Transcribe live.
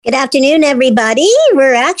Good afternoon, everybody.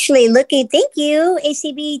 We're actually looking, thank you,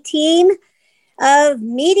 ACB team of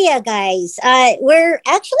media guys. We're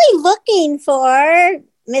actually looking for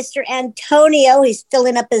Mr. Antonio. He's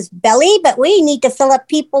filling up his belly, but we need to fill up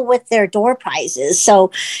people with their door prizes.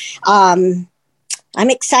 So um, I'm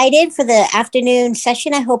excited for the afternoon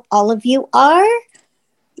session. I hope all of you are.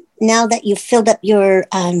 Now that you've filled up your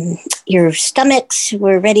stomachs,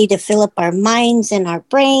 we're ready to fill up our minds and our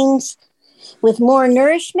brains with more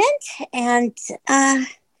nourishment. And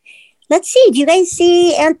let's see, do you guys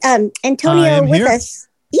see I Antonio am with here. us?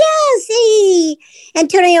 Yes, hey,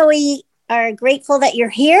 Antonio, we are grateful that you're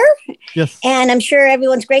here. Yes. And I'm sure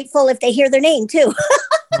everyone's grateful if they hear their name too.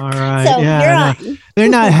 All right. So you're Yeah. No, on. they're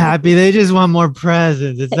not happy. They just want more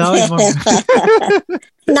presents. It's always more.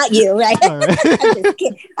 Not you, right? All right. I'm just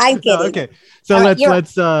kidding. I'm No, kidding. okay. So All right, let's you're on.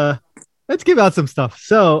 let's uh let's give out some stuff.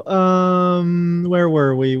 So where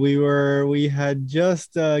were we? We had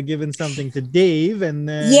just given something to Dave, and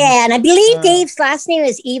then Yeah, and I believe uh Dave's last name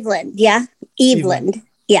is Evelyn. Yeah, Evelyn. Evelyn.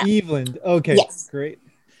 Yeah. Evelyn. Okay, Yes. great.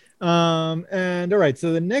 And all right,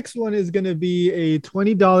 so the next one is gonna be a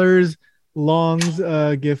 $20 Longs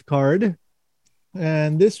gift card.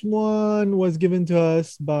 And this one was given to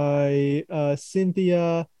us by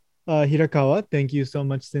Cynthia Hirakawa. Thank you so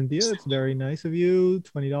much, Cynthia. It's very nice of you.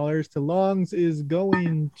 $20 to Longs is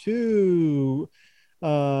going to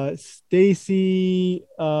Stacy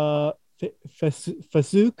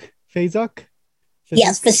Fasuk. Fazuk.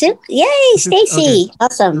 Yes, Fasuk. Fasuk. Yay, Fasuk. Okay. Stacy.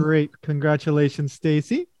 Awesome. Great. Congratulations,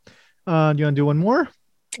 Stacy. Do you want to do one more?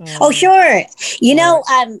 Oh, sure. All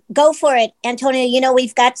right. Go for it, Antonio.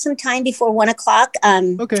 We've got some time before 1 o'clock.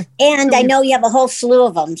 Okay. And Yeah, I we know you have a whole slew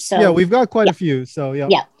of them. yeah, So we've got quite yeah, a few. So yeah.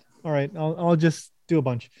 yeah. All right. I'll just do a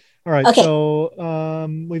bunch. All right. Okay. So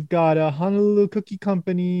we've got a Honolulu Cookie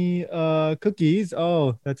Company cookies.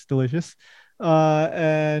 Oh, that's delicious.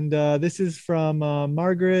 And this is from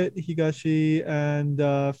Margaret Higashi and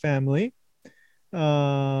family.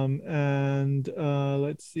 And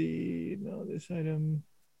let's see. No, this item.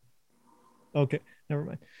 Okay, never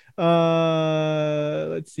mind.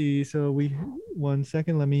 Let's see. So we 1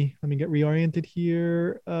 second. Let me get reoriented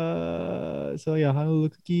here. So yeah, Honolulu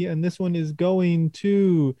Cookie, and this one is going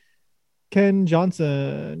to Ken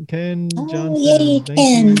Johnson. Ken Oh, yay, Johnson,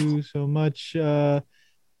 thank Ken. you so much to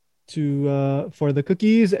for the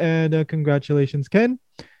cookies, and congratulations, Ken.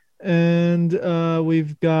 And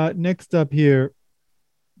we've got next up here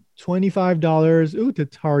 $25. Ooh, to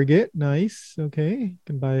Target. Nice. Okay, you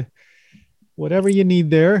can buy whatever you need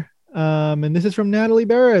there. And this is from Natalie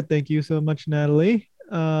Barrett. Thank you so much, Natalie.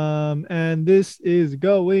 And this is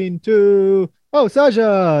going to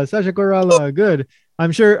Sasha Coralla. Good.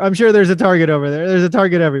 I'm sure there's a Target over there. There's a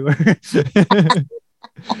Target everywhere.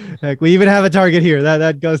 Heck, we even have a Target here.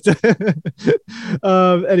 That goes to.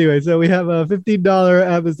 Anyway, so we have a $15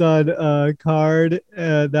 Amazon card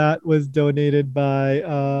that was donated by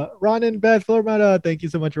Ron and Beth Flormata. Thank you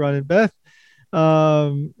so much, Ron and Beth.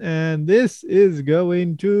 And this is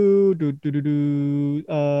going to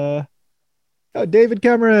David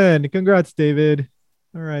Cameron. Congrats, David.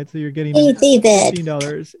 All right, so you're getting Hey, the David.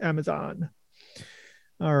 $15 Amazon.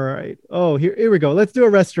 All right. Oh, here we go. Let's do a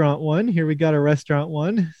restaurant one. Here we got a restaurant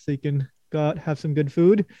one, so you can go out, have some good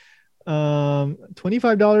food.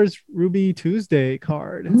 $25 Ruby Tuesday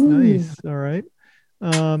card. Mm. Nice. All right.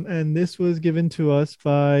 And this was given to us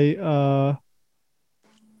by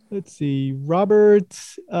let's see, Robert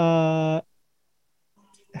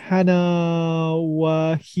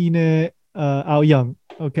Hanawahine Aoyang.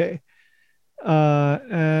 Okay.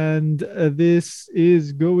 And this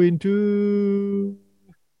is going to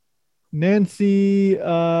Nancy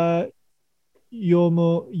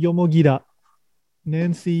Yomogira.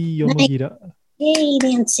 Nancy Nice. Yomogira. Hey,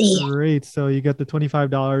 Nancy. Great. So you got the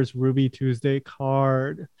 $25 Ruby Tuesday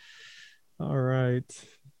card. All right.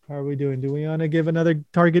 How are we doing? Do we want to give another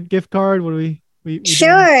Target gift card? What do we doing?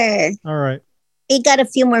 Sure. All right. We got a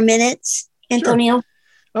few more minutes, Sure. Antonio.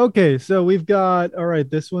 Okay, so we've got all right.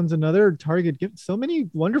 This one's another Target gift. So many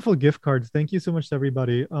wonderful gift cards. Thank you so much to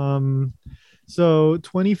everybody. So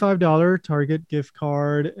 $25 Target gift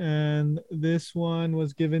card, and this one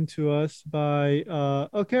was given to us by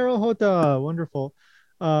Carol Hota. Wonderful.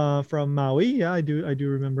 From Maui. Yeah, I do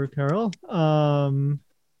remember Carol.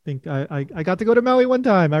 Think I got to go to Maui one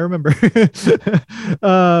time. I remember.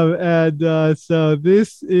 And so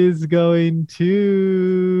this is going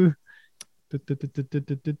to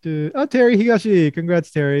oh, Terry Higashi.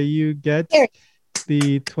 Congrats, Terry. You get Here.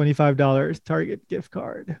 the $25 Target gift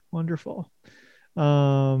card. Wonderful.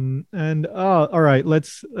 And all right,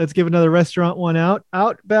 let's give another restaurant one out.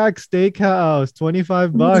 Outback Steakhouse,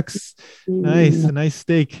 $25. Nice, a nice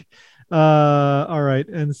steak. All right,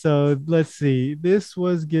 and so let's see. This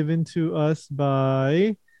was given to us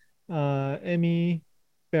by Emmy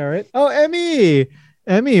Barrett. Oh, Emmy.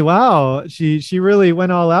 Emmy, wow. She really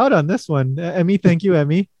went all out on this one. Emmy, thank you,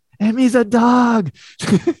 Emmy. Emmy's a dog.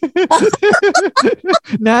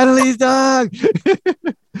 Natalie's dog.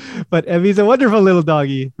 But Emmy's a wonderful little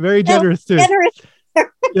doggy. Very generous too. Generous.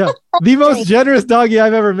 Yeah. The most generous doggy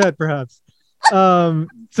I've ever met, perhaps.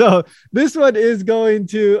 So this one is going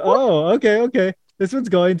to okay. This one's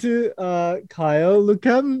going to Kyle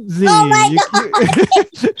Lukamzi. Oh my God.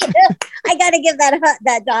 I gotta give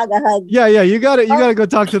that dog a hug. Yeah, you gotta go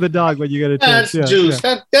talk to the dog when you get a chance. That's juice.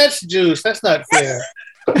 Yeah. That's juice. That's not fair.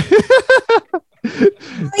 I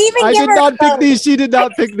did not pick these. She did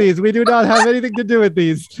not pick these. We do not have anything to do with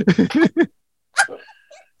these.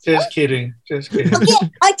 Just kidding. Okay,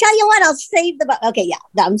 I tell you what. I'll save the. Okay, yeah.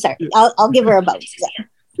 No, I'm sorry. I'll give her a boat.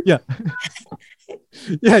 Yeah.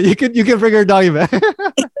 Yeah, you can bring her doggy back.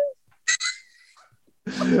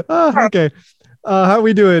 Okay. How are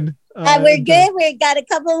we doing? We're good. We've got a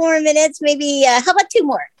couple more minutes, maybe. How about 2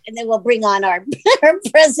 more, and then we'll bring on our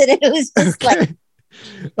president, who's just like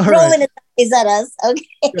rolling his eyes at us.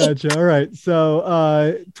 Okay. Gotcha. All right. So,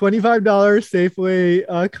 $25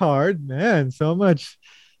 Safeway card. Man, so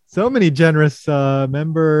many generous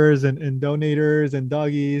members and donators and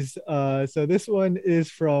doggies. So this one is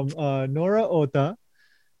from Nora Ota.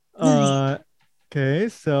 Okay,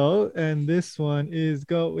 so and this one is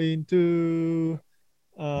going to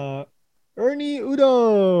Ernie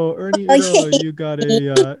Udo. Ernie Udo, you got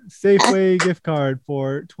a Safeway gift card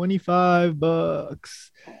for $25.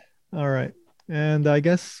 All right. And I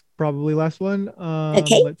guess probably last one.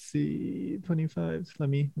 Okay. Let's see, 25. Let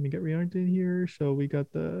me get reoriented here. So we got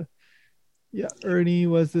Ernie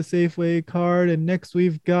was the Safeway card, and next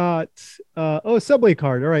we've got Subway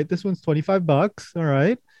card. All right, this one's $25. All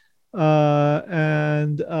right.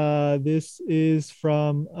 And this is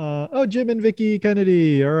from Jim and Vicky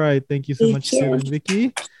Kennedy. All right, thank you so much, Jim and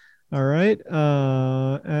Vicky. All right.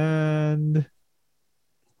 And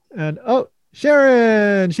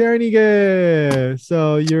Sharon Ige.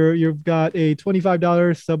 So you've got a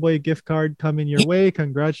 $25 Subway gift card coming your way.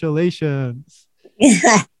 Congratulations.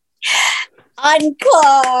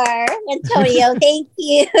 Encore, Antonio. Thank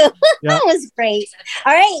you. That was great.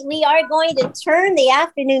 All right, we are going to turn the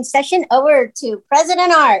afternoon session over to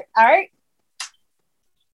President Art. Art.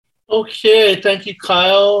 Okay, thank you,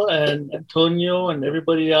 Kyle and Antonio and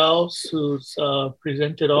everybody else who's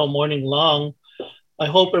presented all morning long. I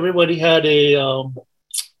hope everybody had a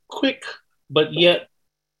quick but yet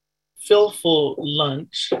fillful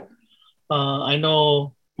lunch. I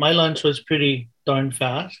know my lunch was pretty darn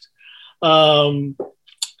fast. And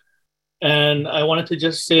I wanted to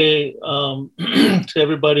just say to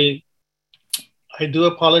everybody, I do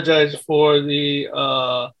apologize for the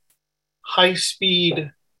high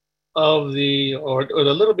speed of or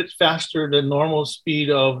a little bit faster than normal speed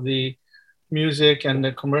of the music and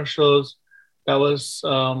the commercials. That was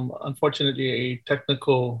unfortunately a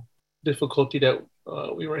technical difficulty that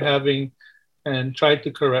we were having and tried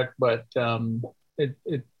to correct, but it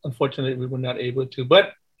unfortunately we were not able to.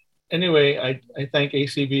 But anyway, I thank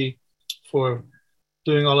ACB for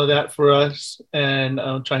doing all of that for us and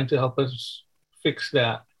trying to help us fix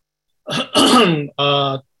that. And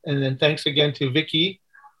then thanks again to Vicky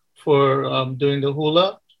for doing the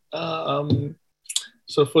hula.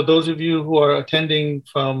 So for those of you who are attending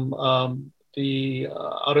from the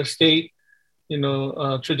out of state,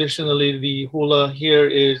 traditionally the hula here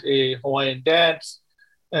is a Hawaiian dance,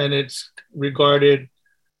 and it's regarded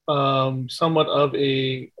somewhat of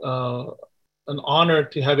an honor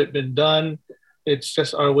to have it been done. It's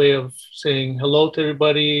just our way of saying hello to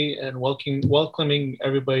everybody and welcoming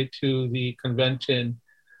everybody to the convention.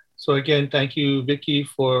 So again, thank you, Vicky,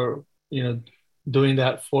 for doing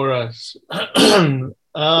that for us.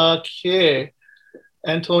 Okay,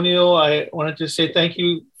 Antonio, I wanted to say thank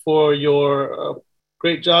you for your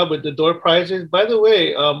great job with the door prizes. By the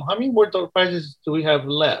way, how many more door prizes do we have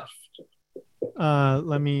left?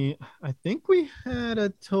 I think we had a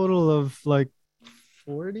total of like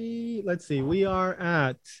 40. Let's see.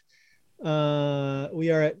 I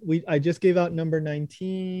just gave out number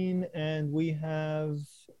 19 and we have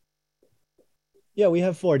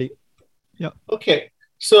 40. Yeah. Okay.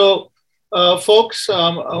 So folks,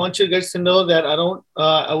 I want you guys to know that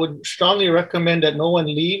I would strongly recommend that no one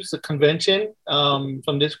leaves the convention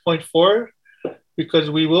from this point forward, because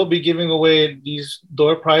we will be giving away these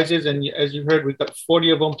door prizes. And as you heard, we've got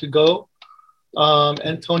 40 of them to go.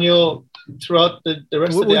 Antonio, throughout the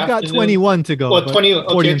rest of the We've got afternoon. 21 to go. Well, 20,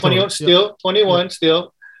 okay, 21 still, yep. 21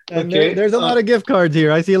 still. And okay. there's a lot of gift cards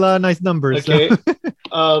here. I see a lot of nice numbers. Okay.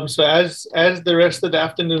 So, so as the rest of the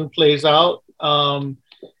afternoon plays out,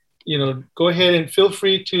 you know, go ahead and feel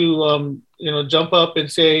free to, you know, jump up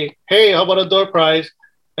and say, hey, how about a door prize?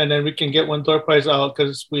 And then we can get one door prize out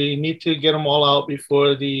because we need to get them all out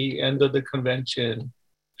before the end of the convention.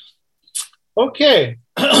 Okay.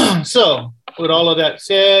 So with all of that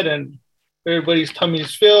said and everybody's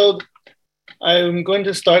tummies filled, I'm going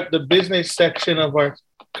to start the business section of our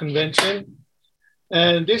convention.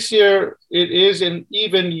 And this year, it is an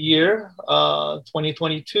even year,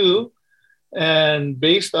 2022. And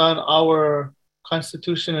based on our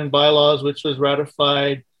constitution and bylaws, which was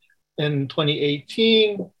ratified in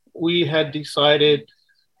 2018, we had decided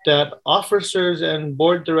that officers and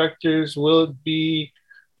board directors will be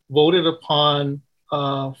voted upon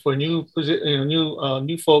for new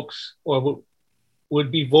folks, or would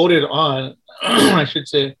be voted on, I should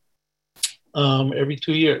say, every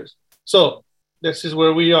 2 years. So this is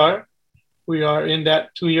where we are. We are in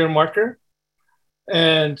that 2-year marker.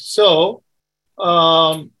 And so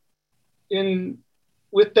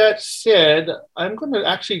with that said, I'm going to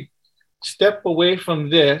actually step away from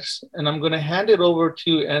this and I'm going to hand it over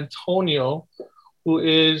to Antonio, who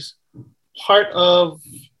is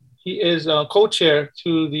he is a co-chair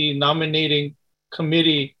to the nominating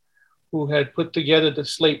committee who had put together the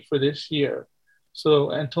slate for this year.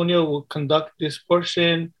 So Antonio will conduct this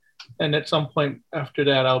portion, and at some point after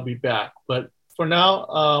that, I'll be back. But for now,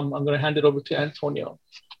 I'm going to hand it over to Antonio.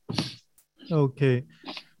 Okay.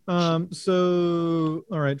 So,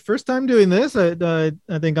 all right, first time doing this. I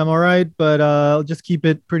think I'm all right, but I'll just keep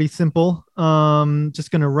it pretty simple.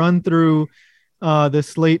 Just going to run through the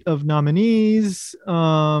slate of nominees,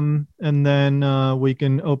 and then we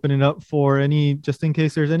can open it up for just in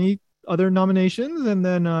case there's any other nominations, and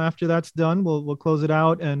then after that's done, we'll close it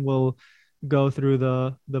out and we'll go through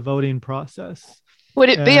the voting process. Would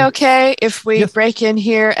it be okay if we break in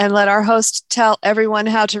here and let our host tell everyone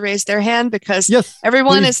how to raise their hand? Because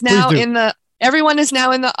everyone is now in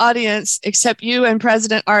the audience except you and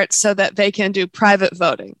President Art, so that they can do private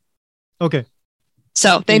voting. Okay.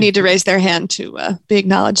 So they need to raise their hand to be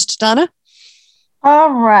acknowledged. Donna?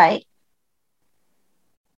 All right.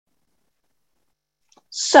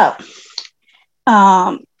 So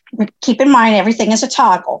keep in mind, everything is a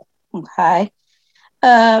toggle, okay?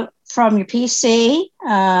 From your PC,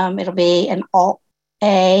 it'll be an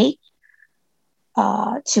Alt-A to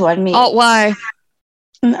unmute. Alt-Y.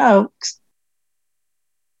 Oh.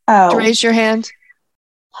 To raise your hand.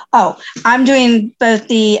 Oh, I'm doing both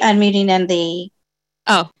the unmuting and the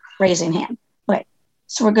raising hand. Okay,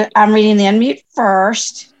 so we're good. I'm reading the unmute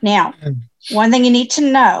first. Now, one thing you need to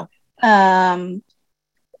know,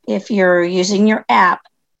 if you're using your app,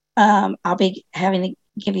 I'll be having to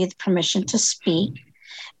give you the permission to speak.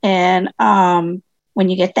 And when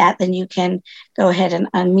you get that, then you can go ahead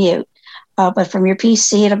and unmute. But from your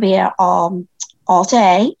PC, it'll be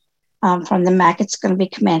Alt-A. From the Mac, it's going to be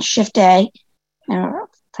Command-Shift-A.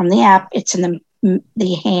 From the app, it's in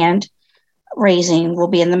the hand raising will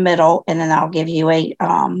be in the middle, and then I'll give you a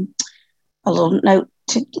little note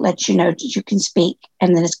to let you know that you can speak,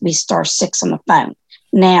 and then it's going to be *6 on the phone.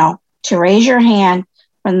 Now, to raise your hand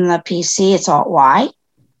from the PC, it's Alt-Y.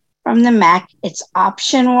 From the Mac, it's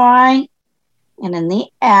Option-Y, and in the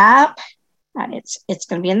app, it's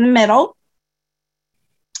going to be in the middle,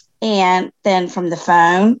 and then from the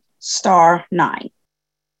phone, *9.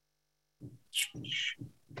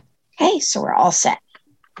 Okay, so we're all set.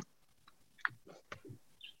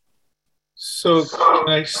 So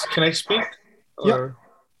can I speak? Or?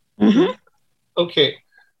 Yeah. Mm-hmm. Okay,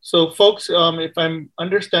 so folks, if I'm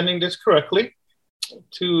understanding this correctly,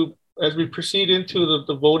 as we proceed into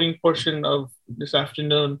the voting portion of this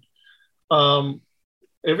afternoon,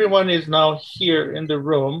 everyone is now here in the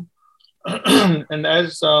room, and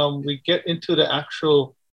as we get into the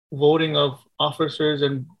actual voting of officers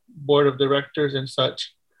and board of directors and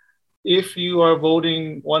such, if you are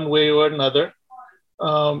voting one way or another,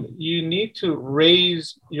 you need to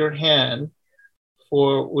raise your hand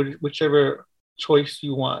for whichever choice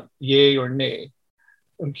you want, yay or nay,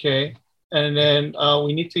 okay? And then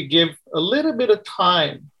we need to give a little bit of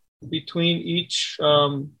time between each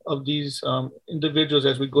of these individuals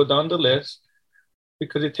as we go down the list,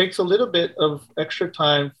 because it takes a little bit of extra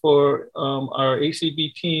time for our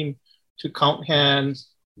ACB team to count hands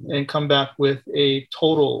and come back with a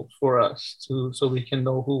total for us so we can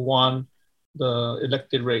know who won the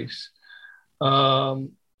elected race.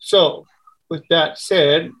 So with that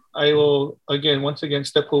said, I will once again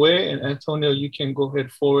step away, and Antonio, you can go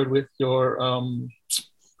ahead forward with your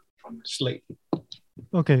slate.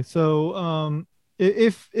 Okay, so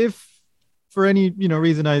if for any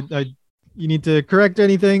reason I you need to correct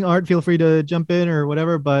anything, Art, feel free to jump in or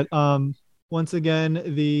whatever. But once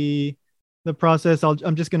again, the process,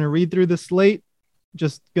 I'm just gonna read through the slate,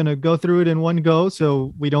 just gonna go through it in one go,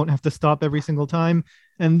 so we don't have to stop every single time,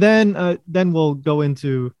 and then we'll go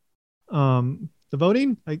into the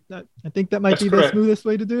voting. I think that might be the smoothest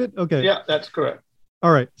way to do it. Okay. Yeah, that's correct.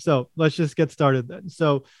 All right, so let's just get started then.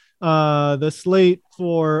 So the slate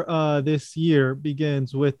for this year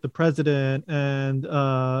begins with the president, and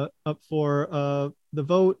up for the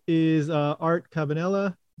vote is Art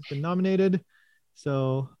Cabanela, has been nominated.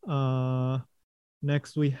 So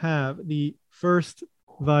next we have the first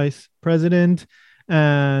vice president,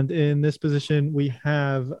 and in this position we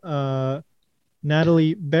have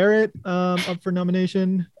Natalie Barrett up for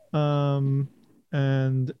nomination, and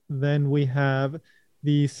then we have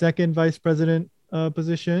the second vice president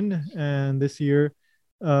position, and this year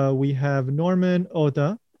we have Norman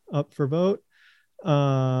Ota up for vote.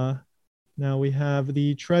 Now we have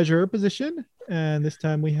the treasurer position, and this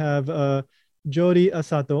time we have Jody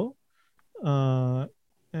Asato,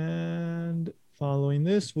 and following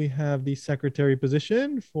this we have the secretary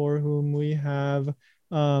position, for whom we have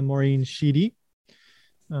Maureen Sheedy.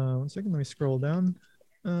 1 second, let me scroll down.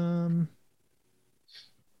 Let's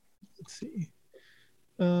see.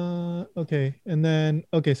 Okay, and then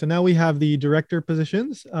so now we have the director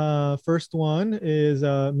positions. First one is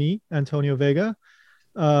me, Antonio Vega.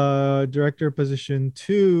 Director position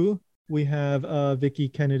 2, we have Vicky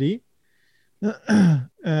Kennedy.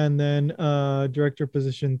 And then director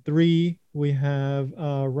position 3, we have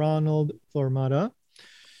Ronald Flormata.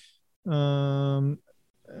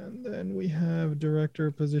 And then we have director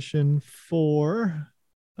position 4,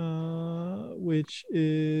 which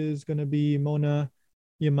is going to be Mona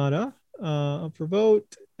Yamada up for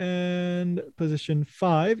vote. And position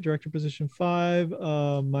 5, director position 5,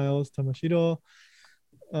 Miles Tamashiro.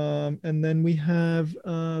 And then we have,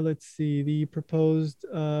 let's see, the proposed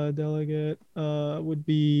delegate would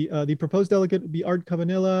be Art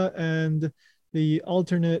Cabanela, and the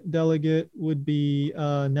alternate delegate would be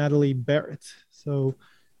Natalie Barrett. So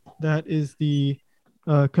that is the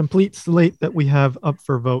complete slate that we have up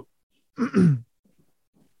for vote.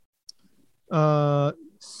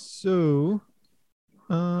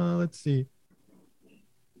 Let's see.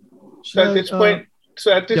 So at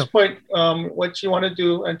this point, what you want to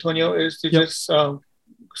do, Antonio, is to just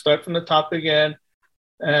start from the top again,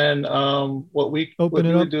 and what we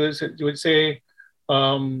would do is you would say,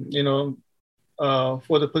 for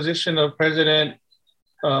the position of president,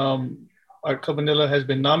 Art Cabanela has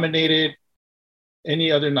been nominated.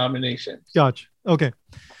 Any other nominations? Gotcha. Okay.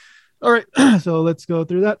 All right. So let's go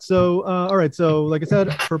through that. So, all right. So like I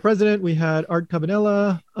said, for president, we had Art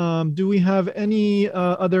Cabanela. Do we have any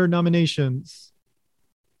other nominations?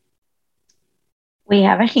 We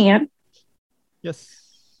have a hand. Yes.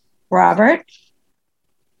 Robert.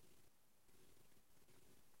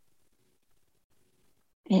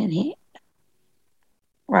 And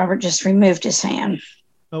Robert just removed his hand.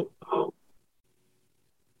 Oh.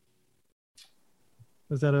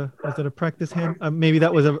 Was that a practice hand? Maybe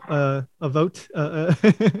that was a vote.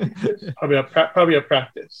 Probably a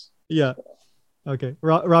practice. Yeah. Okay,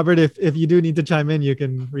 Robert. If you do need to chime in, you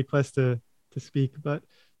can request to speak. But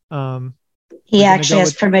he actually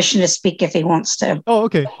has permission to speak if he wants to. Oh,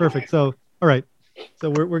 okay, perfect. So, all right. So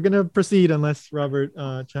we're gonna proceed unless Robert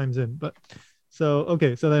chimes in. But so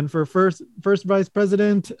okay. So then for first vice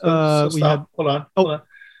president, we had. Hold on.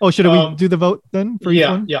 Oh, should we do the vote then for each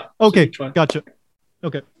one? Yeah. Okay, gotcha.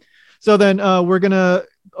 Okay, so then we're gonna.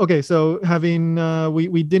 Okay, so having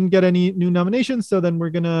we didn't get any new nominations, so then we're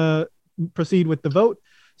gonna proceed with the vote.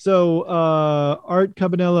 So Art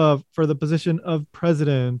Cabanela for the position of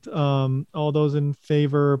president. All those in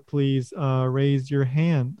favor, please raise your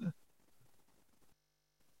hand,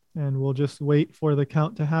 and we'll just wait for the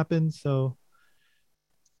count to happen. So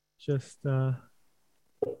just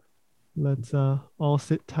let's all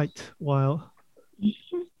sit tight while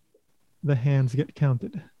the hands get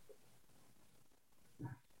counted.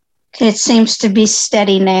 It seems to be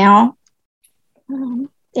steady now.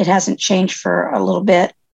 It hasn't changed for a little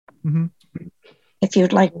bit. Mm-hmm. If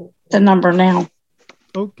you'd like the number now.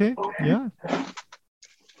 Okay. Yeah.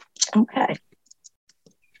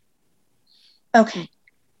 Okay.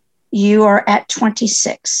 You are at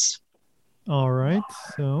 26. All right.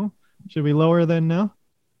 So should we lower then now?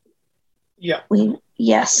 Yeah.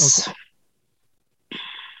 Yes. Okay.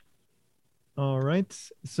 All right.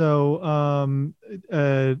 So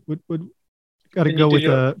would got to go with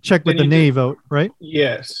the check with the nay vote, right?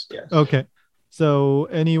 Yes. Okay. So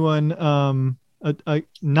anyone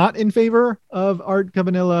not in favor of Art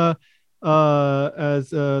Cabanilla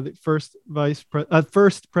as the first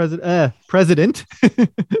president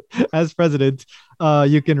as president,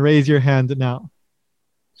 you can raise your hand now.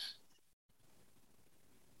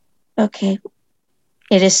 Okay.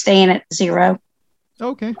 It is staying at 0.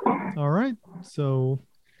 Okay. All right. So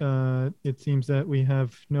it seems that we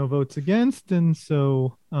have no votes against, and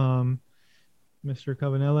so Mr.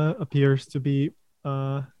 Cabanilla appears to be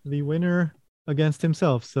the winner against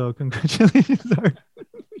himself. So congratulations, Art.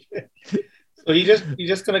 So you're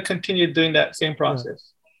just gonna continue doing that same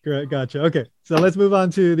process. Yeah. Great, gotcha. Okay, so let's move on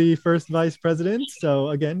to the first vice president. So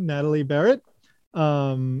again, Natalie Barrett,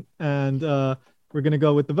 and we're gonna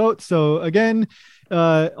go with the vote. So again,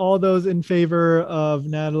 all those in favor of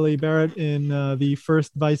Natalie Barrett in the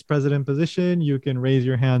first vice president position, you can raise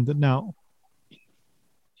your hand now. You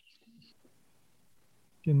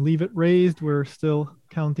can leave it raised. We're still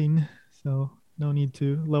counting, so no need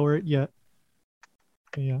to lower it yet.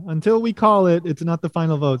 Okay, yeah, until we call it, it's not the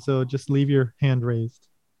final vote, so just leave your hand raised.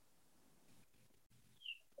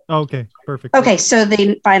 Okay, perfect. Okay, so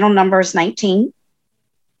the final number is 19.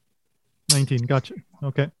 19, gotcha.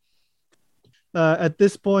 Okay. At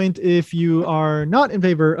this point, if you are not in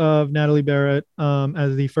favor of Natalie Barrett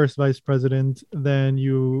as the first vice president, then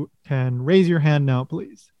you can raise your hand now,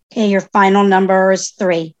 please. Okay, your final number is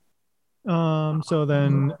 3. So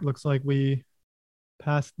then it looks like we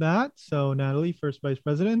passed that. So Natalie, first vice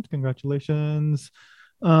president, congratulations.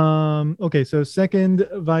 Okay, so second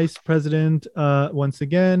vice president, once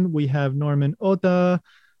again, we have Norman Ota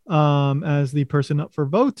as the person up for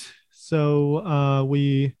vote. So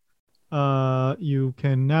you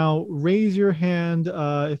can now raise your hand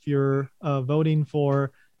if you're voting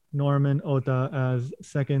for Norman Ota as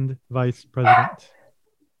second vice president.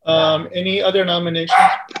 Any other nominations?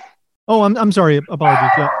 Oh, I'm sorry. Apologies.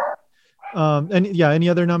 Yeah. Any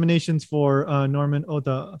other nominations for Norman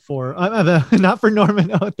Ota for not for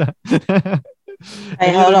Norman Ota.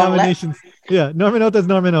 Hey, hold on. Nominations? Yeah, Norman Ota is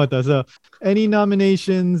Norman Ota. So any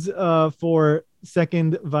nominations for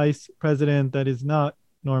second vice president that is not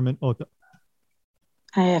Norman Ota?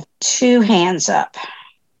 I have 2 hands up.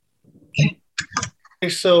 Okay,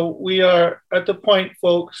 so we are at the point,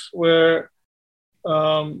 folks, where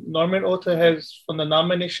Norman Ota from the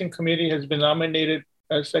nomination committee has been nominated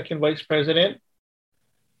as second vice president,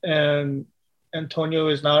 and Antonio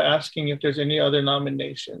is now asking if there's any other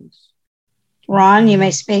nominations. Ron, you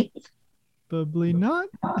may speak. Probably not.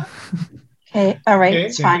 Okay, all right, okay.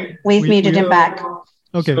 It's fine. We've muted him back.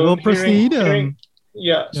 Okay, so we'll proceed.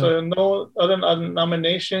 So no other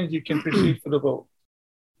nominations, you can proceed for the vote.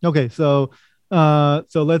 Okay, so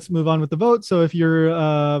let's move on with the vote. So if you're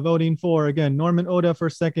voting for, again, Norman Ota for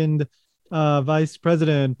second vice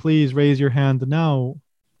president, please raise your hand now.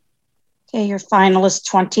 Okay, your final is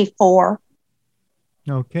 24.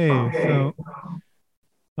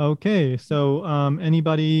 Okay, so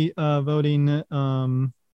anybody voting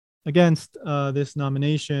against this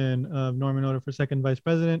nomination of Norman Ota for second vice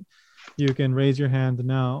president, you can raise your hand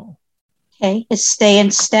now. Okay, it's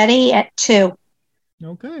staying steady at 2.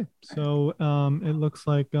 Okay, so it looks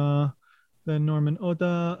like then Norman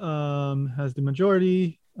Ota has the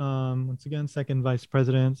majority. Once again, second vice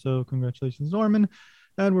president. So congratulations, Norman.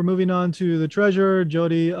 And we're moving on to the treasurer,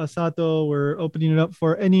 Jody Asato. We're opening it up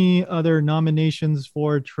for any other nominations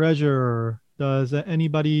for treasurer. Does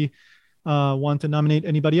anybody want to nominate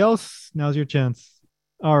anybody else? Now's your chance.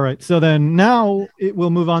 All right. So then now it will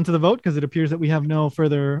move on to the vote because it appears that we have no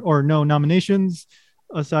nominations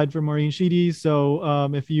aside from Maureen Sheedy.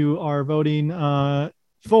 So if you are voting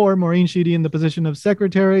for Maureen Sheedy in the position of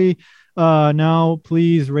secretary, now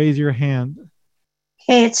please raise your hand.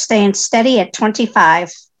 Okay, it's staying steady at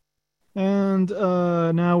 25. And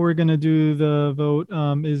now we're going to do the vote.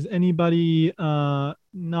 Is anybody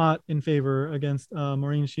not in favor against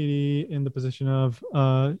Maureen Sheedy in the position of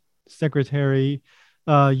secretary?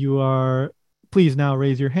 Please now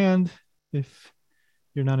raise your hand if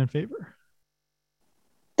you're not in favor.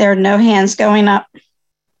 There are no hands going up.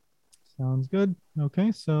 Sounds good.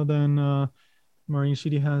 Okay, so then Maureen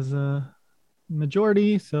Sheedy has a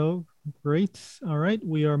majority, so great. All right,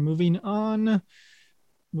 we are moving on.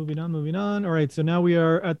 Moving on. All right, so now we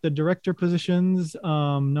are at the director positions.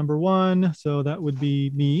 Number 1, so that would be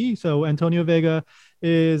me. So Antonio Vega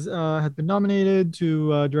has been nominated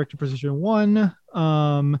to director position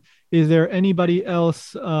 1. Is there anybody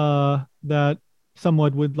else that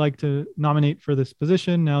someone would like to nominate for this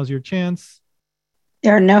position? Now's your chance.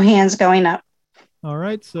 There are no hands going up. All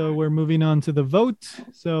right, so we're moving on to the vote.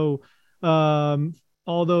 So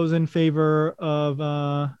all those in favor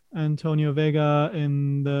of Antonio Vega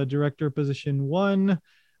in the director position 1,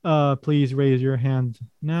 please raise your hand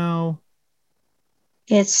now.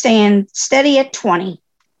 It's staying steady at 20.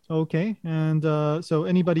 Okay, and so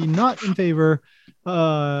anybody not in favor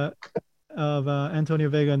of Antonio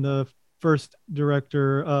Vega in the first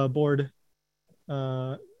director board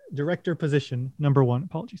director position, number 1,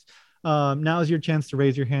 apologies. Now is your chance to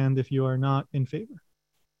raise your hand if you are not in favor.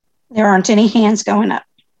 There aren't any hands going up.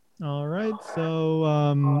 All right,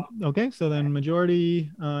 so okay, so then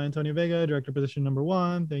majority Antonio Vega, director position number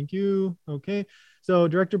 1. Thank you. Okay, so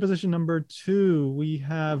director position number 2, we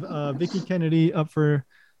have Vicki Kennedy up for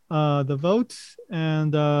the vote,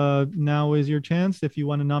 and now is your chance if you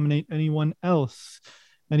want to nominate anyone else.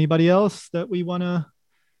 Anybody else that we want to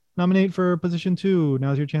nominate for position 2?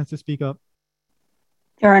 Now's your chance to speak up.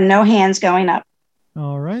 There are no hands going up.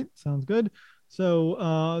 All right, sounds good.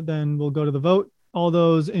 So then we'll go to the vote. All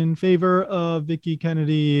those in favor of Vicki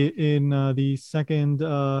Kennedy in the second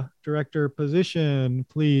director position,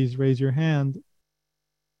 please raise your hand.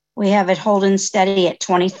 We have it holding steady at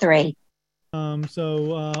 23.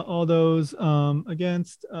 So all those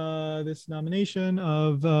against this nomination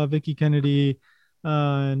of Vicki Kennedy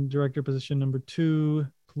in director position number 2,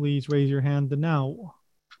 please raise your hand now.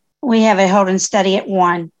 We have it holding steady at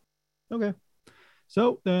 1. Okay.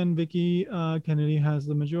 So then Vicki Kennedy has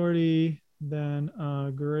the majority. Then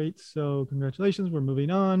great. So congratulations. We're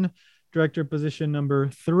moving on. Director position number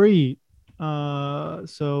 3.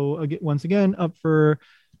 So again, once again, up for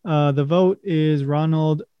the vote is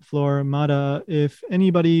Ronald Flor Mata. If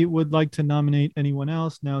anybody would like to nominate anyone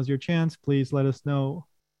else, now's your chance. Please let us know.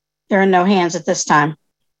 There are no hands at this time.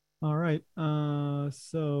 All right.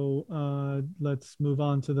 So let's move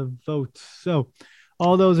on to the vote. So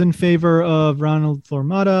all those in favor of Ronald Flor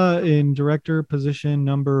Mata in director position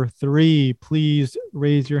number 3, please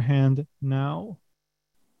raise your hand now.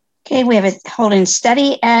 Okay, we have it holding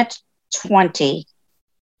steady at 20.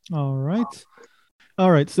 All right. All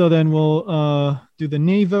right, so then we'll do the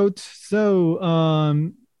nay vote. So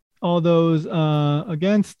all those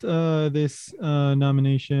against this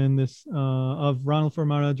nomination, this of Ronald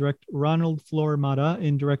Flor Mata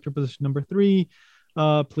in director position number 3,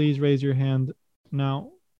 please raise your hand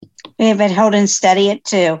now. We have it holding steady at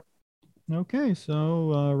 2. Okay,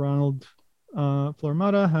 so Ronald Flor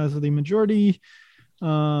Mata has the majority.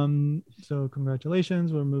 So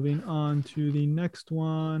congratulations. We're moving on to the next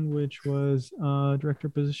one, which was director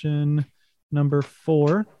position number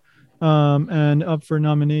 4. And up for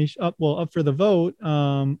nomination, up for the vote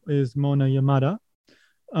is Mona Yamada.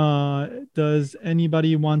 Does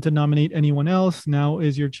anybody want to nominate anyone else? Now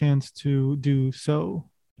is your chance to do so.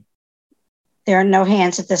 There are no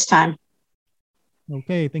hands at this time.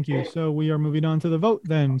 Okay, thank you. So we are moving on to the vote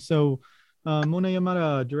then. So Mona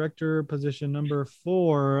Yamada, director position number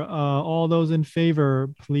 4. All those in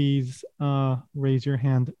favor, please raise your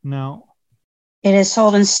hand now. It is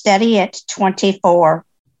holding steady at 24.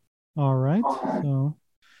 All right.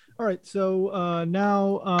 So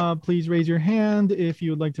now please raise your hand if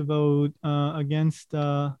you would like to vote against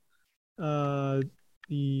the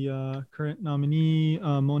current nominee,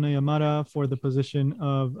 Mona Yamada, for the position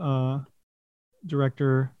of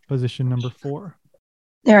director position number 4.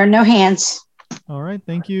 There are no hands. All right,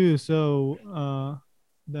 thank you. So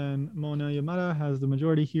then Mona Yamada has the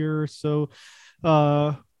majority here. So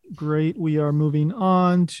great. We are moving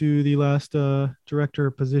on to the last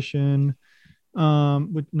director position.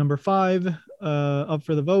 With number 5 up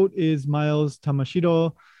for the vote is Miles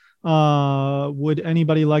Tamashiro. Would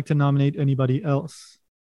anybody like to nominate anybody else?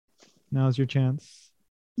 Now's your chance.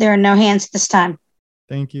 There are no hands this time.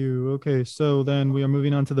 Thank you. Okay, so then we are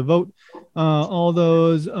moving on to the vote. All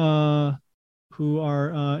those who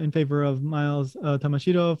are in favor of Miles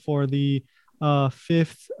Tamashiro for the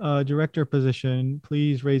 5th director position,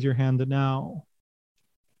 please raise your hand now.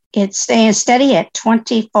 It's staying steady at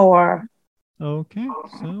 24. Okay,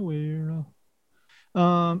 so we're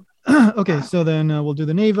okay. So then we'll do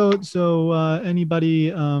the nay vote. So anybody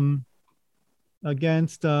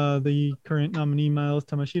against the current nominee Miles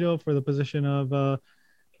Tamashiro for the position of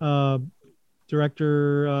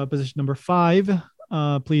director position number 5,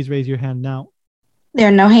 please raise your hand now. There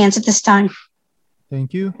are no hands at this time.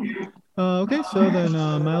 Thank you. Okay, so then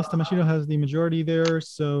Miles Tamashiro has the majority there.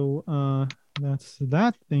 So that's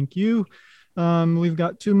that. Thank you. We've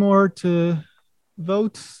got 2 more to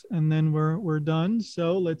vote, and then we're done.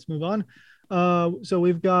 So let's move on. So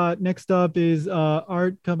we've got next up is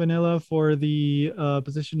Art Campanella for the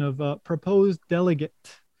position of proposed delegate.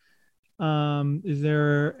 Is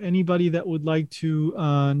there anybody that would like to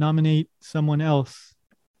nominate someone else?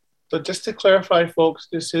 So just to clarify, folks,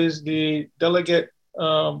 this is the delegate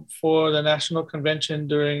for the National Convention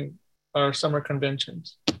during our summer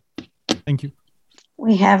conventions. Thank you.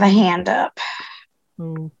 We have a hand up.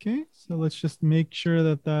 Okay, so let's just make sure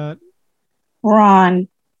that Ron.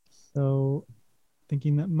 So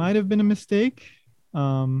thinking that might have been a mistake.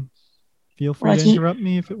 Feel free to interrupt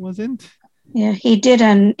me if it wasn't. Yeah, he did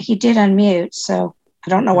unmute, so I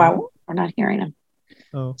don't know why we're not hearing him.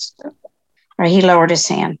 Oh. Or he lowered his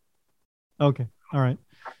hand. Okay. All right.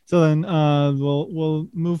 So then we'll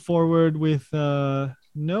move forward with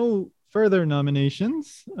no further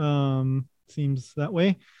nominations. Seems that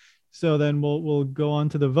way. So then we'll go on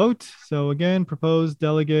to the vote. So again, proposed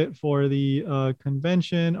delegate for the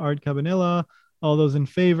convention, Art Cabanilla. All those in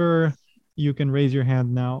favor, you can raise your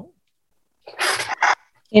hand now.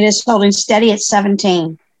 It is holding steady at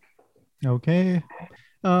 17. Okay.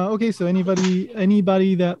 Okay. So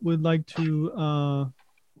anybody that would like to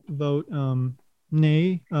vote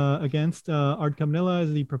nay against Art Cabanilla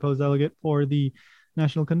as the proposed delegate for the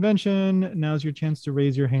National Convention, now's your chance to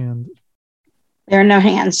raise your hand. There are no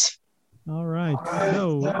hands. All right.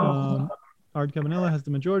 So Art Cabanilla has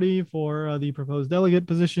the majority for the proposed delegate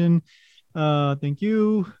position. Thank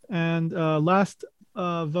you. And last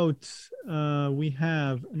vote, we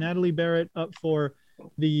have Natalie Barrett up for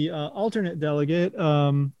the alternate delegate,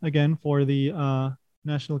 again, for the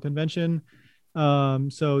National Convention.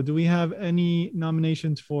 So do we have any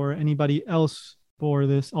nominations for anybody else for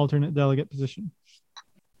this alternate delegate position?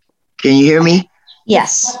 Can you hear me?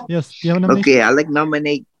 Yes. Yes. Do you have a nomination? Okay, I'd like to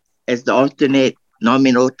nominate as the alternate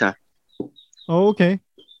Norman Ota. Oh, okay.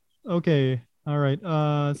 Okay. All right.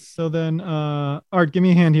 So then, Art, give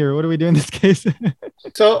me a hand here. What do we do in this case?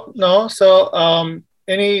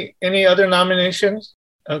 Any other nominations?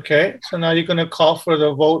 Okay. So now you're going to call for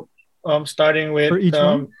the vote, starting with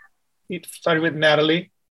starting with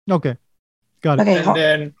Natalie. Okay. Got it.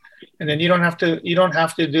 Okay. And then you don't have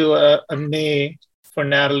to do a nay for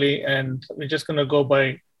Natalie, and we're just going to go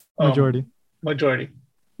by majority.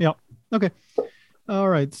 Yeah. Okay. All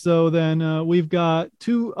right. So then we've got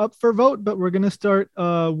two up for vote, but we're going to start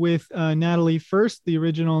with Natalie first, the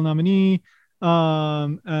original nominee.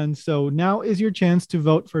 And so now is your chance to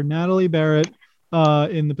vote for Natalie Barrett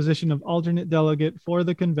in the position of alternate delegate for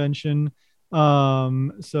the convention.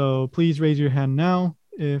 So please raise your hand now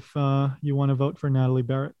if you want to vote for Natalie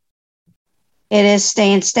Barrett. It is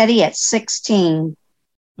staying steady at 16.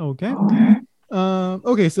 Okay.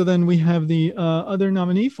 Okay, so then we have the other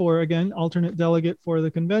nominee for, again, alternate delegate for the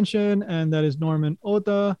convention, and that is Norman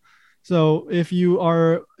Ota. So if you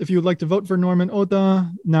would like to vote for Norman Ota,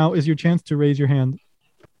 now is your chance to raise your hand.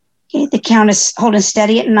 Okay, the count is holding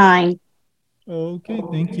steady at 9. Okay,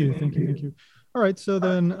 thank you. All right, so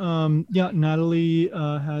then, Natalie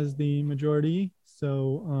has the majority,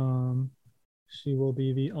 so she will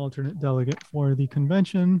be the alternate delegate for the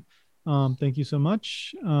convention. Thank you so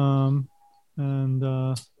much. And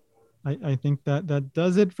I think that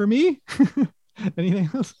does it for me. Anything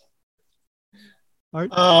else?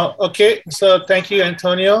 Art? Okay, so thank you,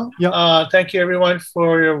 Antonio. Yep. Thank you, everyone,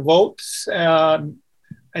 for your votes. I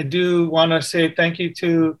do want to say thank you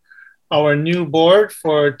to our new board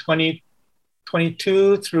for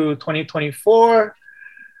 2022 through 2024.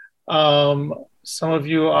 Some of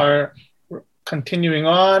you are continuing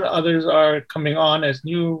on, others are coming on as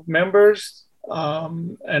new members.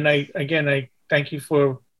 And I thank you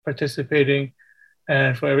for participating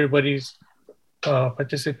and for everybody's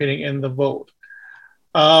participating in the vote.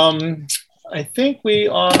 I think we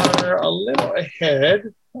are a little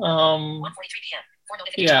ahead. 1:43 p.m.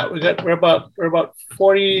 Yeah, we're about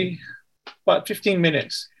 15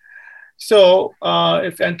 minutes. So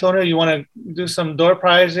if Antonio, you want to do some door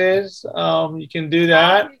prizes, you can do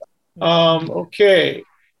that. Okay.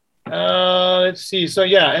 Let's see. So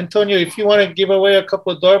Antonio, if you want to give away a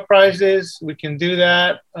couple of door prizes, we can do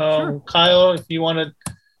that. Sure. Kyle, if you want to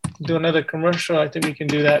do another commercial, I think we can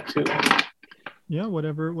do that too. Yeah,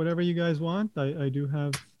 whatever you guys want. I do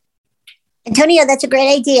have. Antonio, that's a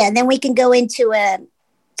great idea. And then we can go into one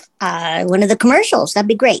of the commercials. That'd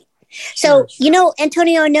be great. So, sure.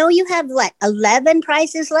 Antonio, I know you have 11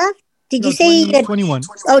 prizes left. Did you say 21?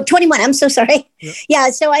 Oh, 21. I'm so sorry. Yep. Yeah.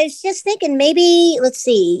 So I was just thinking maybe, let's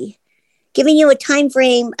see, giving you a time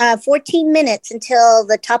frame, 14 minutes until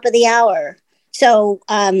the top of the hour. So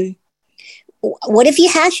what if you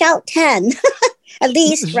hash out 10 at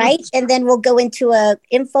least, right? And then we'll go into a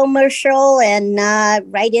infomercial and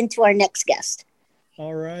right into our next guest.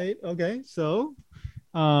 All right. Okay. So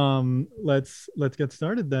let's get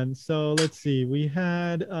started then. So let's see. We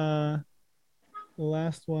had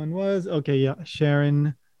last one was, okay, yeah,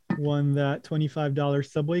 Sharon won that $25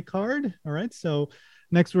 Subway card. All right, so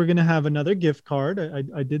next we're going to have another gift card.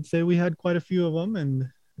 I did say we had quite a few of them, and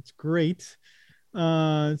it's great.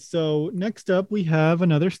 So next up, we have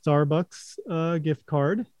another Starbucks gift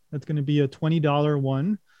card. That's going to be a $20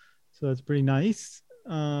 one. So that's pretty nice.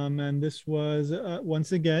 And this was,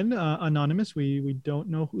 once again, anonymous. We don't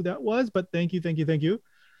know who that was, but thank you.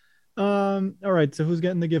 All right, so who's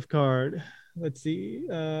getting the gift card? Let's see.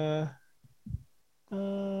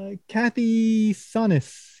 Kathy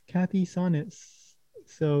Sonis.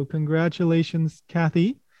 So congratulations,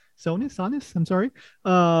 Kathy. Sonis, I'm sorry.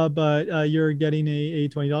 But you're getting a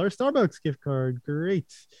 $20 Starbucks gift card.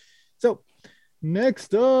 Great. So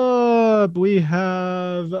next up, we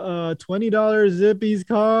have a $20 Zippy's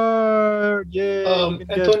card. Yeah,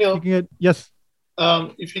 Antonio. Yes.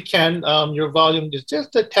 If you can, your volume is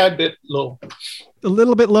just a tad bit low. A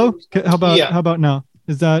little bit low? How about now?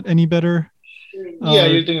 Is that any better? Yeah,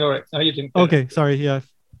 you're doing all right. Now you're doing better. Okay, sorry. Yeah.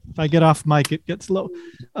 If I get off mic, it gets low.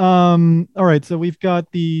 All right, so we've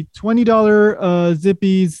got the $20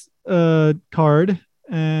 Zippy's card,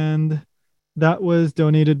 and that was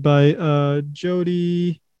donated by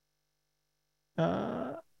Jody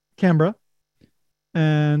Canberra,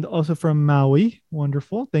 and also from Maui.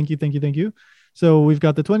 Wonderful. Thank you. So we've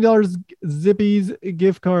got the $20 Zippy's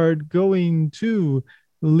gift card going to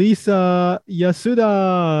Lisa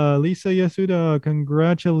Yasuda.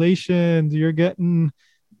 Congratulations. You're getting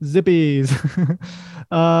Zippies.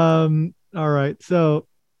 All right. So,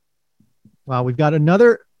 wow, we've got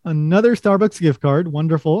another Starbucks gift card.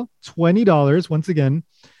 Wonderful. $20 once again.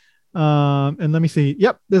 And let me see.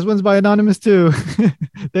 Yep, this one's by Anonymous too.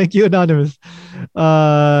 Thank you, Anonymous.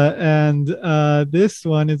 And this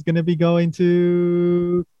one is going to be going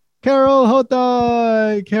to Carol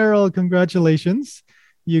Hota. Carol, congratulations.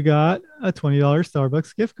 You got a $20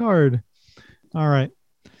 Starbucks gift card. All right.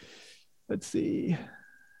 Let's see.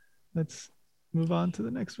 Let's move on to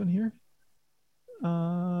the next one here.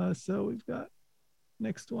 So we've got,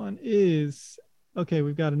 next one is, okay,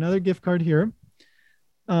 we've got another gift card here.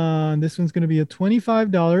 This one's going to be a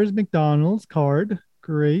 $25 McDonald's card.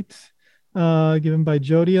 Great. Given by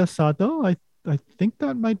Jody Asato. I think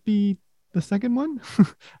that might be the second one.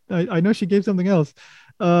 I know she gave something else.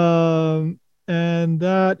 And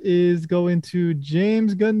that is going to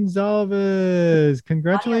James Gonzalez.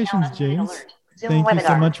 Congratulations, James. Thank you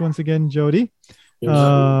so much once again, Jody.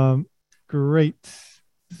 Great.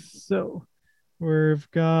 So we've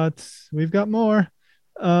got more.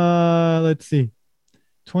 Let's see.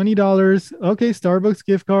 $20. Okay, Starbucks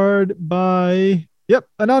gift card by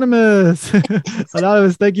Anonymous.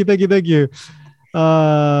 Anonymous, thank you.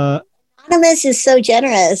 Anonymous is so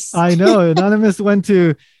generous. I know. Anonymous went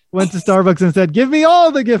to Starbucks and said, "Give me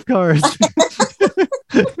all the gift cards."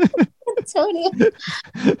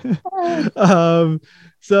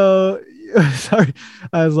 So sorry,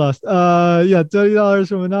 I was lost. $20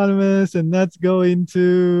 from Anonymous, and that's going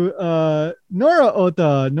to Nora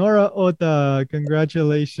Ota.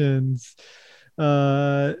 Congratulations.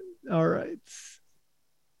 All right.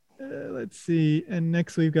 Let's see. And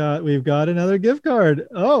next we've got another gift card.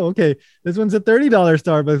 Oh, okay. This one's a $30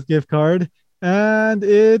 Starbucks gift card. And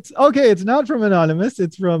it's not from Anonymous.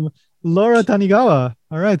 It's from Laura Tanigawa.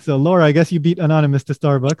 All right. So Laura, I guess you beat Anonymous to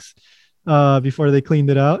Starbucks before they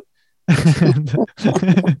cleaned it out.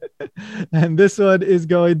 And this one is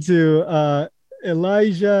going to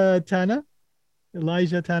Elijah Tana.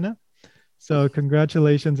 So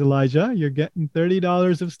congratulations, Elijah. You're getting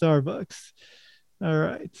 $30 of Starbucks. All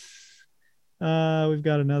right. We've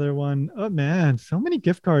got another one. Oh man, so many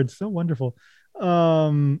gift cards. So wonderful.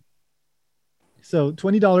 So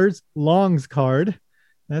 $20 Long's card.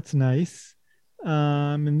 That's nice.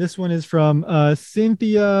 And this one is from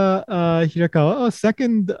Cynthia Hirakawa.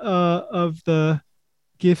 Second of the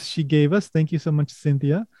gifts she gave us. Thank you so much,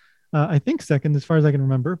 Cynthia. I think second as far as I can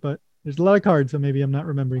remember, but there's a lot of cards, so maybe I'm not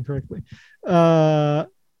remembering correctly.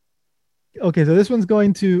 Okay, so this one's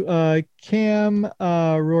going to Cam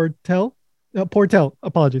Portel.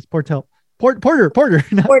 Apologies, Porter, not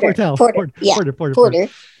Portel. Porter. Yes, Porter.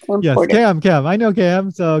 Cam. I know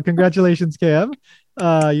Cam. So congratulations, Cam.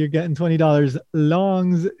 You're getting $20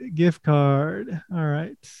 Long's gift card. All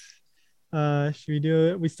right. Should we do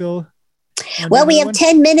it? We still. Well, we have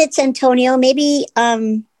 10 minutes, Antonio. Maybe.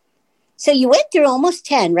 So you went through almost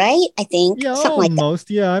 10, right? I think. Yeah, almost.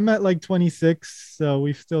 Like yeah, I'm at like 26. So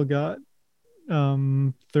we've still got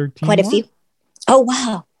 13. Quite a few. Oh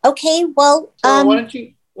wow. Okay. Well, so why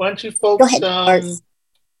don't you folks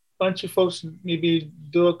bunch of folks maybe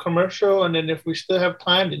do a commercial, and then if we still have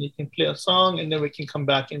time, then you can play a song, and then we can come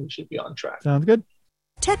back and we should be on track. Sounds good.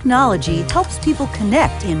 Technology helps people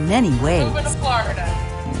connect in many ways. Moving to Florida.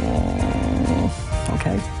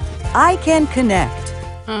 Okay. I Can Connect.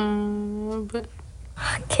 But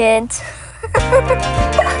Kids.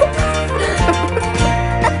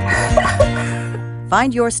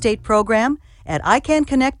 Find your state program at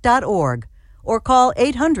icanconnect.org or call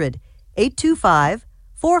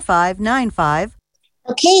 800-825-4595.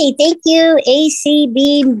 Okay, thank you,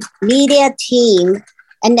 ACB Media team.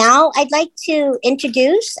 And now I'd like to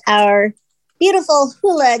introduce our beautiful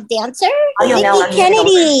hula dancer, Nikki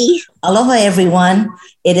Kennedy. Aloha, everyone.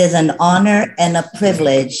 It is an honor and a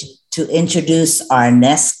privilege to introduce our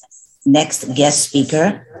next guest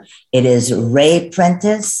speaker. It is Ray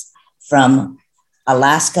Prentice from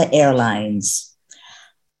Alaska Airlines.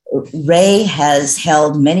 Ray has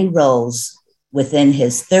held many roles within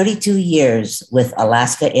his 32 years with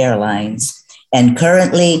Alaska Airlines, and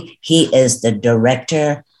currently he is the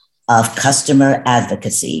Director of Customer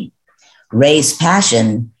Advocacy. Ray's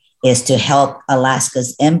passion is to help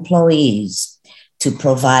Alaska's employees to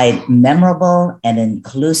provide memorable and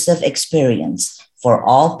inclusive experience for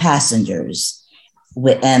all passengers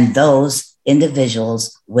and those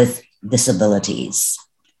individuals with disabilities.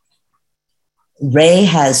 Ray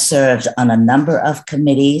has served on a number of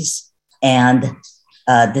committees and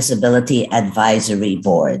disability advisory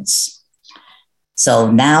boards. So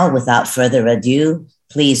now, without further ado,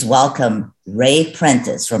 please welcome Ray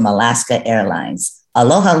Prentice from Alaska Airlines.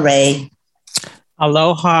 Aloha, Ray.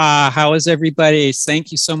 Aloha. How is everybody?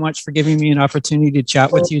 Thank you so much for giving me an opportunity to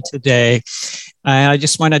chat with you today. I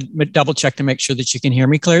just want to double check to make sure that you can hear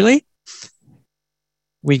me clearly.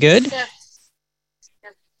 We good?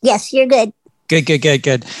 Yes, you're good.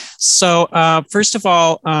 Good. So first of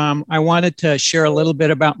all, I wanted to share a little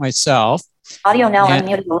bit about myself. Audio now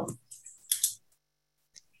unmutable.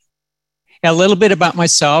 A little bit about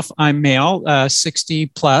myself. I'm male, 60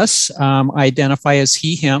 plus. I identify as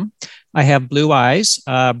he, him. I have blue eyes,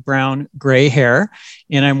 brown, gray hair,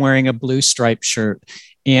 and I'm wearing a blue striped shirt.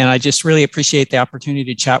 And I just really appreciate the opportunity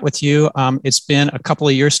to chat with you. It's been a couple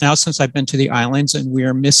of years now since I've been to the islands, and we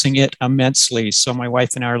are missing it immensely. So my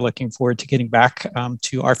wife and I are looking forward to getting back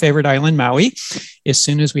to our favorite island, Maui, as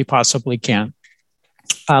soon as we possibly can.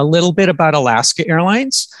 A little bit about Alaska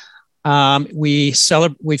Airlines. We've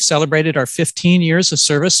celebrated our 15 years of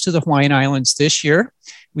service to the Hawaiian Islands this year.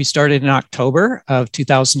 We started in October of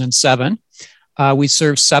 2007. We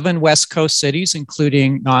serve 7 West Coast cities,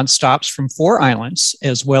 including nonstops from 4 islands,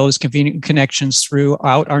 as well as convenient connections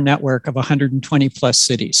throughout our network of 120 plus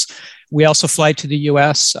cities. We also fly to the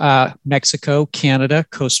US, Mexico, Canada,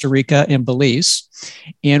 Costa Rica, and Belize.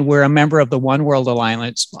 And we're a member of the One World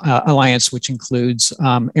Alliance, which includes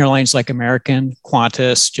airlines like American,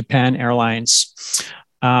 Qantas, Japan Airlines,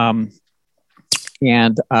 and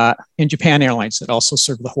Japan Airlines that also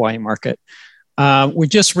serve the Hawaii market. We're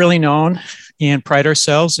just really known and pride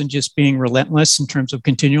ourselves in just being relentless in terms of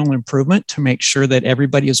continual improvement to make sure that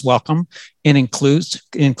everybody is welcome and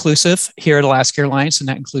inclusive here at Alaska Airlines, and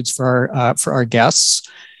that includes for our guests.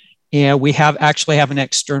 And we actually have an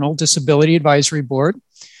external disability advisory board.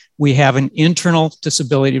 We have an internal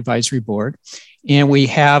disability advisory board, and we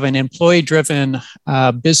have an employee-driven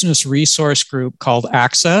business resource group called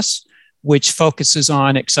Access, which focuses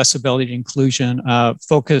on accessibility and inclusion,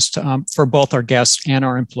 focused for both our guests and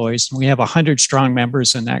our employees. And we have 100 strong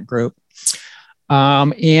members in that group.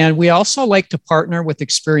 And we also like to partner with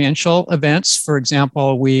experiential events. For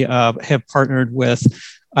example, we have partnered with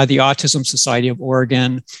the Autism Society of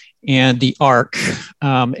Oregon and the ARC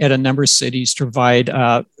at a number of cities to provide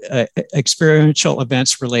experiential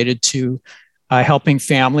events related to helping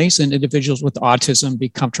families and individuals with autism be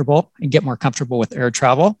comfortable and get more comfortable with air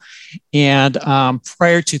travel. And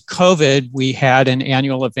prior to COVID, we had an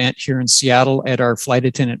annual event here in Seattle at our flight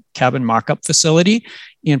attendant cabin mock-up facility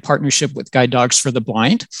in partnership with Guide Dogs for the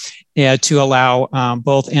Blind to allow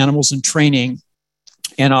both animals in training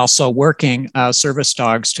and also working service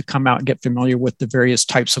dogs to come out and get familiar with the various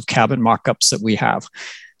types of cabin mock-ups that we have.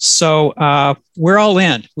 So we're all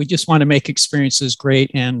in. We just want to make experiences great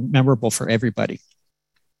and memorable for everybody.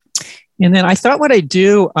 And then I thought what I'd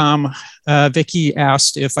do, Vicki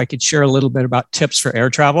asked if I could share a little bit about tips for air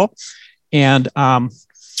travel. And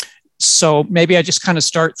so maybe I just kind of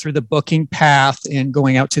start through the booking path and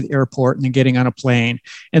going out to the airport and then getting on a plane.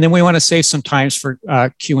 And then we want to save some times for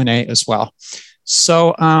Q&A as well.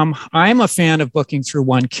 So I'm a fan of booking through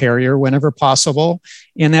one carrier whenever possible.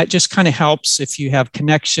 And that just kind of helps if you have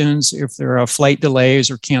connections, if there are flight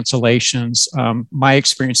delays or cancellations. My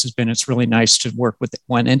experience has been it's really nice to work with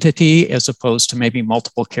one entity as opposed to maybe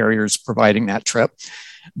multiple carriers providing that trip.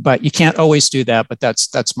 But you can't always do that, but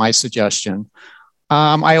that's my suggestion.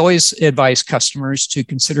 I always advise customers to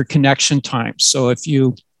consider connection times. So if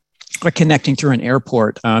you are connecting through an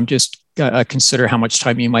airport, just consider how much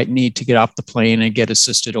time you might need to get off the plane and get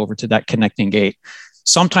assisted over to that connecting gate.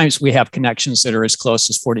 Sometimes we have connections that are as close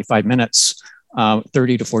as 45 minutes,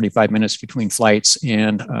 30 to 45 minutes between flights.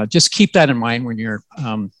 And just keep that in mind when you're,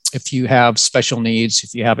 if you have special needs,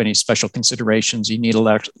 if you have any special considerations, you need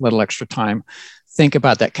a little extra time, think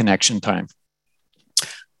about that connection time.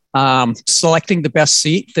 Selecting the best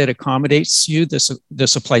seat that accommodates you.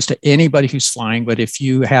 This applies to anybody who's flying, but if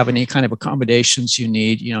you have any kind of accommodations you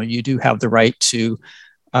need, you do have the right to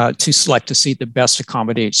select a seat that best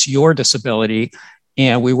accommodates your disability.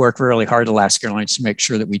 And we work really hard at Alaska Airlines to make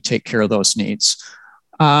sure that we take care of those needs.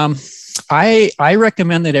 I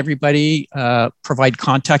recommend that everybody provide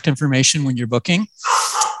contact information when you're booking.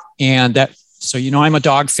 And so I'm a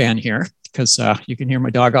dog fan here, because you can hear my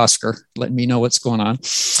dog Oscar letting me know what's going on.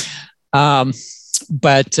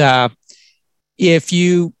 But if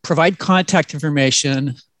you provide contact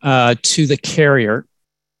information to the carrier,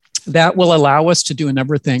 that will allow us to do a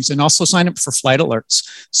number of things and also sign up for flight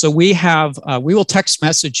alerts. So we will text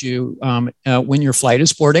message you when your flight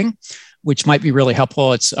is boarding, which might be really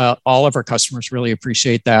helpful. It's all of our customers really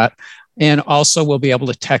appreciate that. And also we'll be able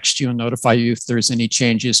to text you and notify you if there's any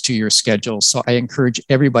changes to your schedule. So I encourage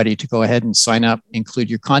everybody to go ahead and sign up, include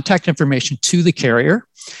your contact information to the carrier.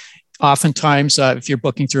 Oftentimes, if you're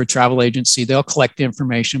booking through a travel agency, they'll collect the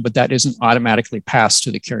information, but that isn't automatically passed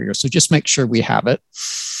to the carrier. So just make sure we have it.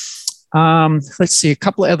 Let's see, a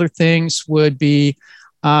couple of other things would be,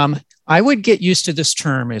 I would get used to this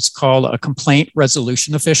term. It's called a complaint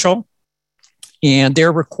resolution official. And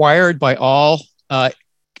they're required by all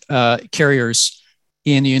carriers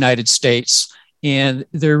in the United States. And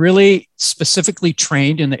they're really specifically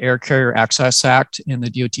trained in the Air Carrier Access Act and the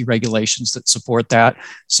DOT regulations that support that.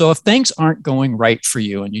 So if things aren't going right for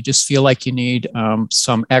you and you just feel like you need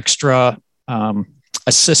some extra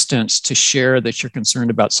assistance to share that you're concerned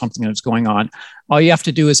about something that's going on, all you have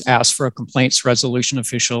to do is ask for a complaints resolution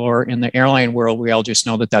official, or in the airline world, we all just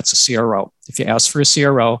know that that's a CRO. If you ask for a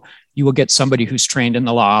CRO, you will get somebody who's trained in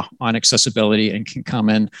the law on accessibility and can come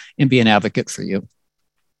in and be an advocate for you.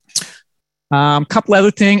 A couple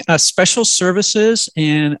other things, special services.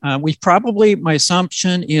 And my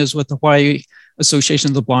assumption is with the Hawaii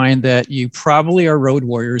Association of the Blind that you probably are road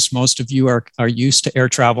warriors. Most of you are used to air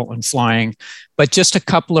travel and flying, but just a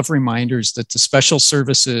couple of reminders that the special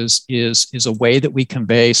services is a way that we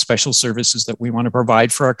convey special services that we want to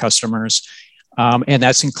provide for our customers. And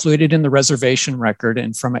that's included in the reservation record.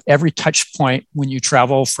 And from every touch point when you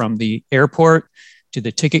travel from the airport to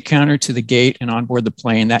the ticket counter to the gate and onboard the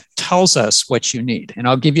plane, that tells us what you need. And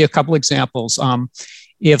I'll give you a couple examples.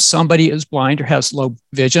 If somebody is blind or has low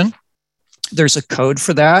vision, there's a code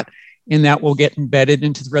for that, and that will get embedded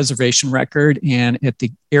into the reservation record. And at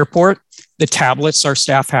the airport, the tablets our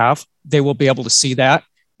staff have, they will be able to see that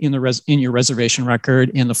in your reservation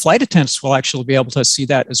record. And the flight attendants will actually be able to see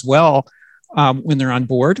that as well when they're on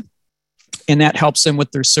board. And that helps them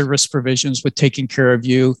with their service provisions, with taking care of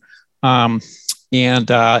you. And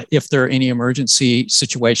if there are any emergency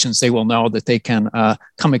situations, they will know that they can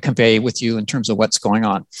come and convey with you in terms of what's going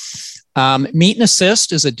on. Meet and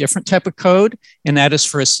assist is a different type of code, and that is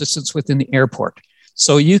for assistance within the airport.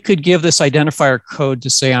 So you could give this identifier code to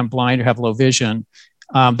say I'm blind or have low vision.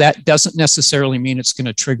 That doesn't necessarily mean it's going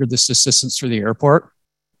to trigger this assistance through the airport.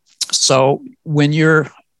 So when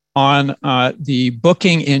you're on the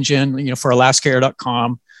booking engine, for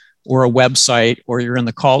alaskaair.com or a website, or you're in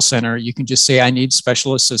the call center, you can just say, I need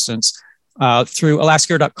special assistance. Through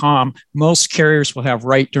alaskaair.com, most carriers will have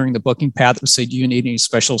right during the booking path that will say, do you need any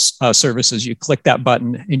special services? You click that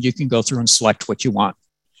button and you can go through and select what you want.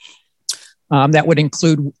 That would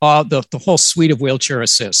include the whole suite of wheelchair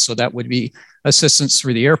assist. So that would be assistance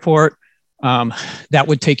through the airport. That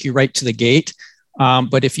would take you right to the gate.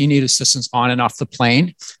 But if you need assistance on and off the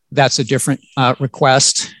plane, that's a different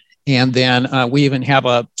request. And then we even have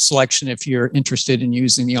a selection if you're interested in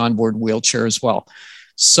using the onboard wheelchair as well.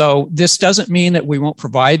 So this doesn't mean that we won't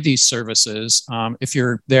provide these services if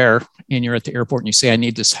you're there and you're at the airport and you say, I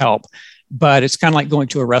need this help. But it's kind of like going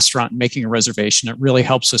to a restaurant and making a reservation. It really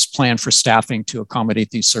helps us plan for staffing to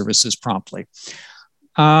accommodate these services promptly.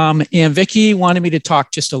 And Vicki wanted me to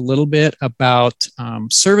talk just a little bit about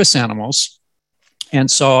service animals. And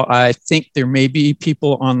so I think there may be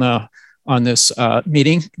people on this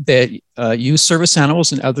meeting that use service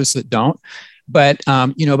animals and others that don't. But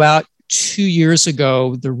about 2 years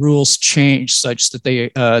ago, the rules changed such that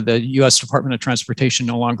the U.S. Department of Transportation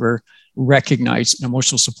no longer recognized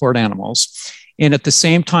emotional support animals. And at the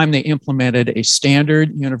same time, they implemented a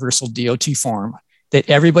standard universal DOT form that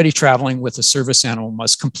everybody traveling with a service animal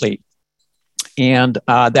must complete. And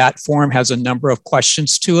that form has a number of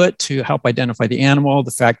questions to it to help identify the animal,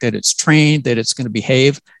 the fact that it's trained, that it's going to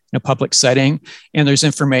behave in a public setting. And there's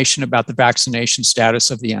information about the vaccination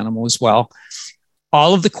status of the animal as well.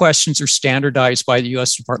 All of the questions are standardized by the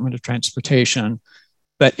U.S. Department of Transportation,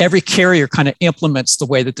 but every carrier kind of implements the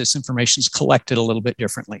way that this information is collected a little bit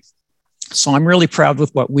differently. So I'm really proud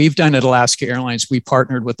with what we've done at Alaska Airlines. We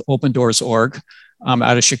partnered with OpenDoors.org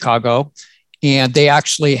out of Chicago, and they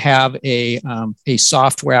actually have a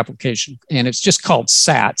software application, and it's just called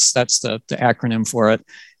SATS. That's the acronym for it.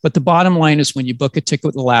 But the bottom line is when you book a ticket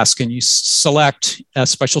with Alaska and you select a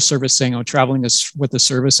special service thing or traveling with a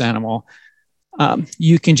service animal,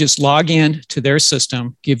 you can just log in to their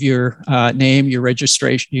system, give your name, your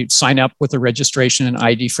registration, you sign up with a registration and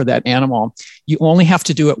ID for that animal. You only have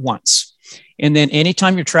to do it once. And then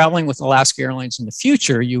anytime you're traveling with Alaska Airlines in the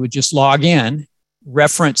future, you would just log in,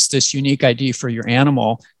 reference this unique ID for your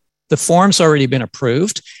animal. The form's already been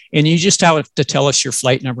approved, and you just have to tell us your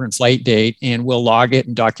flight number and flight date, and we'll log it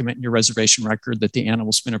and document in your reservation record that the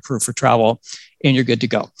animal's been approved for travel, and you're good to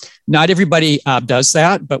go. Not everybody does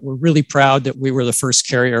that, but we're really proud that we were the first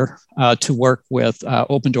carrier to work with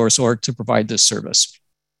OpenDoors.org to provide this service.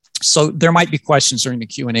 So there might be questions during the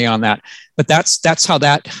Q&A on that, but that's how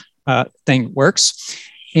that thing works.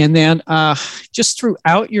 And then just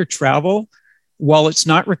throughout your travel, while it's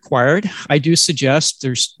not required, I do suggest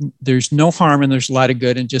there's no harm and there's a lot of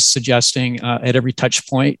good in just suggesting at every touch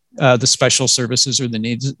point the special services or the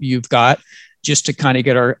needs you've got, just to kind of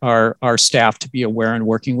get our staff to be aware and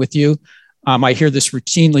working with you. I hear this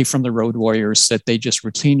routinely from the road warriors that they just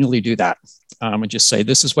routinely do that and just say,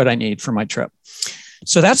 this is what I need for my trip.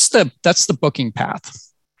 So that's the booking path.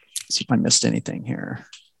 Let's see if I missed anything here.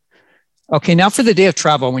 Okay, now for the day of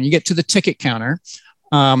travel, when you get to the ticket counter,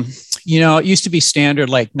 it used to be standard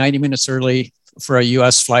like 90 minutes early for a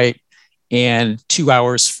US flight and 2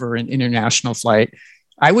 hours for an international flight.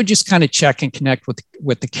 I would just kind of check and connect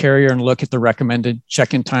with the carrier and look at the recommended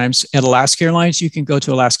check-in times. At Alaska Airlines, you can go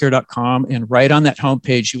to alaskaair.com, and right on that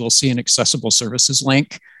homepage, you will see an accessible services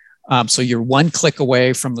link. So you're one click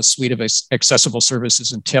away from the suite of accessible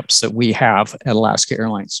services and tips that we have at Alaska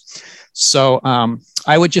Airlines. So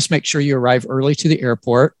I would just make sure you arrive early to the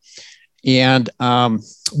airport. And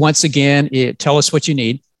once again, tell us what you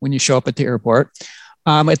need when you show up at the airport.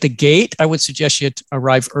 At the gate, I would suggest you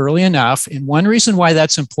arrive early enough. And one reason why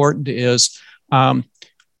that's important is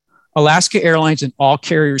Alaska Airlines and all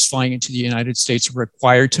carriers flying into the United States are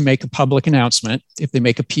required to make a public announcement, if they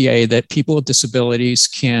make a PA, that people with disabilities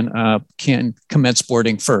can commence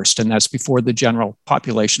boarding first. And that's before the general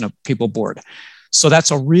population of people board. So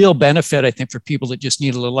that's a real benefit, I think, for people that just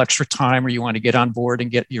need a little extra time or you want to get on board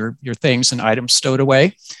and get your things and items stowed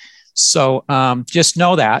away. So just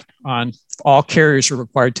know that all carriers are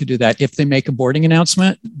required to do that. If they make a boarding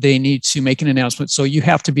announcement, they need to make an announcement. So you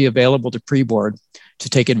have to be available to pre-board to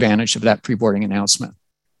take advantage of that pre-boarding announcement.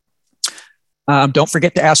 Don't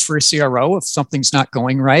forget to ask for a CRO if something's not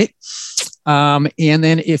going right. And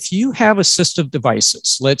then if you have assistive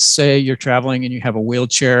devices, let's say you're traveling and you have a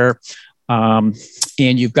wheelchair, and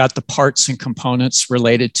you've got the parts and components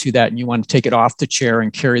related to that, and you want to take it off the chair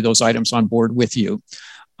and carry those items on board with you.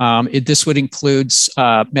 This would include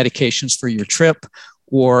medications for your trip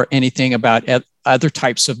or anything about other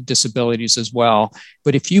types of disabilities as well.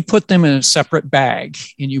 But if you put them in a separate bag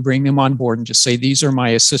and you bring them on board and just say, these are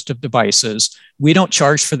my assistive devices, we don't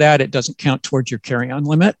charge for that. It doesn't count towards your carry-on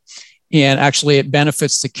limit. And actually, it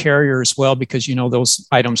benefits the carrier as well, because those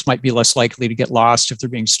items might be less likely to get lost if they're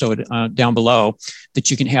being stowed down below,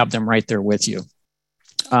 that you can have them right there with you.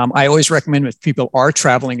 I always recommend if people are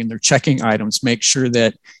traveling and they're checking items, make sure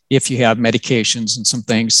that if you have medications and some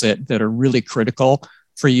things that are really critical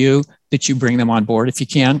for you, that you bring them on board if you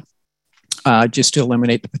can, just to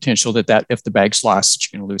eliminate the potential that if the bag's lost,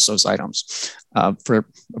 that you can lose those items for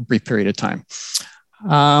a brief period of time.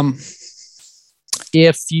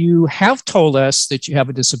 If you have told us that you have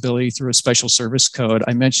a disability through a special service code,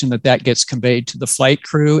 I mentioned that gets conveyed to the flight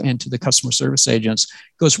crew and to the customer service agents.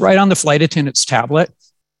 It goes right on the flight attendant's tablet.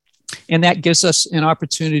 And that gives us an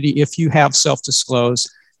opportunity, if you have self-disclosed,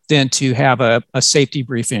 then to have a safety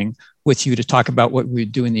briefing with you to talk about what we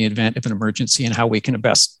do in the event of an emergency and how we can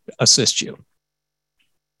best assist you.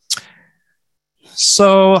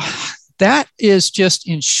 So that is just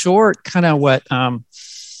in short kind of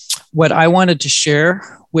what I wanted to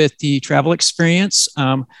share with the travel experience.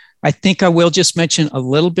 I think I will just mention a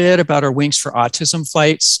little bit about our Wings for Autism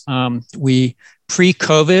flights.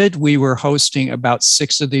 Pre-COVID, we were hosting about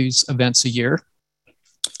 6 of these events a year.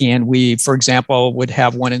 And we, for example, would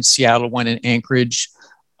have one in Seattle, one in Anchorage.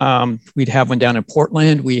 We'd have one down in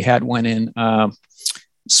Portland. We had one in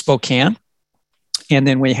Spokane. And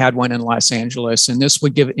then we had one in Los Angeles. And this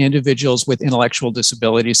would give individuals with intellectual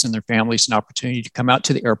disabilities and their families an opportunity to come out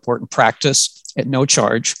to the airport and practice at no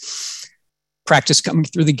charge. Practice coming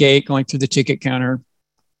through the gate, going through the ticket counter,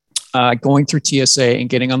 going through TSA and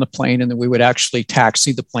getting on the plane. And then we would actually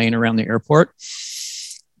taxi the plane around the airport.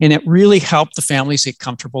 And it really helped the families get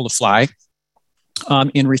comfortable to fly.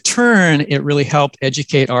 In return, it really helped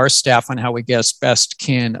educate our staff on how we best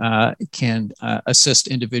can assist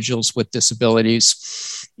individuals with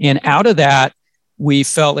disabilities. And out of that, we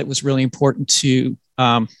felt it was really important to,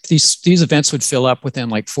 these events would fill up within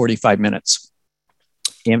like 45 minutes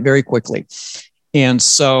and very quickly. And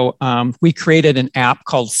so we created an app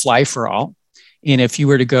called Fly for All. And if you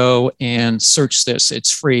were to go and search this,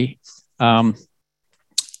 it's free.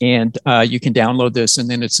 And you can download this, and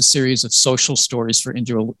then it's a series of social stories for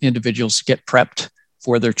individuals to get prepped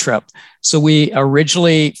for their trip. So we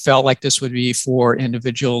originally felt like this would be for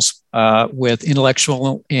individuals with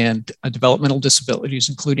intellectual and developmental disabilities,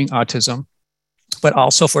 including autism, but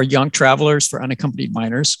also for young travelers, for unaccompanied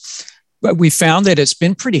minors. But we found that it's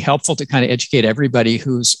been pretty helpful to kind of educate everybody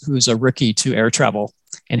who's a rookie to air travel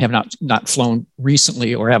and have not flown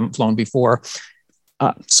recently or haven't flown before.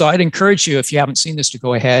 So I'd encourage you, if you haven't seen this, to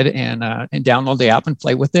go ahead and download the app and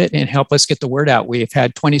play with it and help us get the word out. We've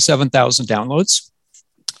had 27,000 downloads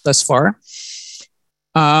thus far.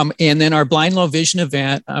 And then our Blind Low Vision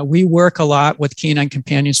event, we work a lot with Canine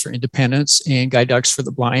Companions for Independence and Guide Dogs for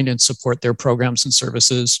the Blind and support their programs and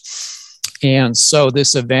services. And so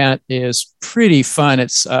this event is pretty fun.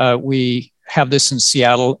 We have this in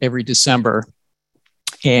Seattle every December,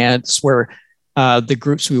 and it's where the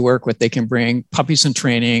groups we work with, they can bring puppies in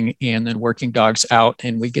training and then working dogs out,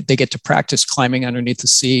 and they get to practice climbing underneath the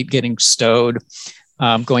seat, getting stowed,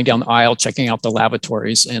 going down the aisle, checking out the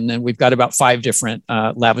lavatories. And then we've got about 5 different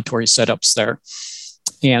lavatory setups there.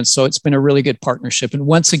 And so it's been a really good partnership. And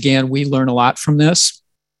once again, we learn a lot from this.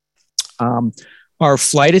 Our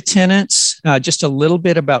flight attendants, just a little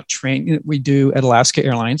bit about training that we do at Alaska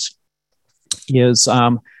Airlines is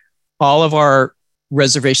all of our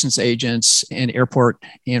reservations agents and airport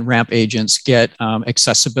and ramp agents get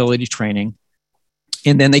accessibility training.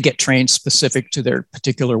 And then they get trained specific to their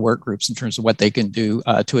particular work groups in terms of what they can do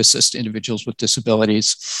to assist individuals with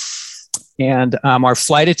disabilities. And our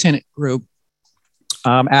flight attendant group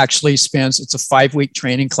actually it's a 5-week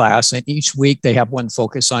training class, and each week they have one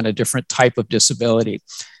focus on a different type of disability.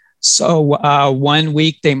 So 1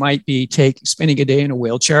 week they might be spending a day in a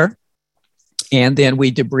wheelchair. And then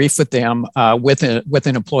we debrief with them with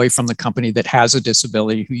an employee from the company that has a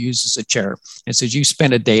disability who uses a chair and says, you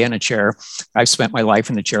spent a day in a chair. I've spent my life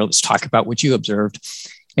in the chair. Let's talk about what you observed.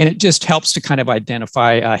 And it just helps to kind of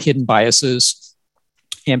identify hidden biases.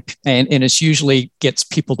 And it usually gets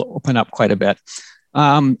people to open up quite a bit.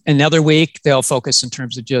 Another week, they'll focus in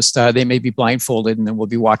terms of just they may be blindfolded, and then we'll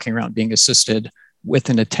be walking around being assisted with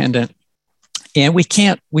an attendant. And we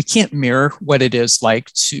can't mirror what it is like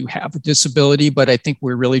to have a disability, but I think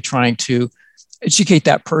we're really trying to educate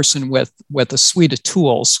that person with a suite of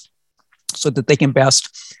tools so that they can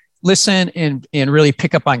best listen and really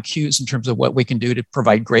pick up on cues in terms of what we can do to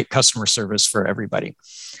provide great customer service for everybody.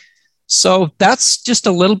 So that's just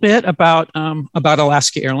a little bit about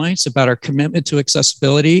Alaska Airlines, about our commitment to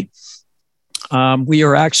accessibility. We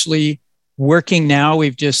are actually working now.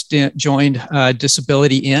 We've just joined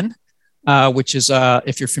Disability In, which is,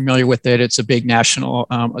 if you're familiar with it, it's a big national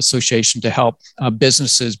association to help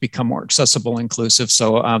businesses become more accessible and inclusive.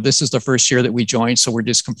 So this is the first year that we joined, so we're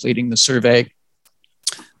just completing the survey.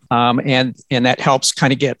 And that helps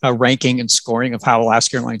kind of get a ranking and scoring of how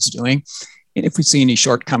Alaska Airlines is doing. And if we see any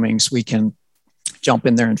shortcomings, we can jump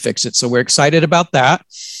in there and fix it. So we're excited about that.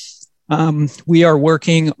 We are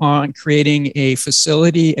working on creating a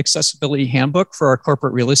facility accessibility handbook for our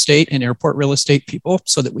corporate real estate and airport real estate people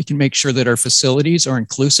so that we can make sure that our facilities are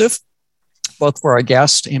inclusive, both for our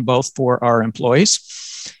guests and both for our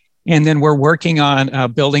employees. And then we're working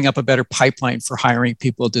on building up a better pipeline for hiring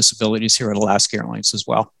people with disabilities here at Alaska Airlines as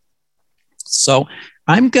well. So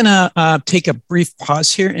I'm going to take a brief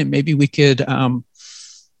pause here, and maybe we could,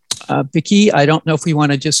 Vicki, I don't know if we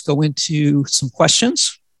want to just go into some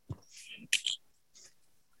questions.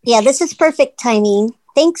 Yeah, this is perfect timing.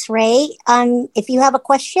 Thanks, Ray. If you have a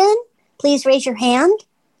question, please raise your hand.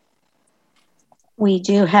 We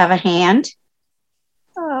do have a hand.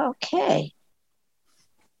 Okay.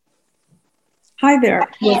 Hi there.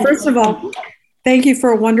 Well, first of all, thank you for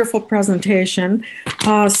a wonderful presentation.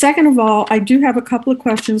 Second of all, I do have a couple of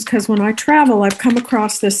questions because when I travel, I've come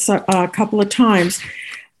across this a couple of times.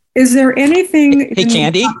 Is there anything? Hey,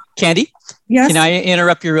 Candy? Yes. Can I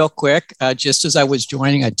interrupt you real quick? Just as I was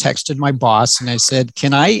joining, I texted my boss and I said,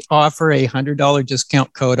 can I offer a $100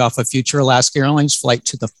 discount code off a future Alaska Airlines flight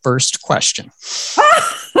to the first question?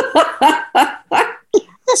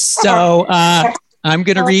 So I'm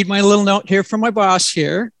going to read my little note here from my boss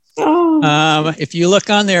here. If you look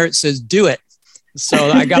on there, it says, do it.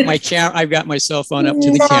 So I got I've got my cell phone up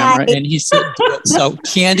to the camera and he said, do it. So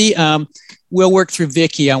Candy, we'll work through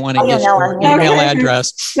Vicky. I want to get your email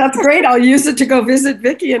address. That's great. I'll use it to go visit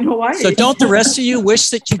Vicky in Hawaii. So don't the rest of you wish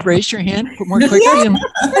that you'd raise your hand more quickly?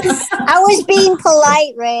 Yes. I was being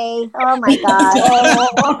polite, Ray. Oh my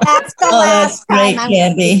God. That's the last time. Great,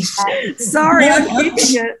 Candy. Sorry, I'm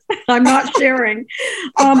keeping it. I'm not sharing.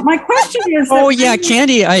 My question is. Oh yeah,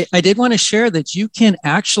 Candy, I did want to share that you can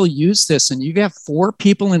actually use this and you have 4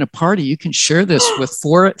 people in a party. You can share this with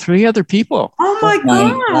 3 other people. Oh my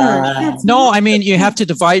God. No, I mean, you have to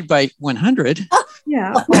divide by 100.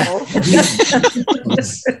 Yeah.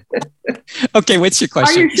 Okay, what's your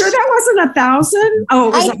question? Are you sure that wasn't 1,000? Oh,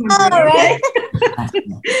 it was 100. Right?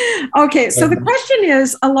 Okay, so the question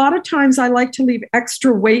is, a lot of times I like to leave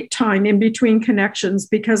extra wait time in between connections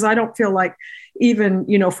because I don't feel like even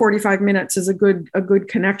 45 minutes is a good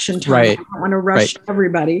connection time. Right. I don't want to rush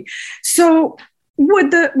everybody. So would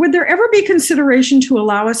there ever be consideration to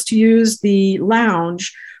allow us to use the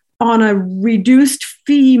lounge on a reduced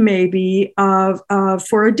fee, maybe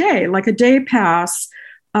for a day, like a day pass,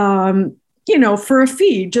 for a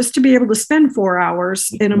fee, just to be able to spend 4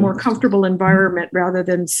 hours in a more comfortable environment rather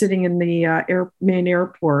than sitting in the main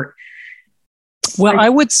airport? Well, I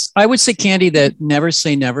would say, Candy, that never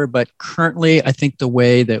say never, but currently I think the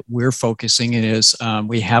way that we're focusing it is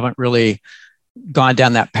we haven't really gone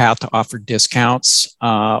down that path to offer discounts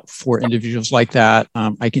for individuals like that.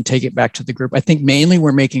 I can take it back to the group. I think mainly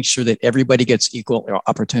we're making sure that everybody gets equal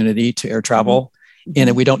opportunity to air travel and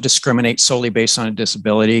that we don't discriminate solely based on a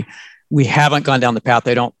disability. We haven't gone down the path.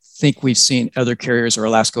 I don't think we've seen other carriers or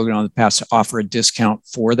Alaska go down the path to offer a discount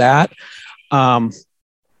for that.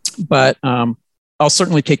 But I'll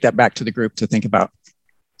certainly take that back to the group to think about.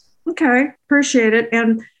 Okay, appreciate it.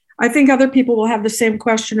 And I think other people will have the same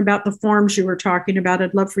question about the forms you were talking about.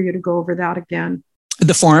 I'd love for you to go over that again.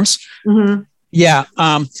 The forms? Mm-hmm. Yeah.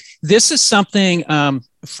 This is something,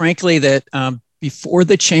 frankly, that before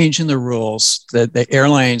the change in the rules, the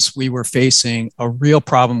airlines, we were facing a real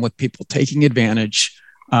problem with people taking advantage,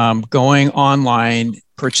 going online,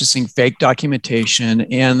 purchasing fake documentation.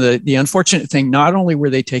 And the unfortunate thing, not only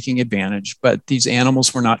were they taking advantage, but these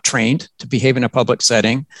animals were not trained to behave in a public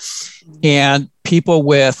setting. And people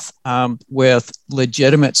with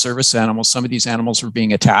legitimate service animals, some of these animals were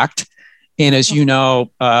being attacked. And as you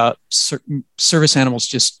know, service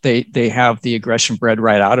animals they have the aggression bred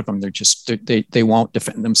right out of them. They won't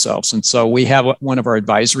defend themselves. And so we have one of our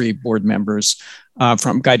advisory board members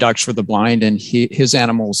from Guide Dogs for the Blind, and his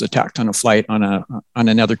animal was attacked on a flight on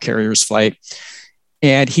another carrier's flight.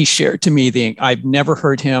 And he shared to me I've never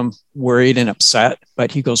heard him worried and upset,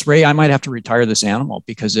 but he goes, Ray, I might have to retire this animal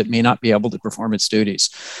because it may not be able to perform its duties.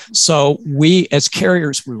 So we, as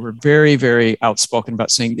carriers, we were very, very outspoken about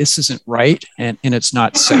saying this isn't right and it's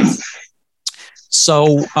not safe.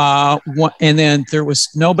 So, and then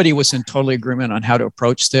nobody was in total agreement on how to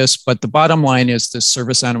approach this, but the bottom line is the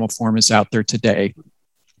service animal form is out there today.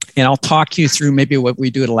 And I'll talk you through maybe what we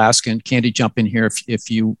do at Alaska, and Candy, jump in here if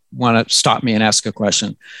you want to stop me and ask a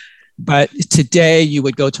question. But today you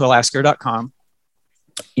would go to alaskaair.com,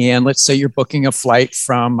 and let's say you're booking a flight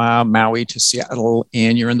from Maui to Seattle,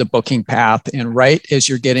 and you're in the booking path. And right as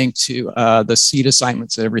you're getting to the seat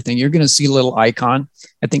assignments and everything, you're going to see a little icon.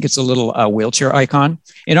 I think it's a little wheelchair icon.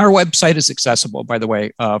 And our website is accessible, by the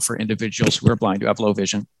way, for individuals who are blind, who have low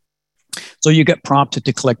vision. So you get prompted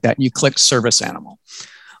to click that, and you click service animal.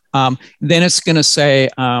 Then it's going to say,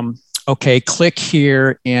 okay, click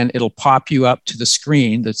here, and it'll pop you up to the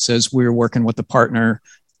screen that says we're working with the partner,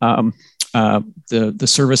 the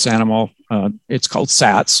service animal. It's called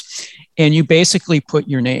SATS. And you basically put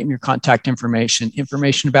your name, your contact information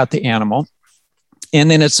about the animal.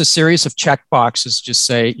 And then it's a series of check boxes. Just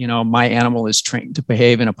say, my animal is trained to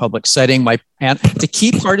behave in a public setting. The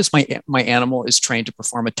key part is my animal is trained to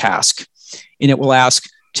perform a task. And it will ask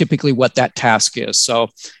typically what that task is. So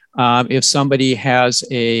if somebody has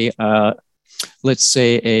a let's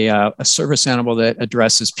say a service animal that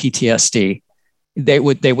addresses PTSD, they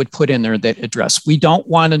would put in there that address. We don't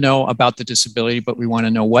want to know about the disability, but we want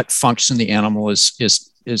to know what function the animal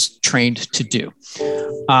is trained to do.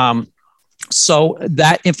 So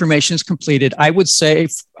that information is completed. I would say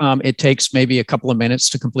it takes maybe a couple of minutes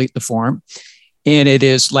to complete the form. And it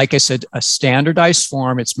is, like I said, a standardized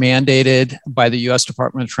form. It's mandated by the U.S.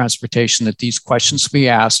 Department of Transportation that these questions be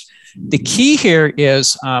asked. The key here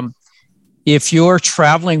is if you're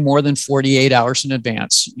traveling more than 48 hours in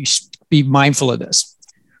advance, you should be mindful of this.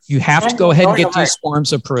 You have to go ahead and get these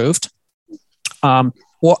forms approved.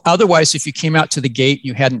 Well, otherwise, if you came out to the gate and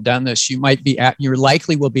you hadn't done this, you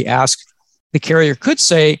likely will be asked. The carrier could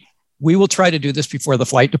say, we will try to do this before the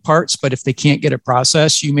flight departs, but if they can't get it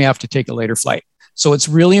processed, you may have to take a later flight. So it's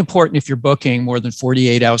really important if you're booking more than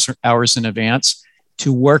 48 hours in advance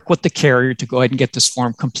to work with the carrier to go ahead and get this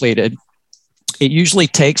form completed. It usually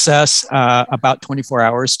takes us about 24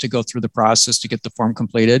 hours to go through the process to get the form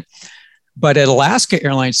completed. But at Alaska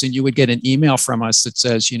Airlines, then you would get an email from us that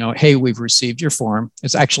says, hey, we've received your form.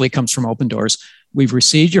 It actually comes from Open Doors. We've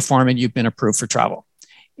received your form and you've been approved for travel.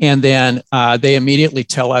 And then they immediately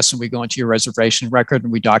tell us, and we go into your reservation record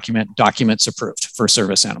and we documents approved for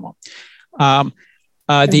service animal.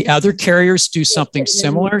 The other carriers do something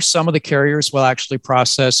similar. Some of the carriers will actually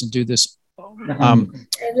process and do this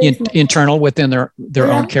internal within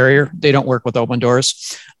their own carrier. They don't work with Open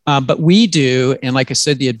Doors. But we do. And like I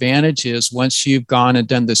said, the advantage is once you've gone and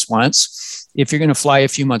done this once, if you're going to fly a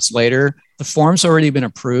few months later, the form's already been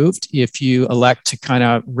approved. If you elect to kind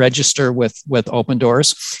of register with Open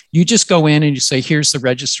Doors, you just go in and you say, here's the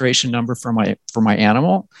registration number for my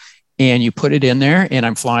animal. And you put it in there and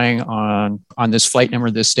I'm flying on this flight number,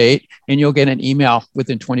 this date, and you'll get an email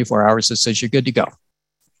within 24 hours that says you're good to go.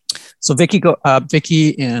 So Vicki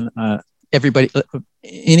and everybody,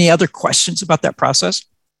 any other questions about that process?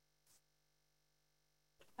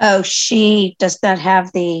 Oh, she does not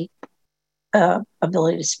have the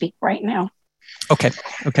ability to speak right now. Okay.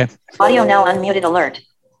 Audio now unmuted alert.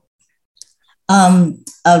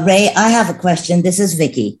 Ray, I have a question. This is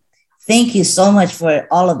Vicki. Thank you so much for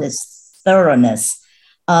all of this thoroughness.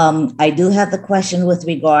 I do have the question with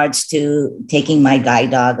regards to taking my guide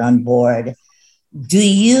dog on board. Do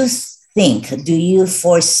you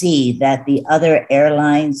foresee that the other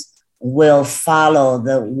airlines will follow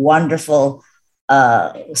the wonderful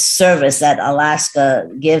service that Alaska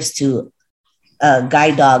gives to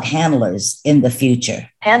guide dog handlers in the future?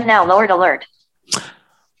 And now lowered alert.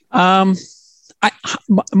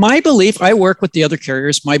 My belief, I work with the other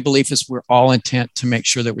carriers. My belief is we're all intent to make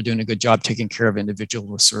sure that we're doing a good job taking care of individuals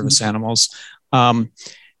with service animals. And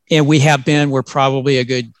we're probably a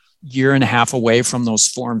good year and a half away from those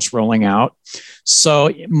forms rolling out.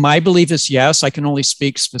 So my belief is yes, I can only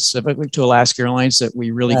speak specifically to Alaska Airlines that we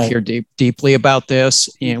really care deeply about this.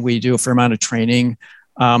 And we do a fair amount of training.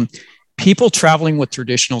 People traveling with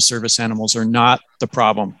traditional service animals are not the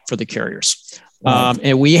problem for the carriers.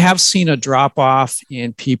 And we have seen a drop off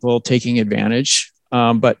in people taking advantage,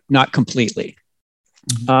 but not completely.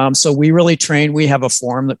 So we really train. We have a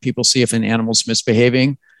form that people see if an animal's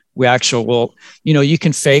misbehaving. We actually will, you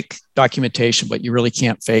can fake documentation, but you really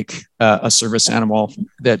can't fake a service animal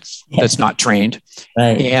that's not trained.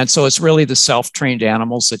 Right. And so it's really the self-trained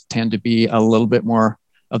animals that tend to be a little bit more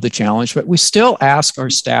of the challenge, but we still ask our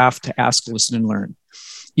staff to ask, listen, and learn.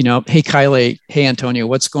 Hey, Kylie, hey, Antonio,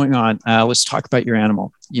 what's going on? Let's talk about your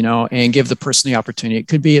animal, and give the person the opportunity. It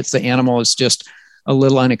could be it's the animal is just a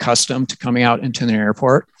little unaccustomed to coming out into an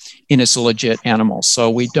airport and it's a legit animal. So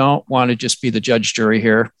we don't want to just be the judge jury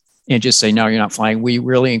here and just say, no, you're not flying. We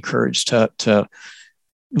really encourage to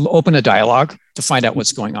open a dialogue to find out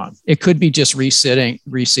what's going on. It could be just reseating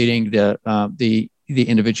the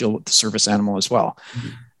individual with the service animal as well.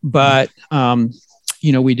 But,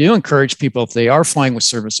 we do encourage people, if they are flying with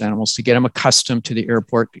service animals, to get them accustomed to the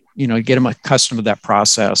airport, get them accustomed to that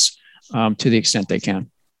process to the extent they can.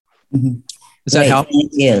 Does that help?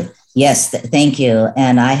 Thank you. Yes, thank you.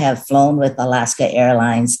 And I have flown with Alaska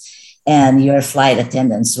Airlines, and your flight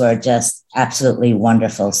attendants were just absolutely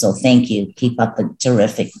wonderful. So thank you. Keep up the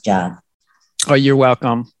terrific job. Oh, you're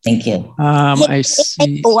welcome. Thank you. I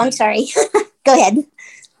see. Oh, I'm sorry. Go ahead.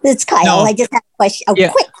 It's Kyle. No. I just have a question,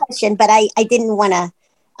 quick question, but I didn't want to.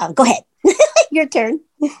 Go ahead. Your turn.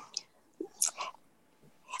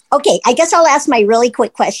 Okay, I guess I'll ask my really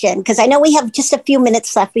quick question because I know we have just a few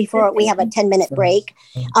minutes left before we have a 10-minute break.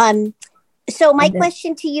 So my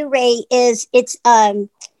question to you, Ray, is it's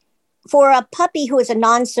for a puppy who is a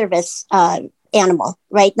non-service animal,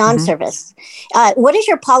 right? Non-service. What is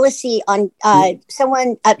your policy on a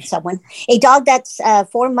dog that's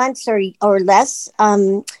 4 months or less?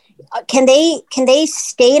 Can they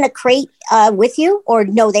stay in a crate with you, or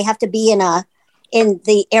no? They have to be in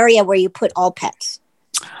the area where you put all pets.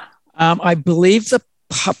 I believe the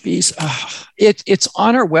puppies. It's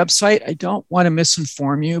on our website. I don't want to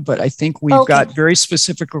misinform you, but I think we've got very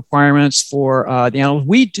specific requirements for the animals.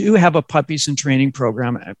 We do have a puppies and training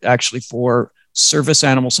program actually for service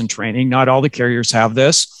animals in training. Not all the carriers have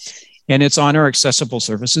this, and it's on our accessible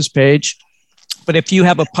services page. But if you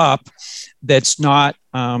have a pup that's not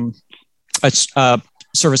a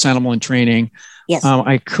service animal in training, yes.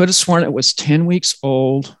 I could have sworn it was 10 weeks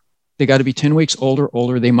old. They got to be 10 weeks old or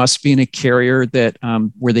older. They must be in a carrier that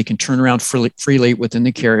where they can turn around freely within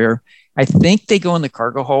the carrier. I think they go in the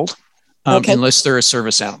cargo hold unless they're a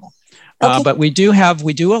service animal. But we do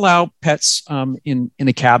allow pets in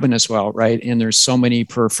the cabin as well, right? And there's so many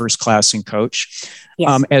per first class and coach,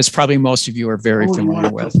 as probably most of you are very familiar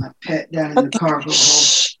with. My pet down in the cargo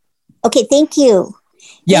hold. Okay, thank you.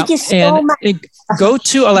 Yeah, thank you so much. Go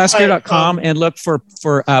to alaska.com and look for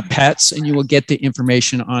pets, and you will get the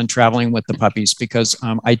information on traveling with the puppies, because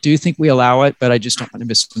I do think we allow it, but I just don't want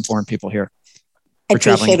to misinform people here for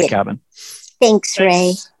traveling in the cabin. Thanks,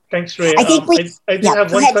 Ray. Thanks, Ray. I do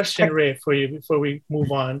have one question, Ray, for you before we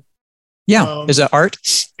move on. Yeah, is that Art?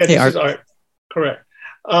 Yeah, this is Art. Correct.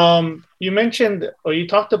 You mentioned, or you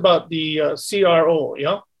talked about the CRO,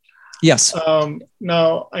 yeah? Yes.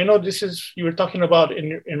 Now, I know you were talking about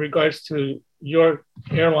in regards to your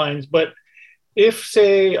airlines, but if,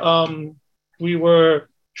 say, we were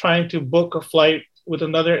trying to book a flight with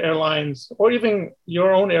another airlines or even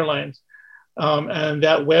your own airlines, and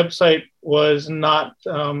that website was not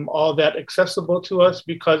all that accessible to us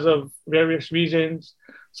because of various reasons.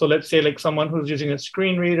 So let's say like someone who's using a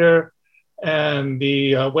screen reader and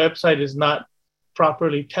the website is not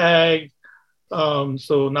properly tagged.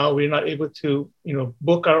 So now we're not able to,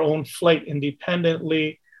 book our own flight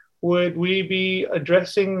independently. Would we be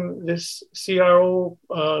addressing this CRO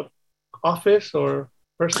office or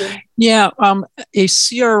person? Yeah, a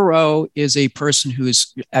CRO is a person who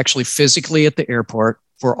is actually physically at the airport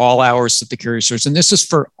for all hours that the carrier serves. And this is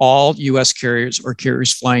for all U.S. carriers or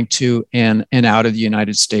carriers flying to and out of the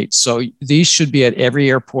United States. So these should be at every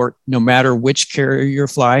airport, no matter which carrier you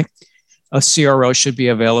fly. A CRO should be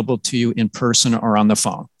available to you in person or on the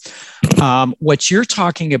phone. What you're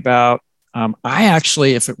talking about, I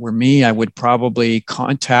actually, if it were me, I would probably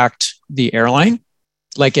contact the airline.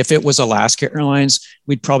 Like if it was Alaska Airlines,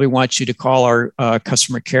 we'd probably want you to call our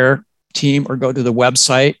customer care team or go to the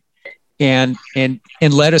website and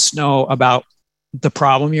let us know about the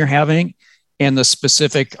problem you're having and the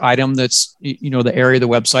specific item that's, the area of the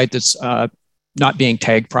website that's not being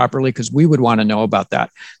tagged properly, because we would want to know about that.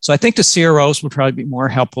 So I think the CROs would probably be more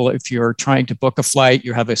helpful if you're trying to book a flight,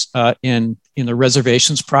 you have in the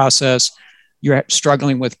reservations process, you're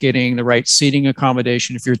struggling with getting the right seating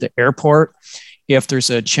accommodation. If you're at the airport, if there's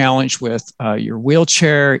a challenge with your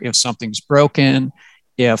wheelchair, if something's broken,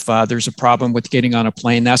 if there's a problem with getting on a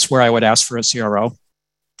plane, that's where I would ask for a CRO.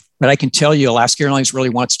 But I can tell you, Alaska Airlines really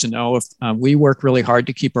wants to know if we work really hard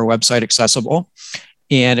to keep our website accessible.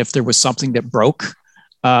 And if there was something that broke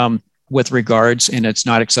with regards and it's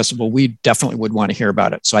not accessible, we definitely would want to hear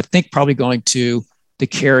about it. So I think probably going to the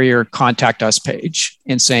carrier contact us page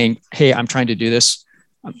and saying, hey, I'm trying to do this.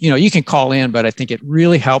 You can call in, but I think it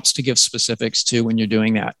really helps to give specifics to when you're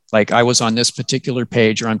doing that. Like I was on this particular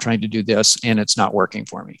page or I'm trying to do this and it's not working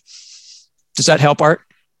for me. Does that help, Art?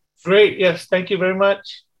 Great. Yes. Thank you very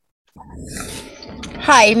much.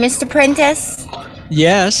 Hi, Mr. Prentice.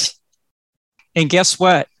 Yes. And guess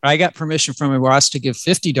what? I got permission from Ross to give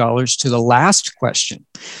 $50 to the last question.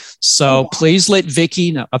 So please let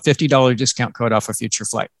Vicky know, a $50 discount code off a future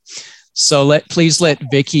flight. So please let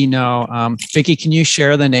Vicky know. Vicky, can you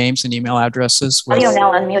share the names and email addresses? Audio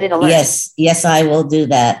now unmuted alert. Yes, I will do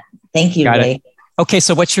that. Thank you, Ray. Okay,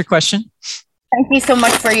 so what's your question? Thank you so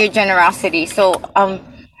much for your generosity. So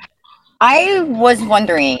I was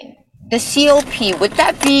wondering, the COP, would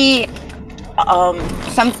that be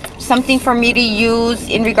something for me to use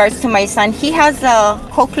in regards to my son? He has a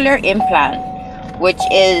cochlear implant, which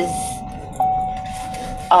is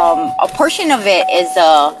a portion of it is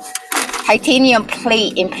a titanium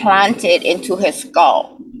plate implanted into his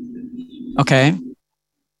skull. Okay.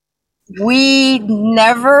 We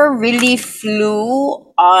never really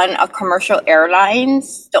flew on a commercial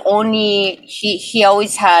airlines. He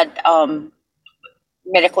always had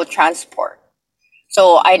medical transport.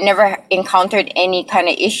 So I never encountered any kind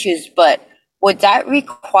of issues, but would that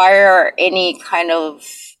require any kind of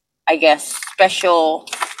I guess, special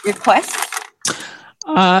request?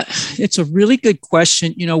 It's a really good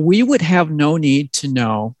question. We would have no need to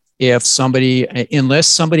know if somebody, unless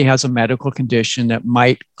somebody has a medical condition that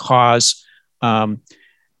might cause, a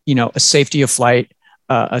safety of flight,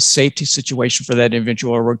 a safety situation for that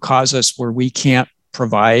individual, or would cause us where we can't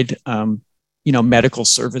provide, medical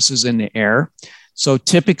services in the air. So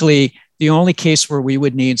typically, the only case where we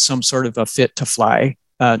would need some sort of a fit to fly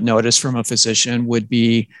notice from a physician would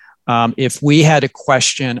be if we had a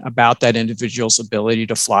question about that individual's ability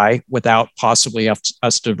to fly without possibly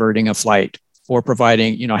us diverting a flight or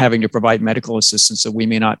providing, having to provide medical assistance that we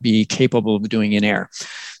may not be capable of doing in air.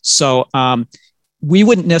 So we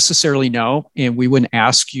wouldn't necessarily know, and we wouldn't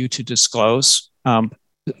ask you to disclose,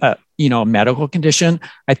 a medical condition.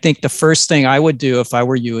 I think the first thing I would do if I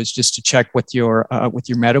were you is just to check with your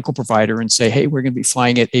medical provider and say, hey, we're going to be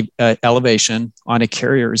flying at a elevation on a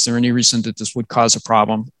carrier. Is there any reason that this would cause a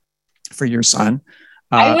problem for your son?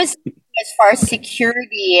 I was as far as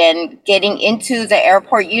security and getting into the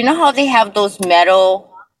airport. You know how they have those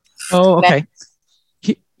metal. Oh, okay.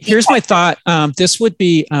 Here's my thought. This would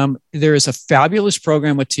be, there is a fabulous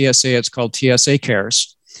program with TSA. It's called TSA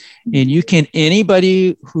Cares. And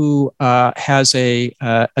anybody who has a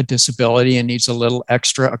disability and needs a little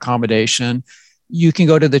extra accommodation, you can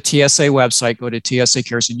go to the TSA website, go to TSA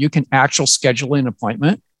Cares, and you can actually schedule an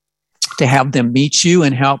appointment to have them meet you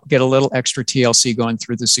and help get a little extra TLC going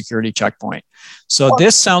through the security checkpoint. So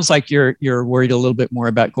this sounds like you're worried a little bit more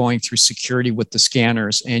about going through security with the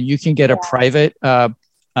scanners, and you can get a private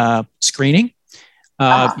screening.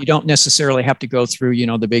 You don't necessarily have to go through,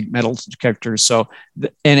 the big metal detectors. So,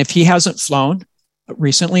 and if he hasn't flown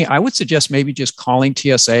recently, I would suggest maybe just calling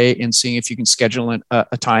TSA and seeing if you can schedule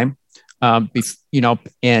a time, and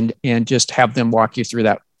just have them walk you through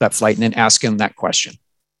that flight and then ask him that question.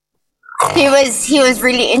 He was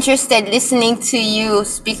really interested listening to you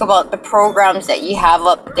speak about the programs that you have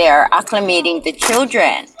up there, acclimating the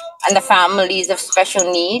children and the families of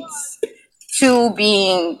special needs to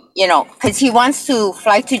being, because he wants to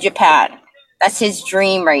fly to Japan. That's his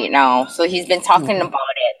dream right now. So he's been talking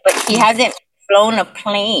about it, but he hasn't flown a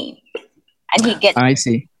plane, and he gets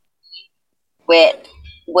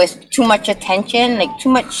with too much attention, like too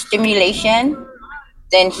much stimulation.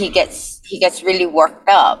 Then he gets really worked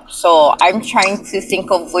up. So I'm trying to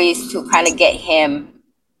think of ways to kind of get him,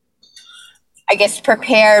 I guess,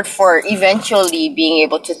 prepared for eventually being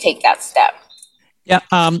able to take that step. Yeah,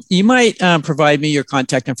 you might provide me your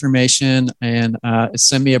contact information and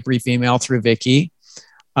send me a brief email through Vicky.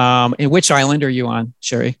 And which island are you on,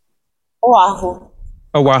 Sherry? Oahu.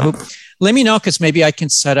 Oahu. Let me know, because maybe I can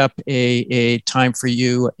set up a time for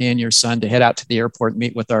you and your son to head out to the airport and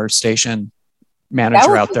meet with our station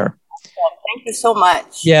manager out there. Thank you so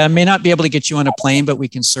much. Yeah, I may not be able to get you on a plane, but we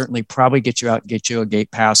can certainly probably get you out, get you a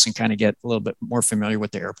gate pass, and kind of get a little bit more familiar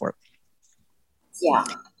with the airport. Yeah,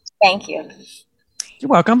 thank you. You're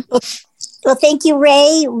welcome. Well, thank you,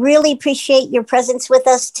 Ray. Really appreciate your presence with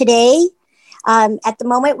us today. At the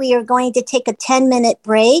moment, we are going to take a 10-minute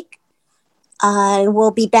break.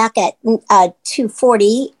 We'll be back at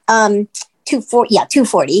 2:40.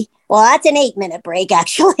 2:40. Well, that's an 8-minute break,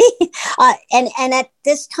 actually. And at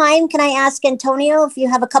this time, can I ask Antonio if you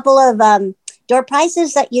have a couple of door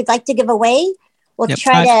prizes that you'd like to give away? We'll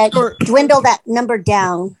try to dwindle that number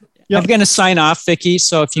down. I'm going to sign off, Vicky.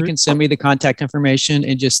 So if you can send me the contact information,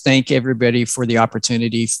 and just thank everybody for the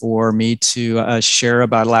opportunity for me to share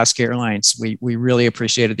about Alaska Airlines. We really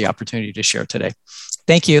appreciated the opportunity to share today.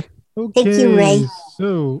 Thank you. Okay, thank you, Ray.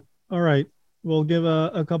 So, all right. We'll give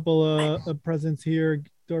a couple of presents here,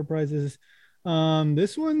 door prizes.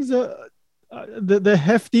 This one's the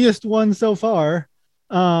heftiest one so far.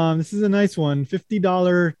 This is a nice one,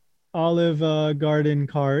 $50 Olive Garden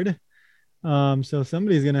card. So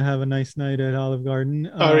somebody's gonna have a nice night at Olive Garden.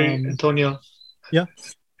 Sorry, Antonio. Yeah.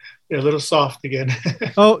 You're a little soft again.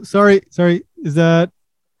 Oh, sorry. Is that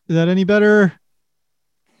any better?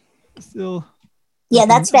 Still. Yeah,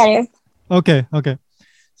 that's better. Okay.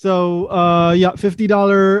 So,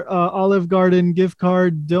 $50 Olive Garden gift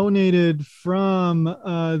card donated from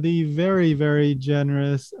the very, very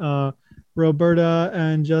generous Roberta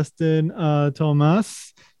and Justin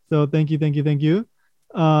Tomas. So thank you.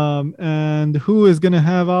 And who is going to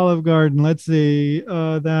have Olive Garden? Let's see.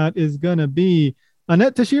 That is going to be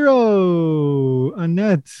Annette Tashiro.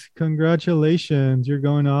 Annette, congratulations. You're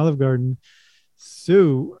going to Olive Garden.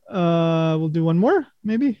 So we'll do one more,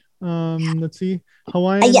 maybe. Let's see.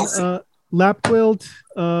 Hawaiian lap quilt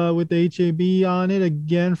with the HAB on it,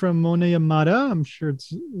 again from Mona Yamada. I'm sure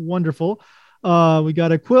it's wonderful. We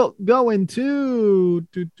got a quilt going to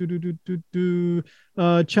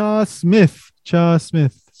Cha Smith. Cha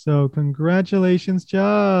Smith. So congratulations,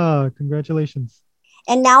 Cha. Congratulations.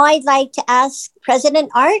 And now I'd like to ask President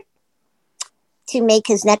Art to make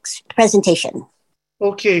his next presentation.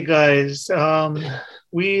 Okay, guys.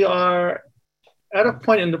 We are at a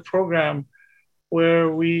point in the program where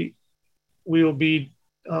we will be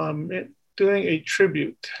doing a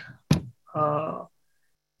tribute.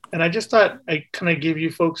 And I just thought I'd kind of give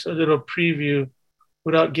you folks a little preview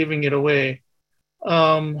without giving it away.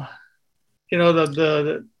 The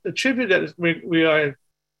tribute that we are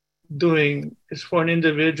doing is for an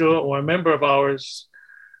individual or a member of ours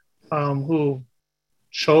who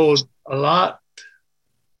showed a lot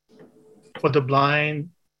for the blind,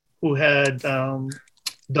 who had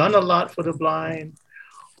done a lot for the blind,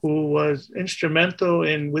 who was instrumental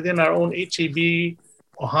within our own HEB,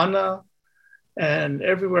 Ohana, and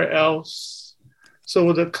everywhere else.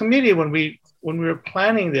 So the committee, when we were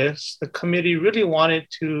planning this, the committee really wanted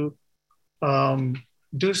to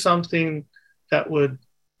do something that would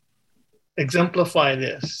exemplify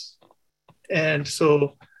this. And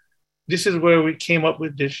so this is where we came up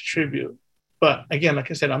with this tribute. But again, like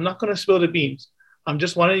I said, I'm not going to spill the beans. I'm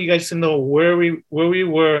just wanting you guys to know where we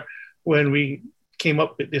were when we came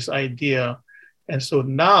up with this idea. And so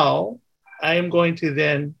now I am going to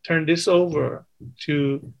then turn this over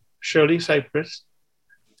to Shirley Cypress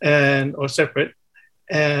or Separate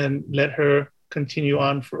and let her continue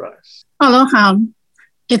on for us. Aloha,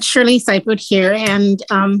 it's Shirley Cypress here. And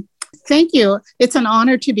thank you. It's an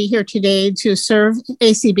honor to be here today to serve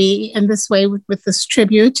ACB in this way with this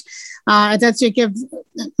tribute. I'd like to give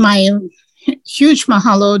my huge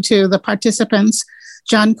mahalo to the participants,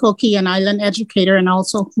 John Koki, an island educator, and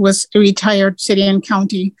also was a retired city and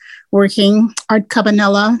county working, Art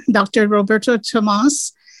Cabanella, Dr. Roberto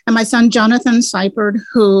Tomas, and my son, Jonathan Seipert,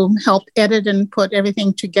 who helped edit and put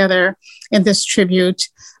everything together in this tribute.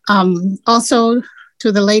 Also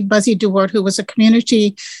to the late Buzzy Duarte, who was a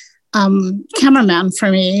community cameraman for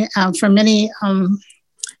me for many of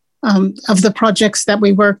the projects that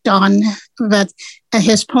we worked on. But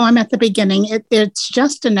his poem at the beginning, it's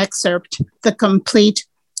just an excerpt. The complete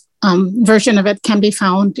version of it can be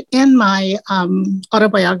found in my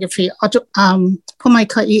autobiography,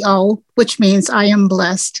 Pumaika'i'au, which means I am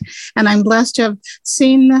blessed. And I'm blessed to have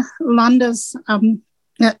seen Londa's,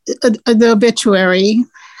 the obituary.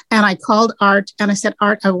 And I called Art and I said,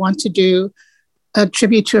 Art, I want to do a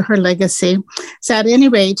tribute to her legacy. So at any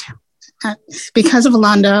rate, because of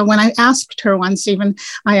Londa, when I asked her once even,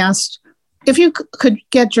 I asked, if you could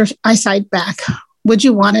get your eyesight back, would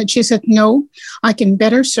you want it? She said, no, I can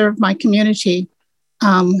better serve my community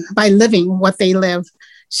by living what they live.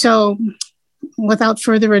 So without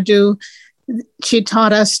further ado, she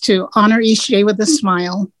taught us to honor each day with a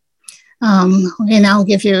smile. And I'll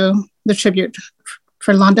give you the tribute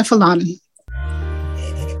for Londa Falana.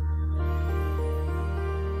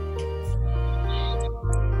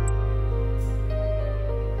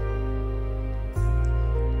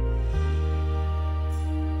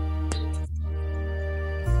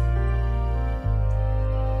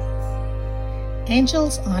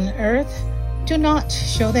 Angels on earth do not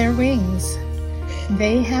show their wings.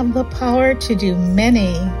 They have the power to do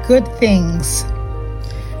many good things.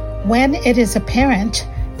 When it is apparent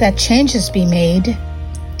that changes be made,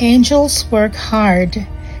 angels work hard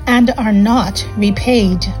and are not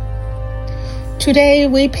repaid. Today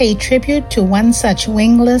we pay tribute to one such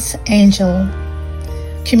wingless angel,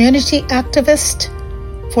 community activist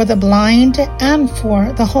for the blind and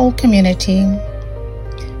for the whole community,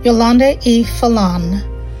 Yolanda E. Falan,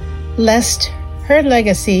 lest her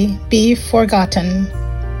legacy be forgotten.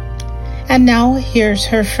 And now here's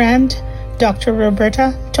her friend, Dr.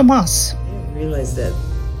 Roberta Tomas. I didn't realize that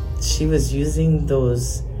she was using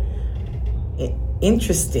those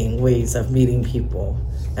interesting ways of meeting people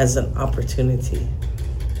as an opportunity.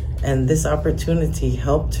 And this opportunity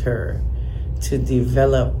helped her to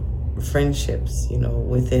develop friendships,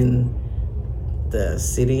 within the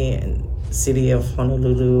city of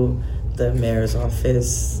Honolulu, the mayor's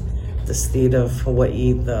office, the state of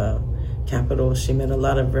Hawaii, the capital. She met a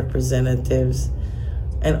lot of representatives,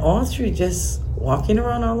 and all through just walking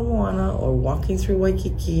around Ala Moana or walking through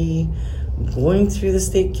Waikiki, going through the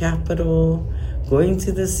state capitol, going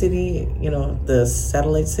to the city, the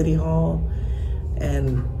satellite city hall.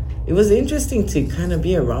 And it was interesting to kind of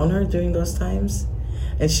be around her during those times.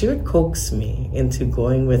 And she would coax me into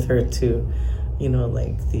going with her to, you know,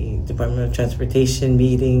 like the Department of Transportation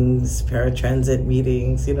meetings, paratransit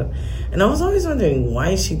meetings, you know. And I was always wondering, why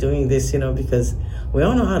is she doing this, you know, because we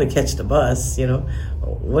all know how to catch the bus, you know.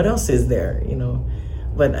 What else is there, you know?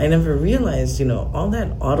 But I never realized, you know, all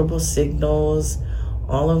that audible signals,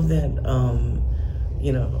 all of that,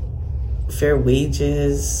 you know, fair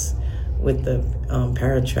wages with the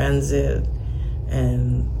paratransit,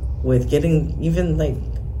 and with getting even like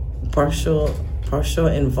partial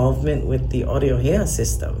involvement with the audio hair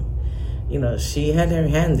system. You know, she had her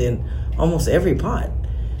hand in almost every pot,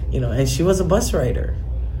 you know, and she was a bus rider,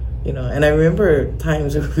 you know. And I remember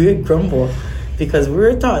times where we would grumble because we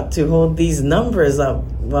were taught to hold these numbers up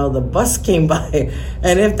while the bus came by.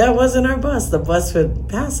 And if that wasn't our bus, the bus would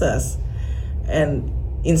pass us. And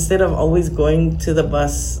instead of always going to the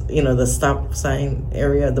bus, you know, the stop sign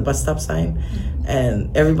area, the bus stop sign,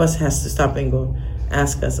 and every bus has to stop and go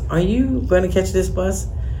ask us, are you going to catch this bus?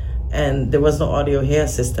 And there was no audio hair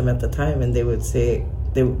system at the time, and they would say,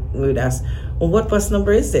 we would ask, well, what bus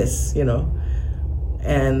number is this, you know?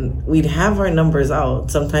 And we'd have our numbers out.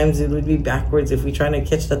 Sometimes it would be backwards. If we trying to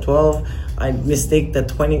catch the 12, I'd mistake the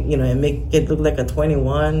 20, you know, and make it look like a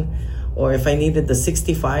 21. Or if I needed the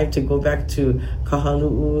 65 to go back to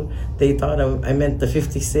Kahalu'u, they thought I meant the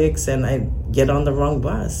 56, and I'd get on the wrong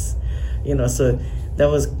bus, you know. So that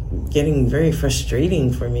was getting very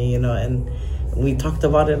frustrating for me, you know, and we talked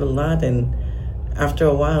about it a lot. And after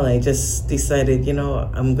a while, I just decided, you know,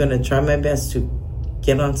 I'm going to try my best to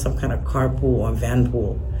get on some kind of carpool or van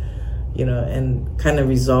pool, you know, and kind of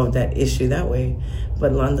resolve that issue that way.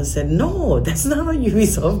 But Londa said, no, that's not how you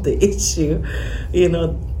resolve the issue. You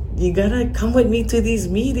know, you got to come with me to these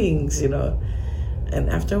meetings, you know. And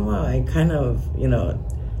after a while, I kind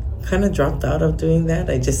of dropped out of doing that.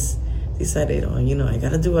 I just decided, oh, you know, I got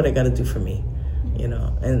to do what I got to do for me, you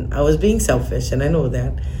know. And I was being selfish, and I know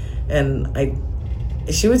that. And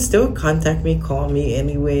she would still contact me, call me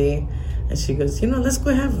anyway. And she goes, you know, let's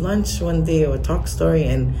go have lunch one day or talk story.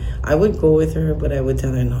 And I would go with her, but I would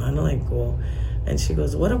tell her, no, I don't like go. And she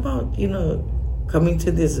goes, what about, you know, coming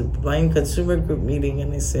to this blind consumer group meeting?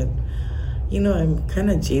 And I said, you know, I'm kind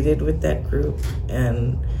of jaded with that group,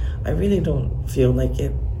 and I really don't feel like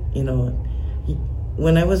it, you know.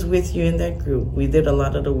 When I was with you in that group, we did a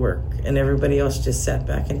lot of the work, and everybody else just sat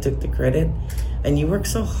back and took the credit. And you work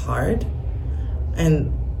so hard,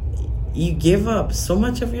 and you give up so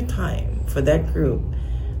much of your time for that group,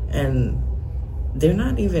 and they're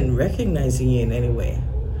not even recognizing you in any way.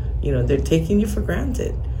 You know, they're taking you for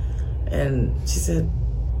granted. And she said,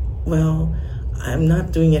 well, I'm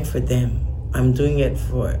not doing it for them. I'm doing it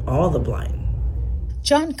for all the blind.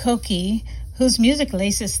 John Koki, whose music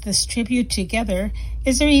laces this tribute together,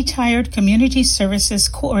 is a retired community services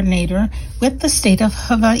coordinator with the state of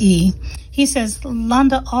Hawaii. He says,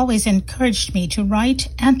 Londa always encouraged me to write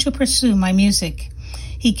and to pursue my music.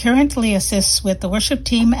 He currently assists with the worship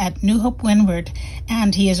team at New Hope Windward,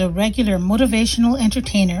 and he is a regular motivational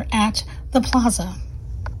entertainer at the Plaza.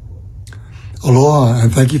 Aloha,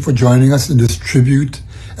 and thank you for joining us in this tribute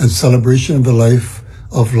and celebration of the life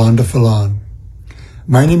of Londa Phelan.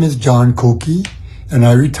 My name is John Koki, and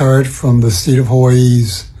I retired from the state of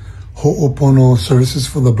Hawaii's Ho'opono Services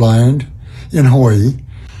for the Blind in Hawaii,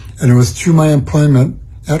 and it was through my employment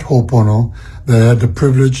at Ho'opono that I had the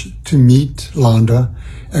privilege to meet Londa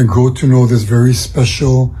and grow to know this very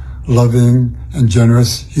special, loving, and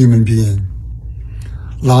generous human being.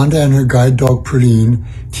 Londa and her guide dog Praline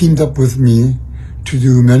teamed up with me to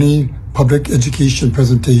do many public education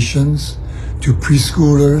presentations to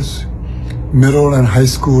preschoolers, middle and high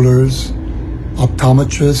schoolers,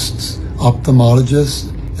 optometrists,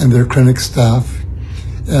 ophthalmologists, and their clinic staff,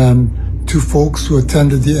 and to folks who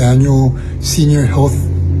attended the annual Senior Health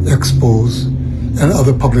Expos and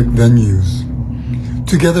other public venues.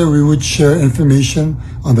 Together, we would share information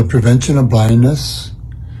on the prevention of blindness,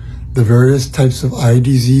 the various types of eye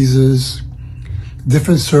diseases,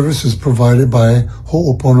 different services provided by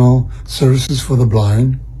Ho'opono Services for the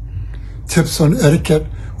Blind, tips on etiquette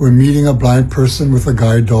when meeting a blind person with a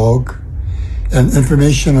guide dog, and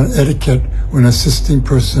information on etiquette when assisting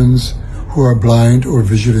persons who are blind or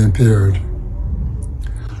visually impaired.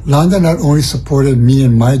 Londa not only supported me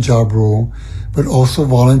in my job role, but also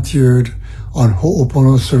volunteered on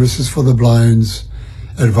Ho'opono Services for the Blind's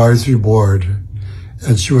advisory board,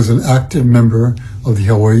 and she was an active member of the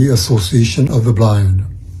Hawaii Association of the Blind.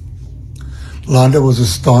 Londa was a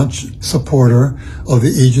staunch supporter of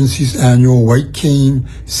the agency's annual White Cane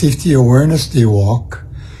Safety Awareness Day walk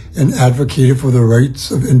and advocated for the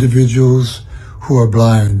rights of individuals who are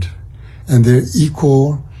blind and their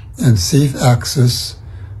equal and safe access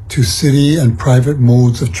to city and private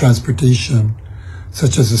modes of transportation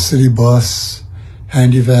such as the city bus,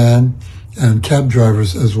 handy van, and cab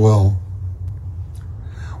drivers as well.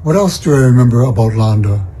 What else do I remember about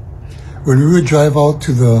Londa? When we would drive out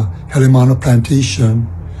to the Helimano plantation,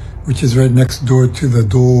 which is right next door to the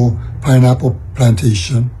Dole pineapple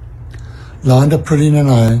plantation, Londa, Praline, and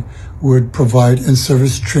I would provide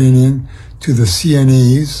in-service training to the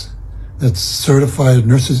CNAs, that's certified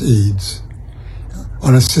nurses' aides,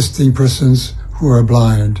 on assisting persons who are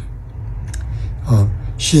blind.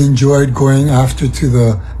 She enjoyed going after to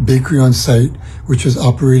the bakery on site, which was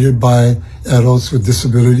operated by adults with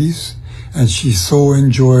disabilities, and she so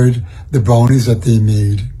enjoyed the brownies that they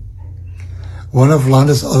made. One of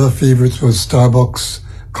Londa's other favorites was Starbucks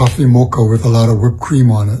coffee mocha with a lot of whipped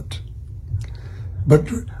cream on it. But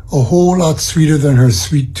a whole lot sweeter than her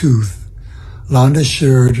sweet tooth, Londa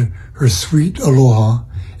shared her sweet aloha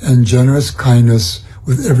and generous kindness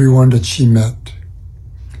with everyone that she met.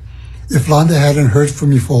 If Londa hadn't heard from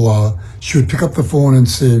me for a while, she would pick up the phone and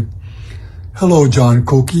say, "Hello, John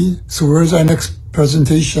Koki. So where's our next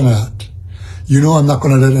presentation at? You know I'm not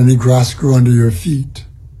going to let any grass grow under your feet."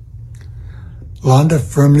 Londa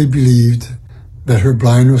firmly believed that her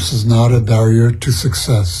blindness was not a barrier to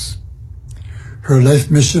success. Her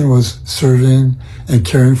life mission was serving and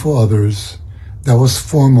caring for others. That was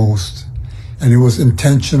foremost, and it was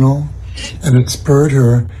intentional, and it spurred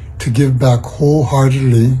her to give back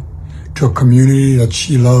wholeheartedly to a community that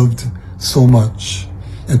she loved so much,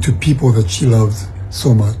 and to people that she loved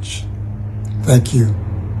so much. Thank you.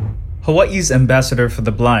 Hawaii's ambassador for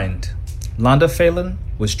the blind, Londa Phelan,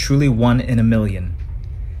 was truly one in a million.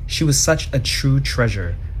 She was such a true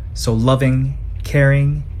treasure, so loving,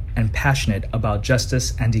 caring, and passionate about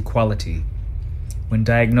justice and equality. When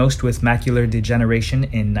diagnosed with macular degeneration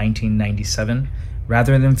in 1997,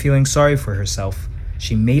 rather than feeling sorry for herself,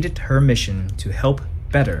 she made it her mission to help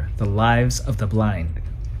better the lives of the blind.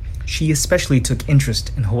 She especially took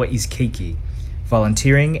interest in Hawaii's keiki,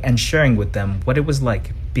 volunteering and sharing with them what it was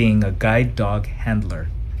like being a guide dog handler.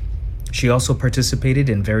 She also participated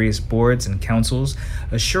in various boards and councils,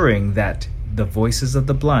 assuring that the voices of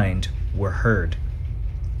the blind were heard.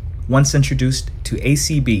 Once introduced to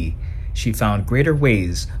ACB, she found greater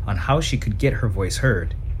ways on how she could get her voice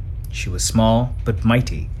heard. She was small but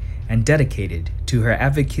mighty, and dedicated to her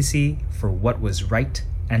advocacy for what was right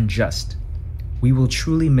and just. We will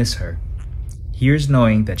truly miss her. Here's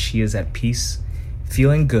knowing that she is at peace,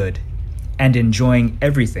 feeling good, and enjoying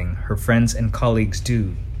everything her friends and colleagues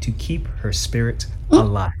do to keep her spirit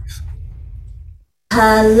alive.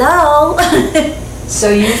 Hello. So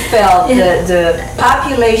you felt the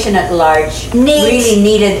population at large really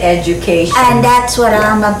needed education. And that's what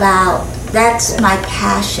I'm about. That's my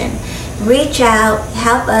passion. Reach out,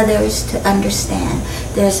 help others to understand.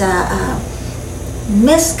 There's a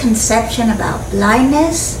misconception about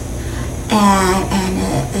blindness, and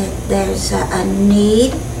there's a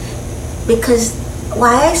need, because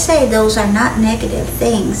why I say those are not negative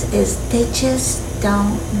things is they just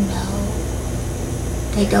don't know.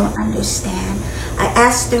 They don't understand. I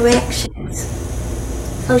ask directions.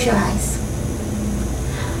 Close your eyes.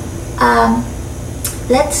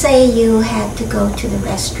 Let's say you had to go to the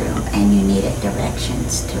restroom and you needed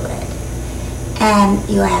directions to it. And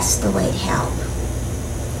you ask the wait help.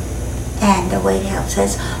 And the wait help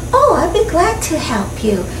says, "Oh, I'd be glad to help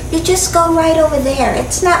you. You just go right over there.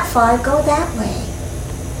 It's not far. Go that way."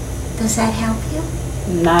 Does that help you?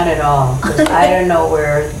 Not at all. I don't know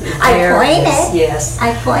where I pointed. Yes.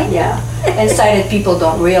 I pointed. Yeah. And sighted people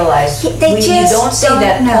don't realize. You don't see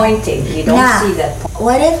that pointing. You don't see that pointing.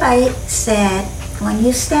 What if I said, when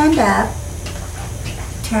you stand up,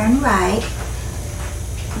 turn right,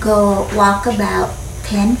 go walk about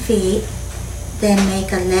 10 feet, then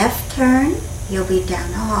make a left turn, you'll be down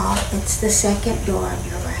the hall. It's the second door on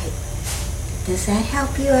your right. Does that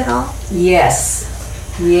help you at all? Yes.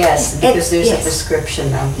 Yes, because there's a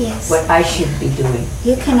prescription of what I should be doing.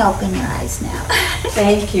 You can open your eyes now.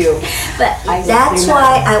 Thank you. But that's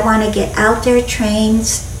why I want to get out there,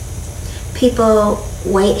 trains people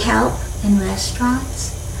wait help in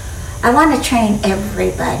restaurants. I want to train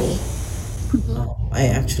everybody. I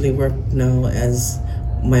actually work now as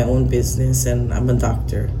my own business, and I'm a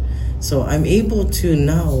doctor. So I'm able to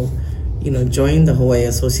now, join the Hawaii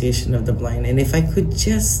Association of the Blind. And if I could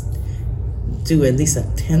just do at least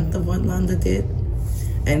 1/10 of what Londa did,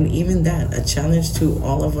 and even that, a challenge to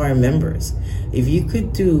all of our members. If you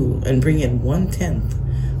could do and bring in 1/10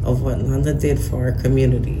 of what Londa did for our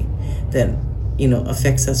community, that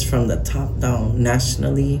affects us from the top down,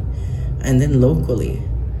 nationally and then locally.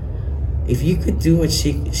 If you could do what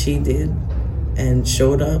she did, and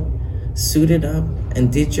showed up, suited up,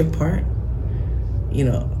 and did your part,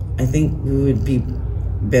 I think we would be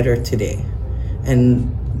better today. And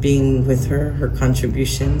being with her, her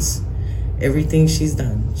contributions, everything she's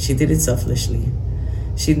done, she did it selfishly.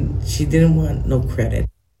 She didn't want no credit.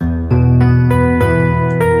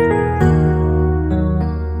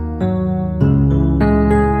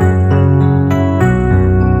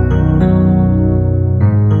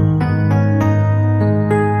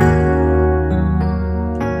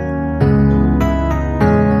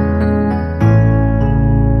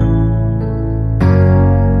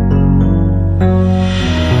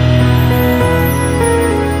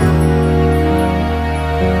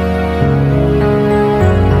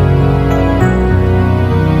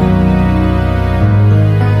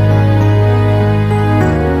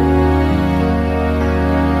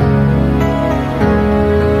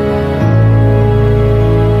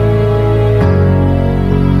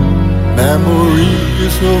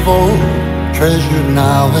 Memories of old, treasured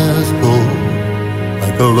now as gold,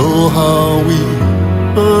 like aloha we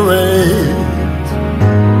parade.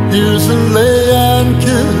 Here's a lay and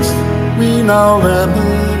kiss, we now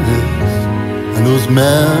reminisce, and those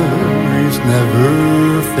memories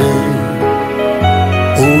never fade.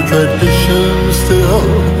 Old traditions still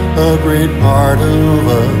a great part of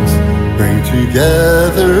us, bring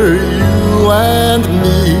together you and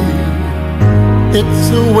me. It's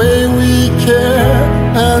the way we care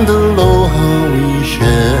and aloha we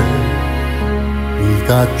share. We've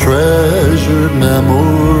got treasured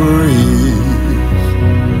memories.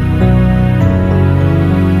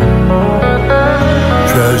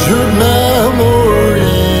 Treasured memories,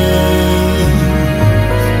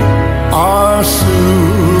 our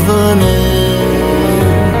souvenirs.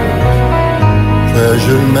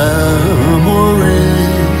 Treasured memories,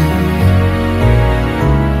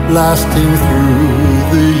 lasting through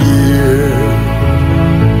the years.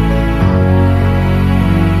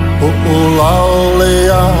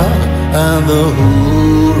 Ho'olaulea and the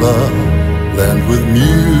hula blend with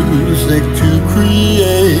music to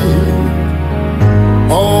create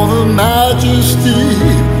all the majesty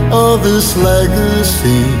of this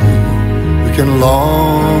legacy we can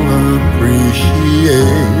long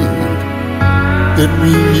appreciate. It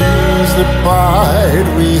renews the pride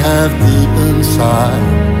we have deep inside,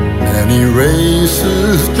 many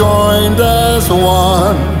races joined as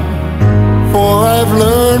one. For I've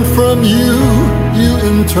learned from you, you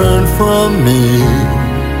in turn from me,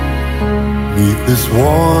 neath this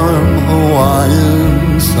warm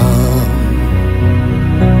Hawaiian sun.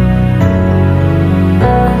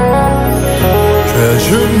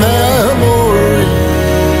 Treasured memories,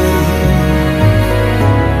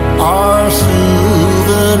 our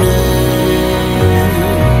souvenirs.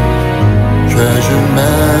 Treasured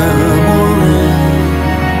memories,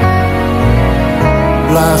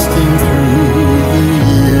 lasting through the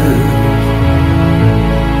years.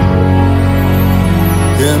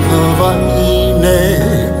 In Hawaii,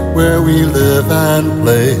 where we live and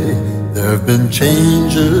play, there have been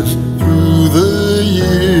changes through the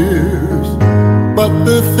years, but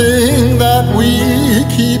the thing that we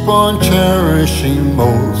keep on cherishing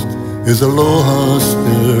most is aloha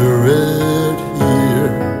spirit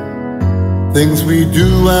here. Things we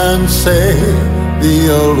do and say the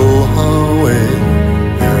aloha way,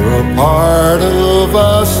 they're a part of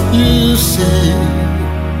us, you see.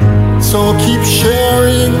 So keep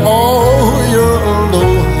sharing all your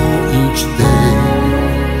aloha each day,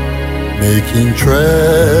 making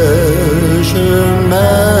treasure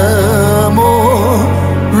memories.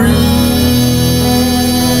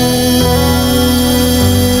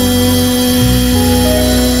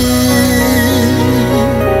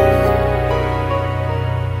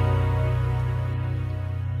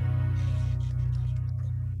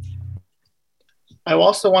 I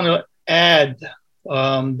also want to add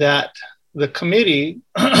that the committee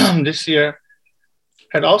this year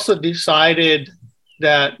had also decided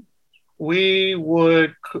that we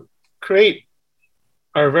would create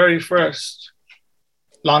our very first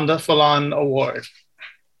Landa Falan Award.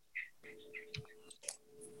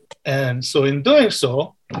 And so in doing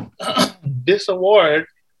so, this award,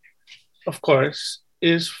 of course,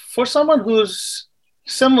 is for someone who's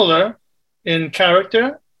similar in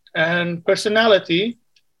character and personality,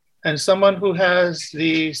 and someone who has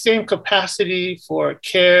the same capacity for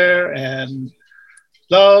care and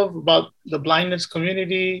love about the blindness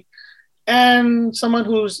community, and someone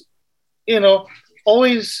who's,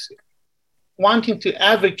 always wanting to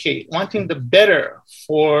advocate, wanting the better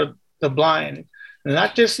for the blind,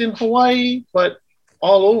 not just in Hawaii, but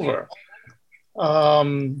all over.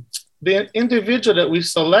 The individual that we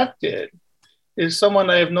selected is someone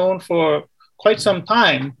I have known for quite some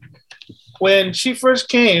time. When she first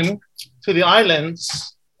came to the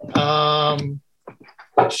islands,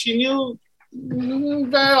 she knew,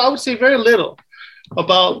 I would say, very little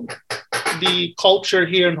about the culture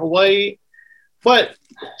here in Hawaii, but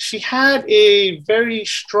she had a very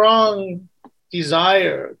strong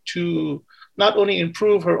desire to not only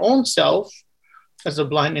improve her own self as a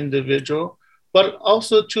blind individual, but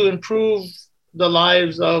also to improve the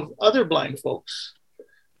lives of other blind folks.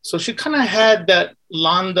 So she kind of had that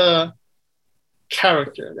Londa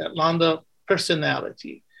character, that Londa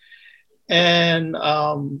personality. And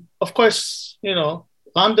of course, you know,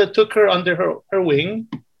 Londa took her under her wing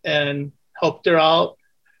and helped her out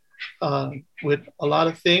with a lot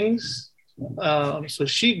of things. So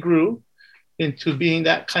she grew into being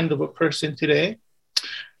that kind of a person today.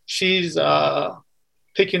 She's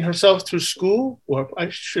taken herself through school, or I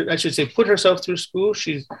should say put herself through school.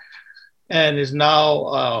 And is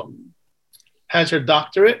now has her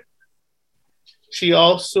doctorate. She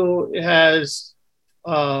also has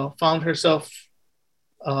found herself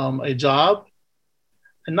a job,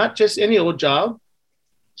 and not just any old job.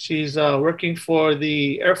 She's working for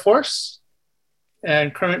the Air Force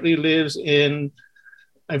and currently lives in,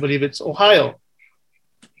 I believe it's Ohio.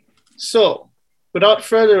 So without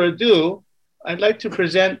further ado, I'd like to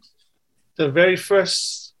present the very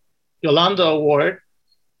first Yolanda Award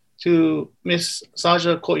to Miss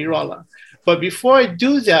Saja Koirala. But before I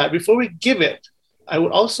do that, before we give it, I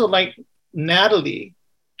would also like Natalie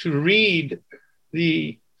to read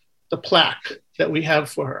the plaque that we have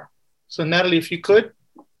for her. So Natalie, if you could.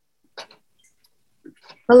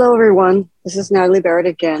 Hello, everyone. This is Natalie Barrett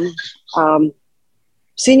again.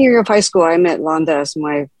 Senior year of high school, I met Londa as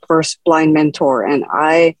my first blind mentor, and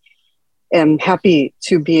I am happy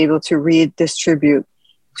to be able to read this tribute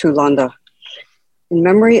to Londa. In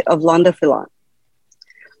memory of Londa Philan.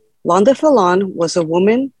 Londa Philan was a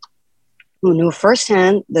woman who knew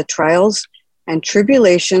firsthand the trials and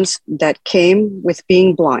tribulations that came with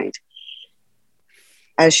being blind,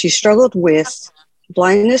 as she struggled with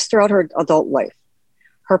blindness throughout her adult life.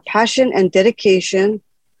 Her passion and dedication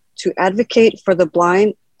to advocate for the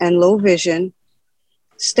blind and low vision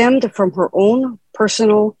stemmed from her own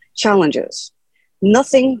personal challenges.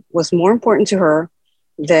 Nothing was more important to her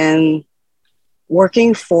than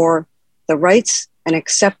working for the rights and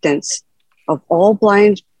acceptance of all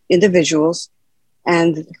blind individuals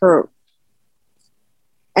and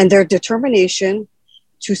their determination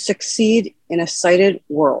to succeed in a sighted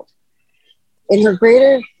world. In her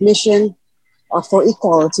greater mission for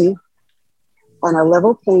equality on a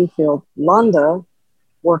level playing field, Londa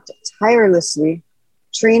worked tirelessly,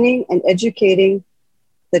 training and educating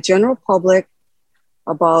the general public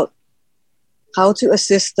about how to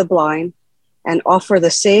assist the blind and offer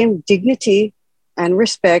the same dignity and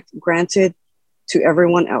respect granted to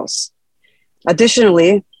everyone else.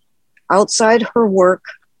 Additionally, outside her work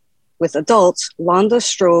with adults, Londa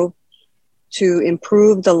strove to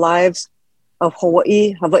improve the lives of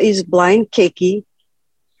Hawaii's blind keiki.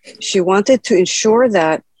 She wanted to ensure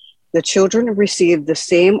that the children received the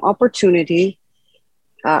same opportunities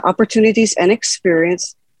and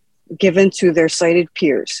experience given to their sighted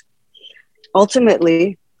peers.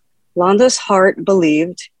 Ultimately, Londa's heart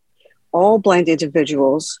believed all blind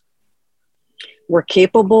individuals were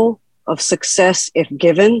capable of success if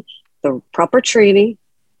given the proper training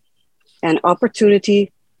and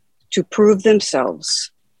opportunity to prove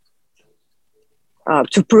themselves,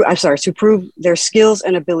 to prove their skills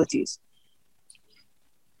and abilities.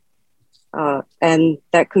 And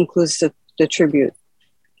that concludes the tribute.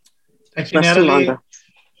 Thank you, Natalie.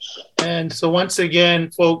 And so once again,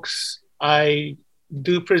 folks, I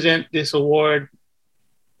do present this award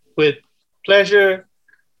with pleasure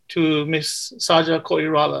to Miss Saja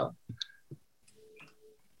Koirala.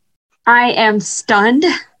 I am stunned.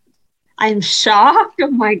 I'm shocked.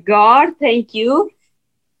 Oh my God, thank you.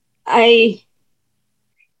 I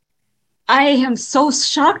am so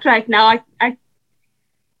shocked right now.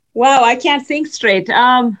 Wow, I can't think straight.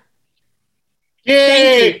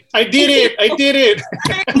 Yay! I did it! I did it!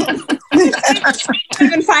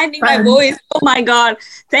 Even finding my voice. Oh my God!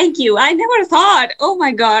 Thank you. I never thought. Oh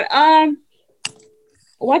my God.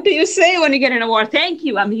 What do you say when you get an award? Thank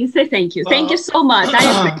you. I mean, you say thank you. Thank you so much.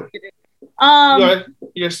 I appreciate it.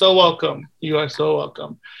 You're so welcome. You are so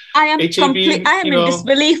welcome. I am in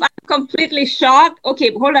disbelief. I'm completely shocked.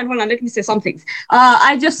 Okay, hold on. Let me say some things.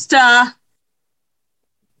 I just.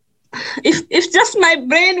 If just my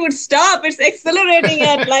brain would stop, it's accelerating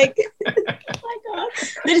at like, oh my God.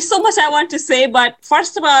 There is so much I want to say, but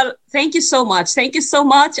first of all, thank you so much. Thank you so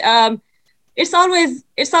much. It's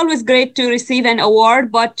always great to receive an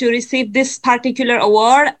award, but to receive this particular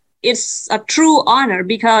award, it's a true honor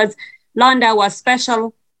because Londa was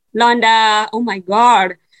special. Londa, oh my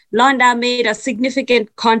God, Londa made a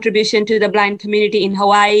significant contribution to the blind community in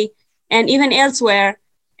Hawaii and even elsewhere.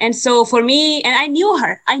 And so for me, and I knew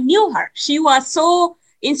her. She was so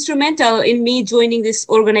instrumental in me joining this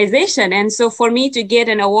organization. And so for me to get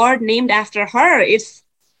an award named after her, it's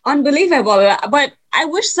unbelievable. But I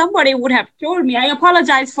wish somebody would have told me. I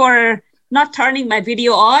apologize for not turning my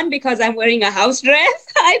video on because I'm wearing a house dress.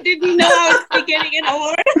 I didn't know I was getting an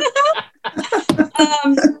award.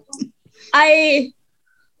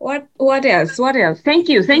 What else? Thank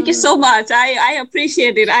you so much. I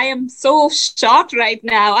appreciate it. I am so shocked right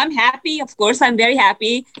now. I'm happy. Of course, I'm very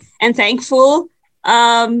happy and thankful.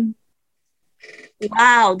 Wow,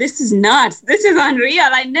 this is nuts. This is unreal.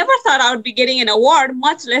 I never thought I would be getting an award,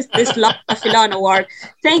 much less this Londa Filon award.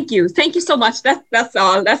 Thank you so much. That's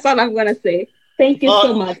all I'm gonna say. Thank you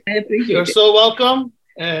so much. I appreciate it. You're so welcome.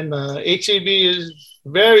 And HAB is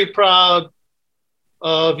very proud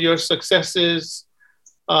of your successes.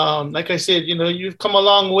 Like I said, you've come a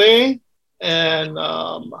long way and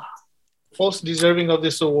most deserving of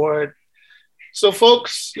this award. So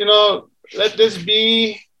folks, let this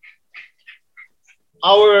be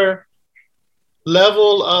our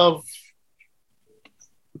level of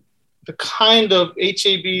the kind of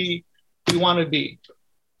HAB we want to be.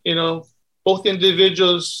 Both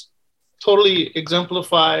individuals totally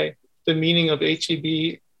exemplify the meaning of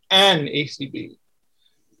HAB and ACB.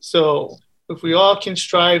 So if we all can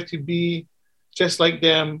strive to be just like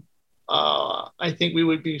them, I think we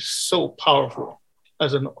would be so powerful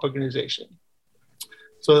as an organization.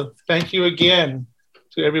 So thank you again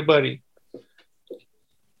to everybody.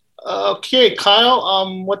 Okay,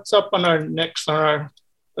 Kyle, what's up on our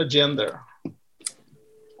agenda?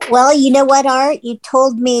 Well, you know what, Art? You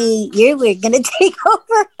told me you were going to take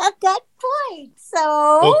over at that point.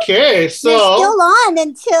 So okay, so you're still on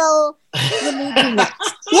until you need me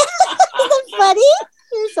next. Isn't that funny?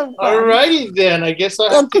 You're so fun. All righty then. I guess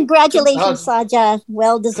congratulations, Saja.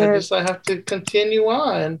 Well deserved. I guess I have to continue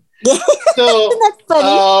on. So isn't that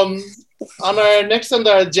funny? On our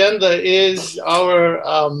agenda is our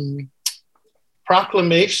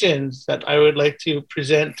proclamations that I would like to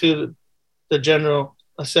present to the General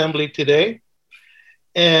Assembly today.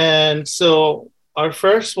 And so our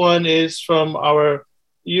first one is from our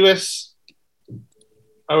U.S.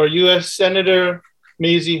 Senator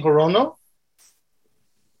Mazie Hirono.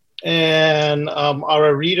 And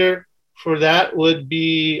our reader for that would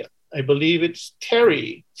be, I believe it's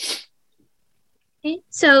Terry. Okay.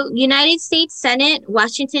 So United States Senate,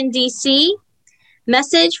 Washington, D.C.,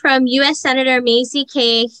 message from U.S. Senator Mazie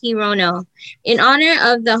K. Hirono in honor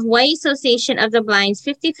of the Hawaii Association of the Blind's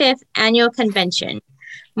 55th Annual Convention,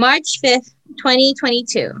 March 5th,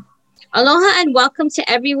 2022. Aloha and welcome to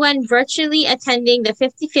everyone virtually attending the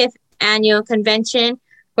 55th Annual Convention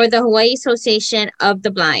for the Hawaii Association of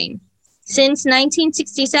the Blind. Since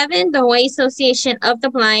 1967, the Hawaii Association of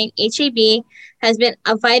the Blind, HAB, has been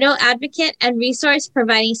a vital advocate and resource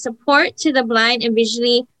providing support to the blind and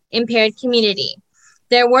visually impaired community.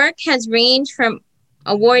 Their work has ranged from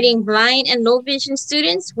awarding blind and low vision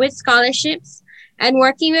students with scholarships and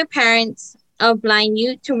working with parents of blind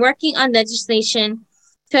youth to working on legislation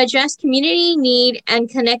to address community need and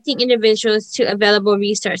connecting individuals to available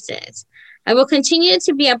resources. I will continue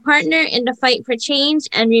to be a partner in the fight for change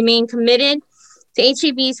and remain committed to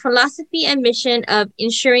HAB's philosophy and mission of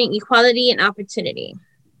ensuring equality and opportunity.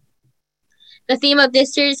 The theme of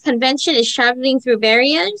this year's convention is traveling through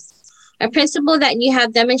barriers, a principle that you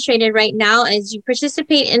have demonstrated right now as you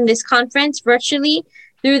participate in this conference virtually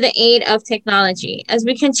through the aid of technology. As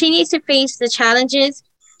we continue to face the challenges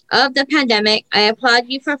of the pandemic, I applaud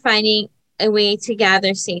you for finding a way to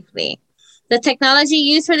gather safely. The technology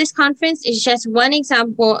used for this conference is just one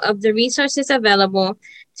example of the resources available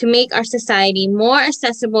to make our society more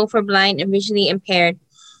accessible for blind and visually impaired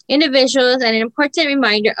individuals and an important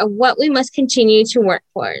reminder of what we must continue to work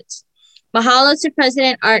towards. Mahalo to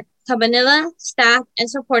President Art Kabanila, staff, and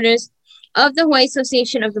supporters of the Hawaii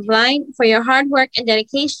Association of the Blind for your hard work and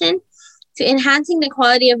dedication to enhancing the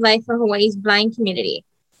quality of life for Hawaii's blind community.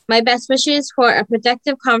 My best wishes for a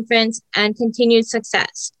productive conference and continued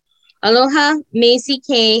success. Aloha, Mazie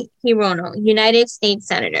K. Hirono, United States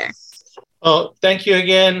Senator. Oh, thank you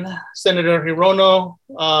again, Senator Hirono.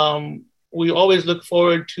 We always look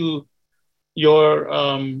forward to your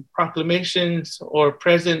proclamations or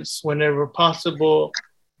presence whenever possible.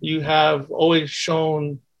 You have always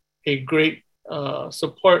shown a great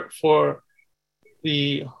support for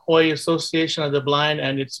the Hawaii Association of the Blind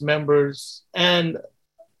and its members and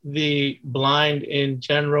the blind in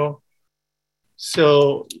general.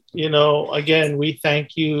 So, again, we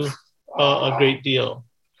thank you a great deal.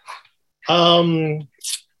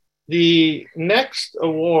 The next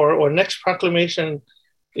award or next proclamation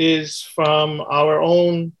is from our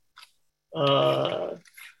own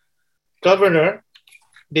Governor,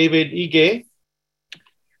 David Ige.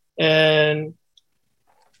 And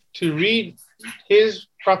to read his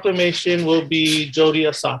proclamation will be Jody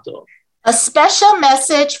Asato. A special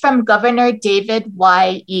message from Governor David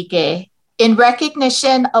Y. Ige in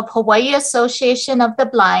recognition of Hawaii Association of the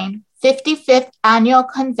Blind 55th Annual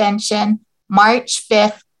Convention, March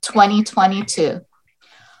 5th, 2022.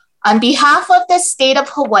 On behalf of the state of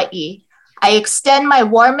Hawaii, I extend my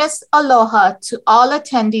warmest aloha to all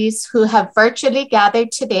attendees who have virtually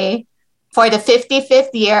gathered today for the 55th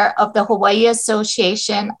year of the Hawaii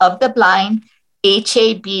Association of the Blind,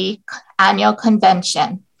 HAB Annual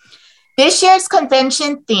Convention. This year's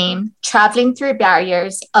convention theme, Traveling Through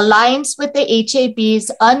Barriers, aligns with the HAB's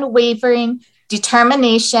unwavering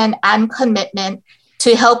determination and commitment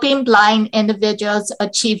to helping blind individuals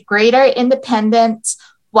achieve greater independence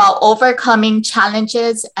while overcoming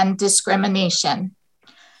challenges and discrimination.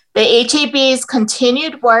 The HAB's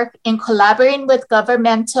continued work in collaborating with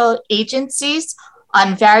governmental agencies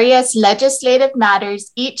on various legislative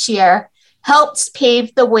matters each year helps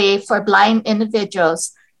pave the way for blind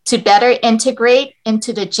individuals to better integrate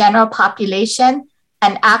into the general population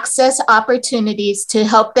and access opportunities to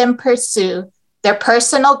help them pursue their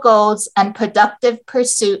personal goals and productive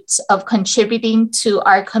pursuits of contributing to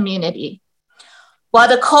our community. While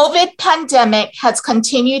the COVID pandemic has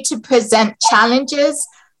continued to present challenges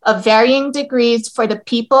of varying degrees for the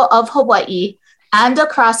people of Hawaii and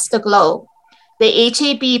across the globe, the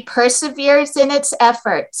HAB perseveres in its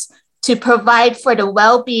efforts to provide for the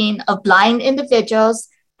well-being of blind individuals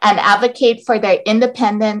and advocate for their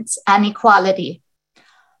independence and equality.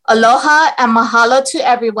 Aloha and mahalo to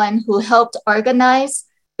everyone who helped organize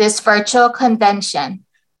this virtual convention.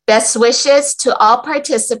 Best wishes to all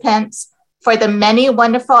participants for the many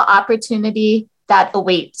wonderful opportunity that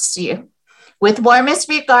awaits you. With warmest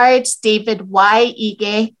regards, David Y.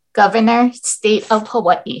 Ige, Governor, State of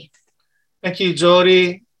Hawaii. Thank you,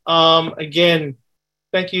 Jody. Again,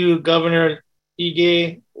 thank you, Governor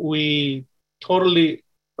Ige. We totally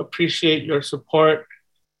appreciate your support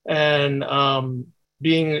and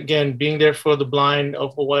being there for the blind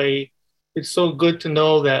of Hawaii. It's so good to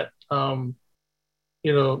know that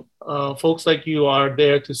folks like you are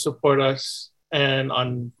there to support us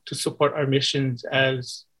and to support our missions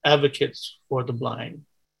as advocates for the blind.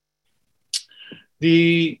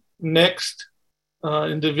 The next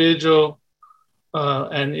individual,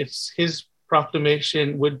 and it's his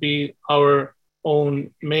proclamation, would be our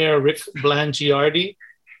own Mayor Rick Blangiardi.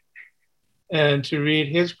 And to read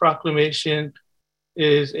his proclamation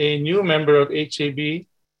is a new member of HAB,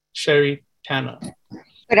 Sherry Tana.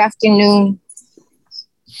 Good afternoon.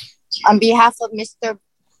 On behalf of Mr.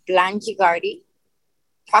 Blangiardi,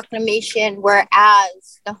 proclamation,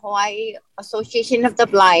 whereas the Hawaii Association of the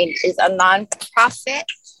Blind is a nonprofit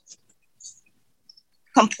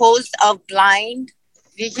composed of blind,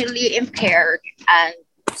 visually impaired, and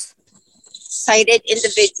sighted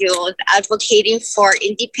individuals advocating for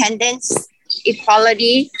independence,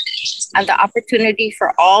 equality, and the opportunity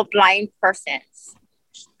for all blind persons.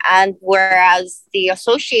 And whereas the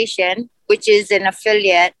association, which is an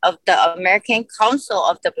affiliate of the American Council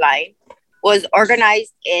of the Blind, was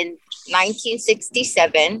organized in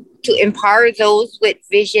 1967 to empower those with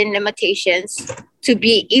vision limitations to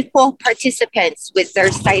be equal participants with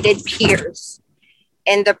their sighted peers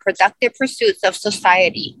in the productive pursuits of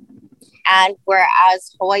society. And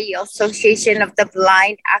whereas Hawaii Association of the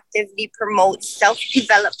Blind actively promotes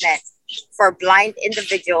self-development for blind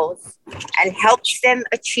individuals and helps them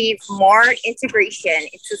achieve more integration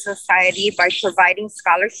into society by providing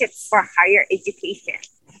scholarships for higher education.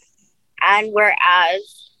 And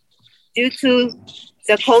whereas due to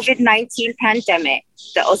the COVID-19 pandemic,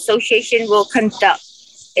 the association will conduct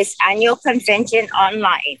its annual convention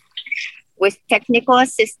online with technical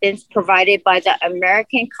assistance provided by the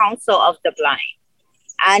American Council of the Blind.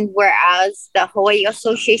 And whereas the Hawaii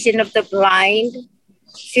Association of the Blind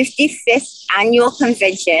 55th Annual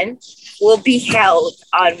Convention will be held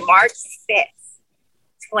on March 5th,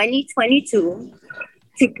 2022,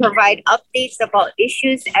 to provide updates about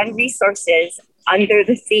issues and resources under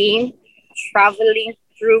the theme, Traveling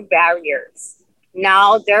Through Barriers.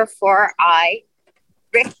 Now, therefore, I,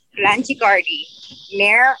 Rick Blangiardi,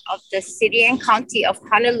 Mayor of the City and County of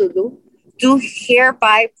Honolulu, do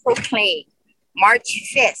hereby proclaim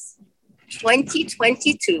March 5th,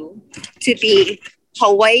 2022 to be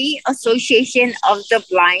Hawaii Association of the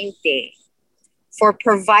Blind Day for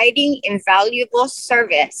providing invaluable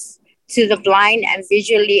service to the blind and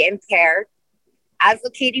visually impaired,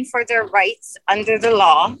 advocating for their rights under the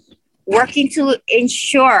law, working to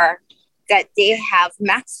ensure that they have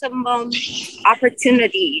maximum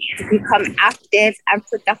opportunity to become active and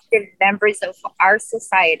productive members of our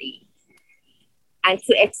society, and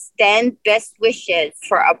to extend best wishes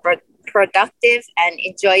for a productive and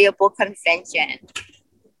enjoyable convention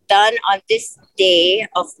done on this 5th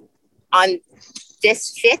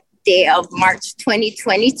day of March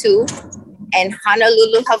 2022 in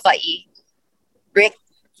Honolulu, Hawaii. Rick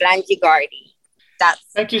Blangiardi.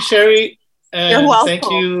 Thank you, Sherry. And You're welcome. thank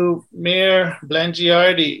you, Mayor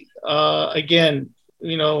Blangiardi. Again,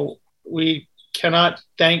 we cannot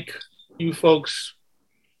thank you folks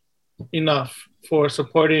enough for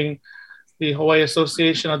supporting the Hawaii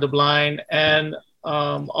Association of the Blind and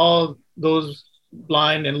all those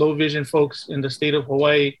blind and low vision folks in the state of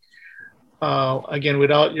Hawaii. Again,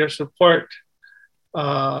 without your support,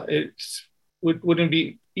 it wouldn't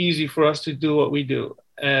be easy for us to do what we do.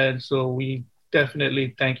 And so we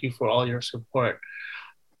definitely thank you for all your support.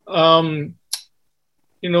 Moving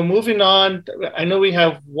on, I know we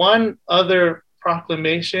have one other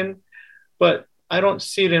proclamation, but I don't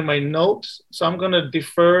see it in my notes. So I'm going to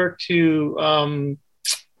defer to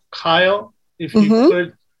Kyle. If you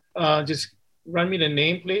could just run me the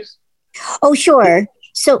name, please. Oh, sure.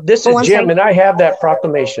 So this is Jim, and I have that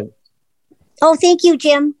proclamation. Oh, thank you,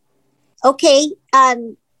 Jim. Okay.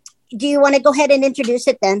 Do you want to go ahead and introduce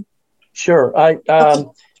it then? Sure. I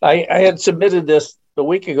had submitted this a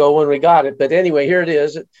week ago when we got it, but anyway, here it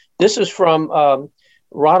is. This is from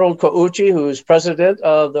Ronald Kouchi, who's president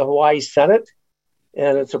of the Hawaii Senate,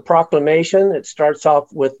 and it's a proclamation. It starts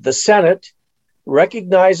off with: the Senate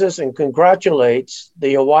recognizes and congratulates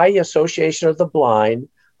the Hawaii Association of the Blind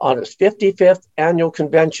on its 55th annual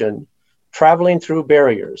convention, Traveling Through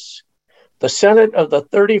Barriers. The Senate of the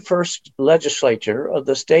 31st Legislature of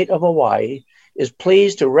the state of Hawaii is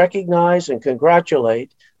pleased to recognize and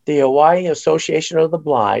congratulate the Hawaii Association of the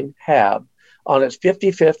Blind, HAB, on its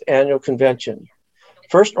 55th annual convention.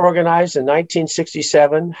 First organized in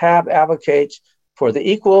 1967, HAB advocates for the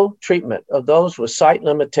equal treatment of those with sight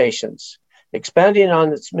limitations. Expanding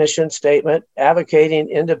on its mission statement, advocating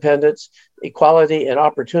independence, equality, and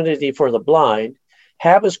opportunity for the blind,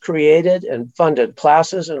 HAB has created and funded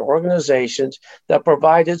classes and organizations that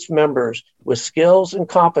provide its members with skills and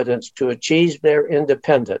competence to achieve their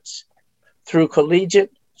independence. Through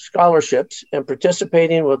collegiate scholarships and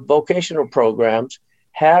participating with vocational programs,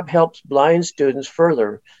 HAB helps blind students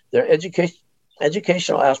further their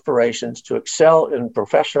educational aspirations to excel in a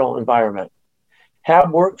professional environment.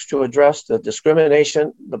 HAB works to address the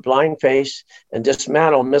discrimination the blind face and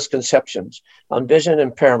dismantle misconceptions on vision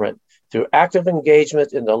impairment through active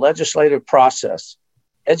engagement in the legislative process,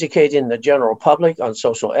 educating the general public on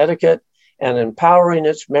social etiquette, and empowering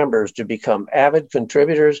its members to become avid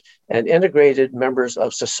contributors and integrated members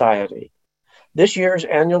of society. This year's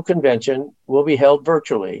annual convention will be held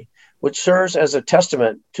virtually, which serves as a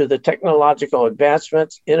testament to the technological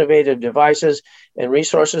advancements, innovative devices, and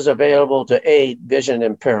resources available to aid vision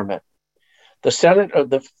impairment. The Senate of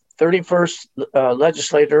the 31st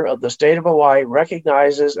Legislature of the state of Hawaii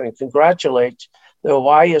recognizes and congratulates the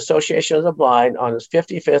Hawaii Association of the Blind on its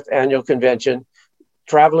 55th annual convention,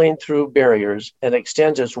 Traveling Through Barriers, and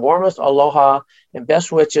extends its warmest aloha and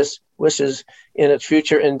best wishes in its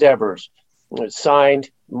future endeavors. It's signed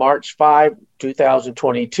March 5,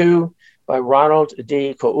 2022 by Ronald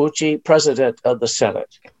D. Kouchi, President of the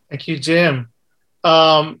Senate. Thank you, Jim.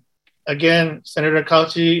 Again, Senator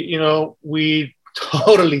Kouchi, we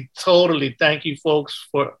totally thank you folks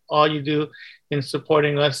for all you do in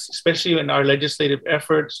supporting us, especially in our legislative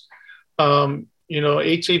efforts.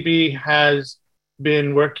 HAB has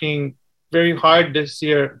been working very hard this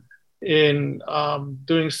year in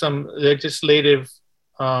doing some legislative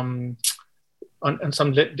on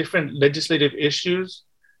some different legislative issues.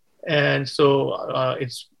 And so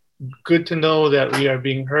it's good to know that we are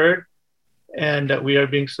being heard and that we are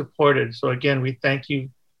being supported. So again, we thank you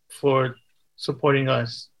for supporting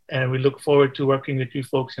us, and we look forward to working with you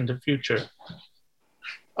folks in the future.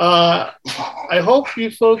 I hope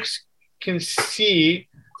you folks can see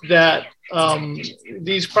that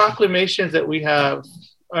these proclamations that we have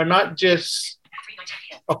are not just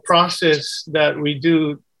a process that we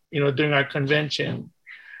do during our convention,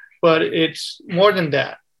 but it's more than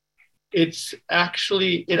that. It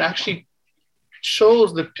actually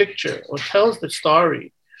shows the picture or tells the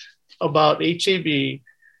story about HAB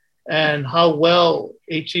and how well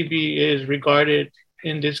HAB is regarded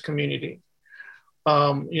in this community.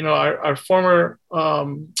 Our former,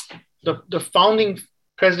 the founding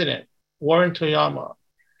president, Warren Toyama,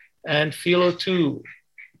 and Philo too,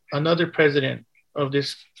 another president of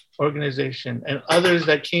this organization, and others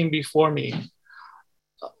that came before me,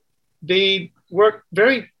 they worked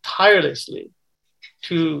very tirelessly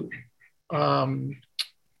to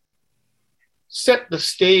set the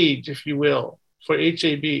stage, if you will, for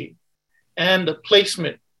HAB and the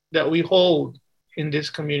placement that we hold in this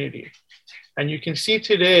community. And you can see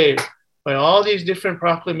today, by all these different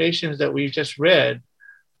proclamations that we've just read,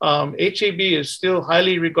 HAB is still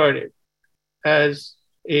highly regarded as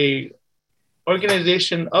a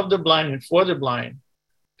organization of the blind and for the blind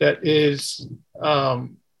that is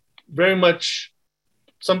very much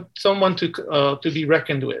someone to be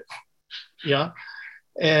reckoned with. Yeah.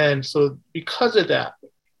 And so because of that,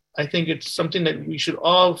 I think it's something that we should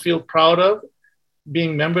all feel proud of,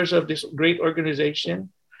 being members of this great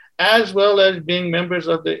organization, as well as being members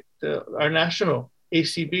of our national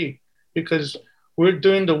ACB, because we're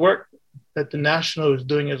doing the work that the national is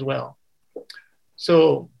doing as well.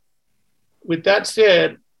 So with that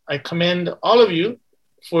said, I commend all of you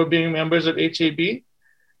for being members of HAB,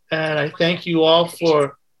 and I thank you all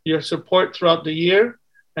for your support throughout the year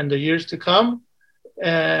and the years to come.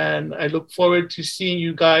 And I look forward to seeing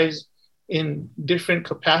you guys in different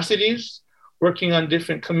capacities, working on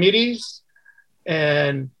different committees,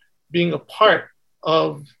 and being a part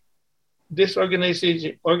of this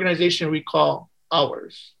organization we call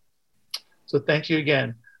ours. So thank you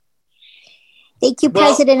again. Thank you,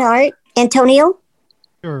 President Art. Antonio?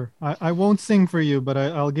 Sure. I won't sing for you, but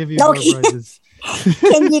I'll give you more prizes.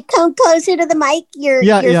 Can you come closer to the mic? You're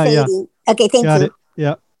fading. Okay, thank Got you. it.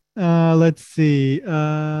 Yeah. Let's see.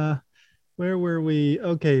 Where were we?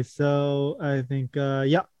 Okay, so I think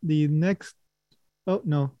the next. Oh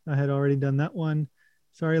no, I had already done that one.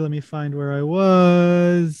 Sorry, let me find where I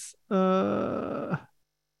was.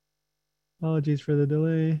 Apologies for the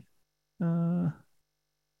delay. Oh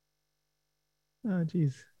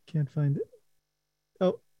geez, can't find it.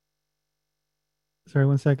 Oh, sorry,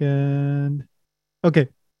 1 second. Okay.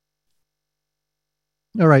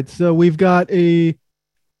 All right, so we've got a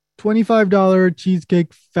 $25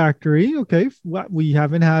 Cheesecake Factory. Okay, we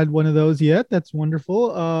haven't had one of those yet. That's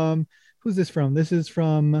wonderful. Who's this from? This is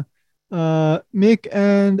from Mick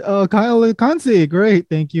and Kyle Consi. Great,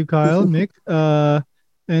 thank you, Kyle. Mick.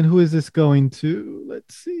 And who is this going to?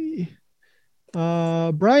 Let's see.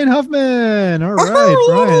 Brian Huffman. All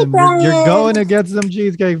right, Brian. You're going to get some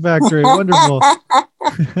Cheesecake Factory. Wonderful.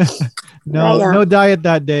 No diet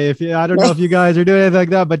that day. I don't know if you guys are doing anything like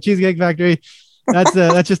that, but Cheesecake Factory.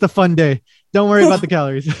 That's just a fun day. Don't worry about the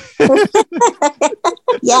calories.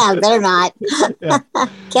 Yeah, better not. Yeah.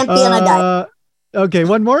 Can't be on a diet. Okay,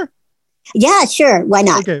 one more? Yeah, sure. Why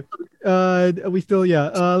not? Okay.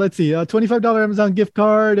 Let's see. $25 Amazon gift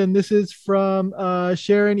card, and this is from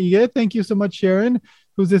Sharon Ige. Thank you so much, Sharon.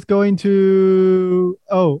 Who's this going to?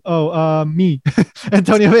 Me.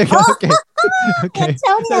 Antonio Vega. Okay. Okay.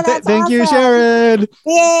 Antonio, thank you, awesome. Sharon.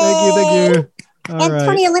 Yay. Thank you. All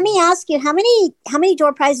Antonio, right. let me ask you, how many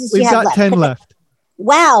door prizes do you We've have got left? 10 left.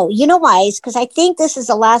 Wow. You know why? Because I think this is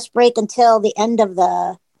the last break until the end of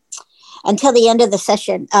the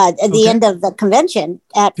session, the end of the convention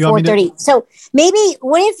at 4:30. So maybe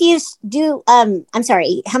what if you do? I'm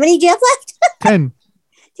sorry. How many do you have left? 10.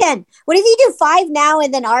 10. What if you do 5 now,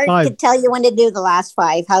 and then Art 5. could tell you when to do the last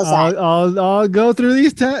 5? How's that? I'll go through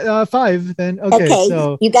these 5 then. Okay,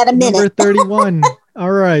 so you got a minute. Number 31.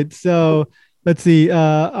 All right. So let's see.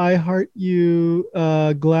 I Heart You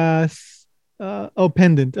glass.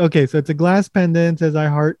 Pendant. Okay, so it's a glass pendant. Says I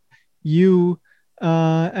Heart You.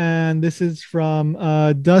 And this is from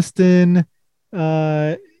Dustin,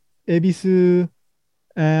 Ebisu,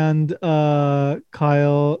 and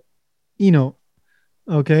Kyle Eno.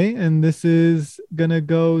 Okay, and this is gonna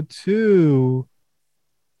go to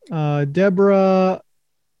Deborah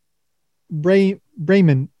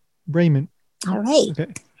Brayman. All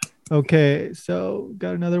right. Okay, so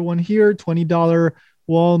got another one here, $20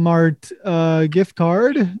 Walmart gift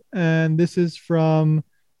card, and this is from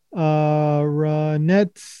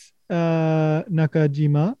Ranette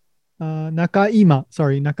Nakaima.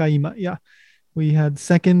 Yeah, we had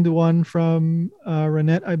second one from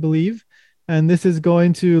Ranette, I believe, and this is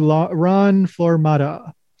going to Ron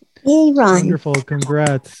Flormata. Hey, Ron. Wonderful,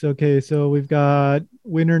 congrats. Okay, so we've got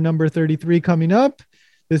winner number 33 coming up.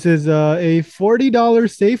 This is a $40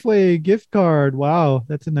 Safeway gift card. Wow,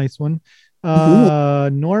 that's a nice one.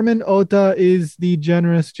 Norman Ota is the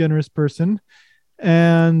generous person.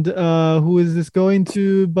 And who is this going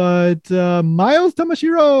to but Miles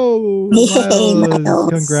Tamashiro? Miles.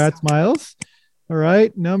 Congrats, Miles. All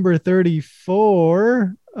right, number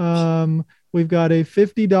 34. We've got a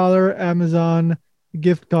 $50 Amazon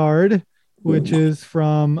gift card, which is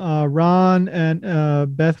from Ron and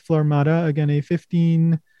Beth Flormata. Again, a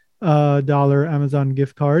 $15 Amazon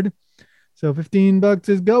gift card. So $15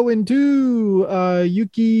 is going to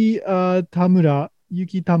Yuki Tamura.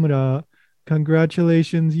 Yuki Tamura.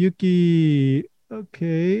 Congratulations, Yuki.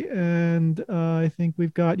 Okay, and I think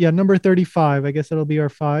we've got, number 35. I guess that'll be our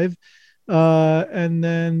 5. And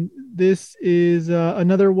then this is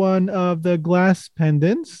another one of the glass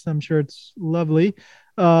pendants. I'm sure it's lovely.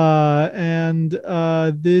 And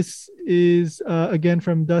this is again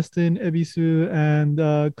from Dustin Ebisu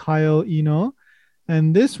and Kyle Eno.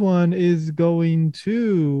 And this one is going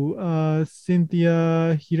to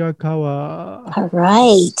Cynthia Hirakawa. All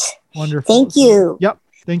right. Wonderful. Thank you. Yep.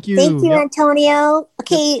 Thank you. Thank you, Yep. Antonio.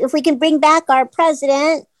 Okay, if we can bring back our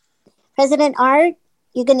president, President Art,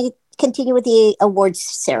 you're going to continue with the awards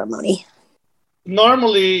ceremony.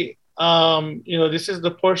 Normally, this is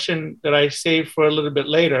the portion that I save for a little bit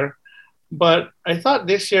later, but I thought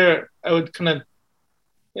this year I would kind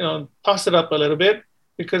of, toss it up a little bit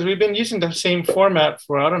because we've been using the same format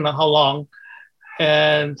for I don't know how long.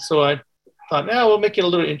 And so I thought, we'll make it a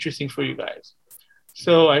little interesting for you guys.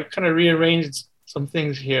 So I kind of rearranged some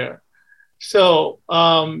things here. So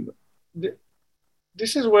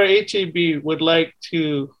this is where HAB would like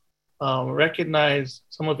to recognize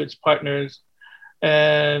some of its partners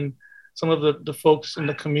and some of the folks in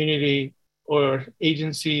the community or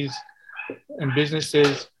agencies and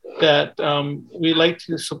businesses that we like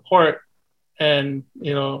to support and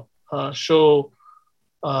show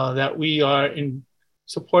that we are in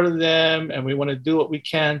support of them and we want to do what we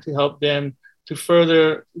can to help them to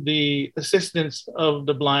further the assistance of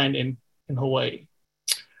the blind in Hawaii.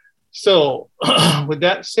 So with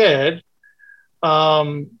that said,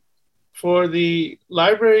 for the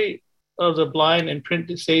Library of the Blind and Print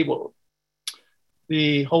Disabled,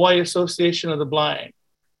 the Hawaii Association of the Blind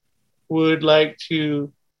would like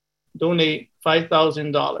to donate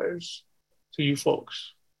 $5,000 to you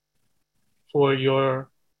folks for your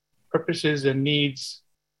purposes and needs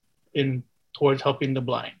towards helping the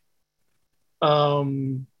blind.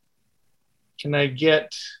 Can I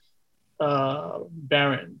get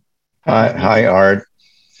Baron? Hi, Art.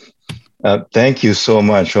 Thank you so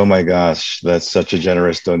much. Oh my gosh, that's such a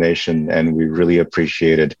generous donation and we really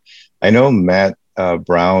appreciate it. I know Matt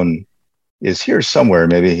Brown is here somewhere.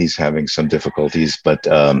 Maybe he's having some difficulties, but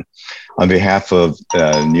on behalf of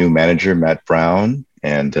new manager, Matt Brown,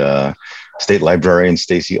 and State Librarian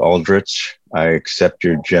Stacy Aldrich, I accept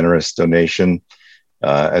your generous donation.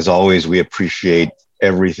 As always, we appreciate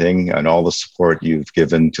everything and all the support you've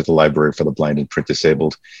given to the Library for the Blind and Print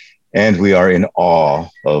Disabled. And we are in awe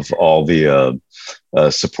of all the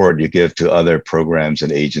support you give to other programs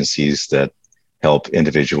and agencies that help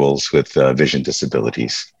individuals with vision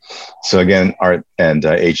disabilities. So again, Art and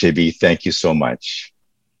HAB, thank you so much.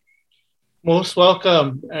 Most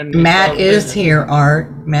welcome. And Matt is here,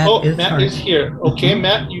 Art. Matt is here. Okay,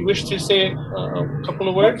 Matt, you wish to say a couple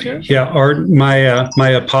of words here? Yeah, Art, my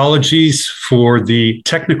apologies for the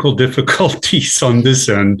technical difficulties on this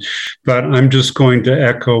end, but I'm just going to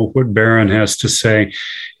echo what Baron has to say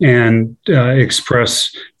and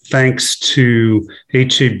express thanks to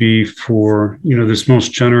HAB for this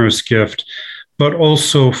most generous gift, but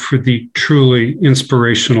also for the truly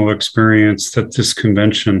inspirational experience that this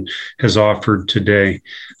convention has offered today.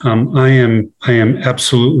 I am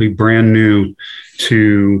absolutely brand new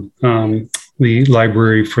to the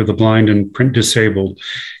Library for the Blind and Print Disabled,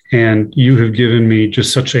 and you have given me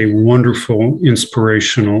just such a wonderful,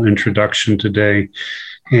 inspirational introduction today.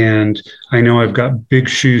 And I know I've got big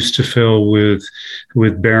shoes to fill with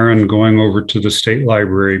Baron going over to the State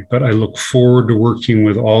Library, but I look forward to working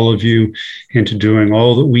with all of you and to doing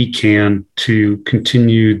all that we can to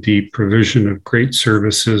continue the provision of great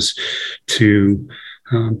services to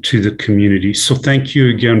the community. So thank you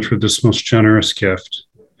again for this most generous gift.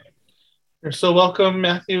 You're so welcome,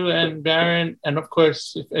 Matthew and Baron. And of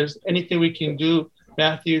course, if there's anything we can do,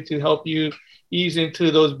 Matthew, to help you ease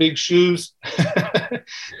into those big shoes,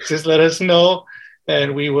 just let us know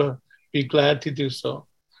and we will be glad to do so.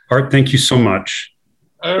 Art, thank you so much.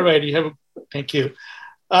 All righty, thank you.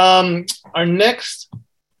 Our next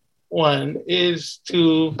one is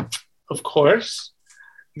to, of course,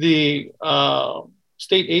 the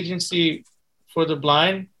State Agency for the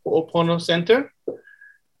Blind, Ho'opono Center.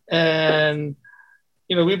 And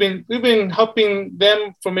we've been helping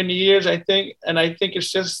them for many years, I think, and I think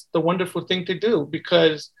it's just the wonderful thing to do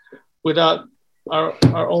because without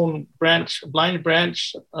our own branch, blind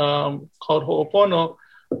branch called Ho'opono,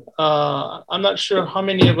 I'm not sure how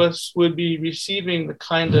many of us would be receiving the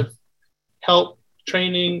kind of help,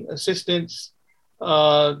 training, assistance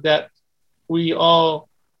that we all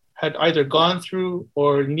had either gone through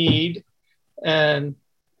or need. And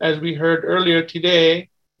as we heard earlier today,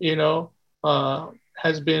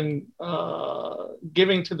 has been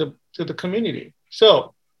giving to the community.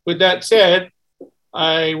 So with that said,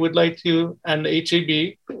 I would like to, and the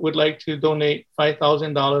HAB would like to donate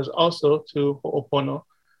 $5,000 also to Ho'opono.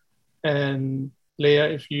 And Leah,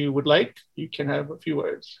 if you would like, you can have a few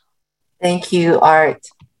words. Thank you, Art.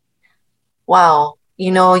 Wow,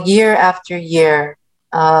 year after year,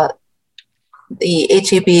 the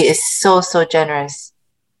HAB is so generous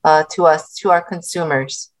to us, to our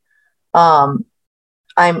consumers. I'm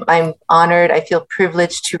honored. I feel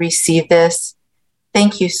privileged to receive this.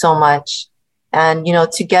 Thank you so much. And,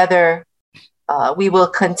 together we will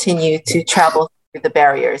continue to travel through the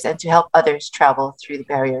barriers and to help others travel through the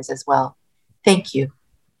barriers as well. Thank you.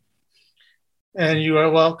 And you are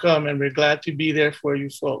welcome. And we're glad to be there for you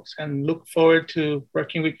folks and look forward to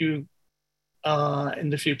working with you in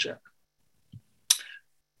the future.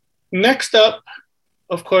 Next up,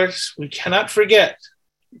 of course, we cannot forget,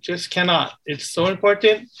 just cannot. It's so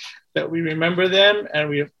important that we remember them and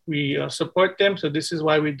we support them. So this is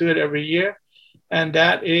why we do it every year. And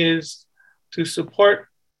that is to support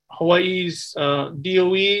Hawaii's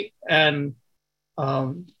DOE and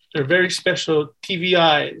their very special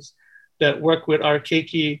TVIs that work with our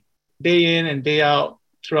keiki day in and day out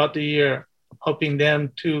throughout the year, helping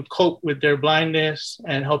them to cope with their blindness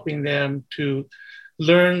and helping them to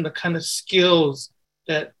learn the kind of skills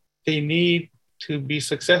that they need to be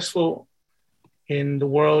successful in the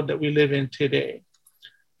world that we live in today.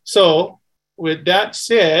 So with that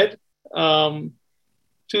said,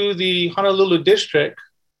 to the Honolulu district,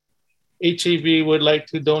 HAB would like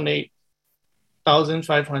to donate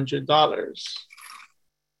 $1,500.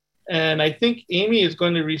 And I think Amy is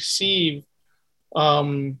going to receive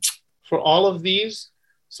for all of these.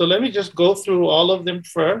 So let me just go through all of them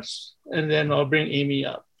first, and then I'll bring Amy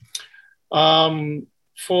up.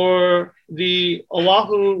 For the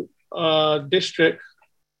Oahu district,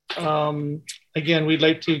 again, we'd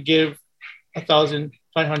like to give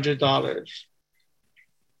 $1,500.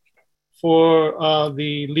 For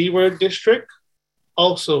the Leeward district,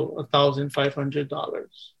 also $1,500.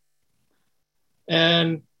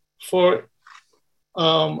 And for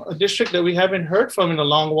a district that we haven't heard from in a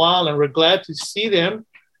long while, and we're glad to see them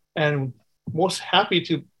and most happy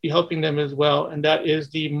to be helping them as well, and that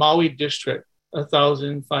is the Maui district,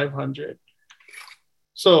 $1,500.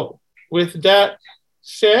 So with that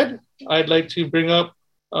said, I'd like to bring up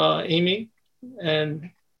Amy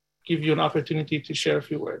and give you an opportunity to share a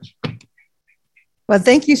few words. Well,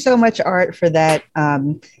 thank you so much, Art, for that.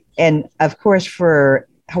 And of course, for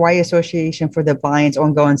Hawaii Association for the Blind's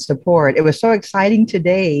ongoing support. It was so exciting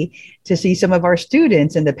today to see some of our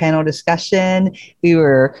students in the panel discussion. We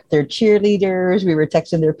were their cheerleaders. We were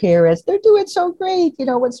texting their parents. They're doing so great,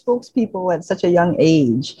 with spokespeople at such a young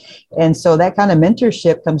age. And so that kind of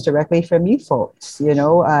mentorship comes directly from you folks.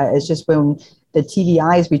 It's just when the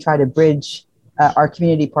TVIs, we try to bridge our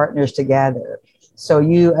community partners together. So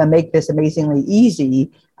you make this amazingly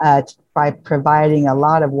easy by providing a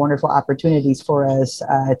lot of wonderful opportunities for us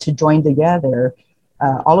to join together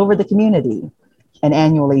all over the community and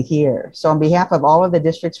annually here. So on behalf of all of the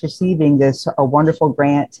districts receiving this wonderful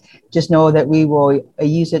grant, just know that we will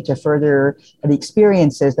use it to further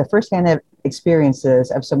the firsthand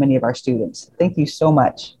experiences of so many of our students. Thank you so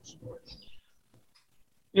much.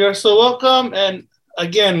 You're so welcome. And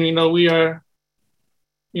again, we are,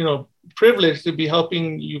 privileged to be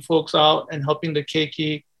helping you folks out and helping the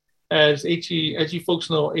keiki. As you folks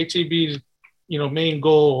know, HAB's main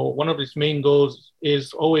goal, one of its main goals,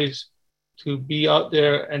 is always to be out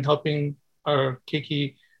there and helping our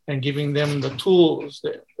keiki and giving them the tools,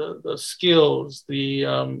 the skills,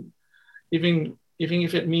 even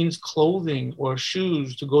if it means clothing or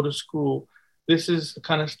shoes to go to school. This is the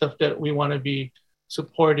kind of stuff that we want to be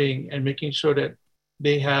supporting and making sure that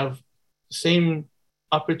they have the same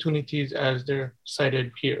opportunities as their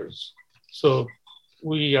sighted peers. So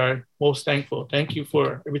we are most thankful. Thank you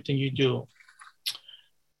for everything you do.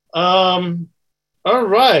 All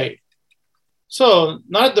right. So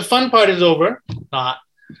now that the fun part is over,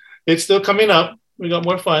 it's still coming up. We got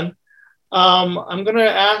more fun. I'm gonna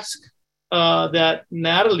ask that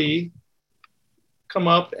Natalie come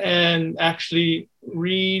up and actually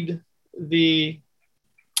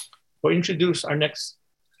introduce our next.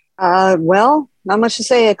 Well, not much to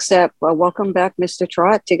say except welcome back, Mr.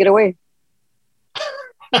 Trott. Take it away.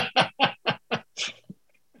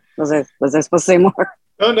 Was I supposed to say more?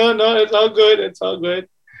 No, it's all good. It's all good.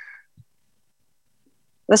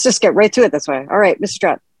 Let's just get right to it this way. All right, Mr.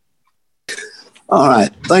 Trott. All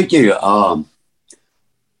right. Thank you.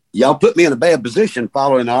 Y'all put me in a bad position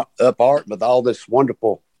following up Art with all this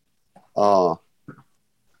wonderful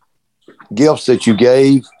gifts that you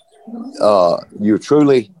gave. You're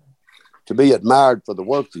truly to be admired for the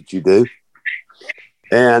work that you do.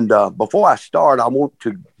 And before I start, I want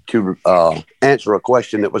to answer a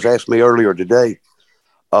question that was asked me earlier today.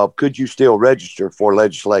 Could you still register for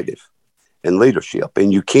legislative and leadership?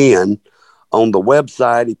 And you can on the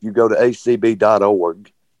website. If you go to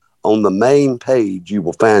acb.org, on the main page, you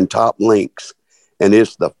will find top links, and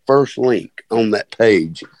it's the first link on that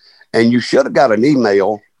page. And you should have got an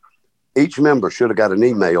email. Each member should have got an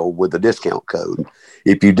email with a discount code.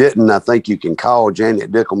 If you didn't, I think you can call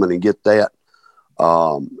Janet Dickelman and get that.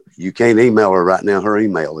 You can't email her right now. Her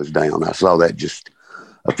email is down. I saw that just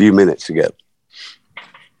a few minutes ago.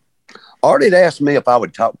 Art had asked me if I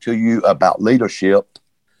would talk to you about leadership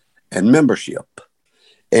and membership.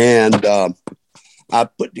 And I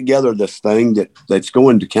put together this thing that's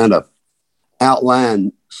going to kind of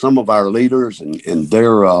outline some of our leaders and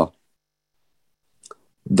their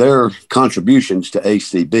contributions to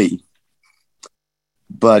ACB.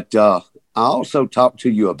 But I also talk to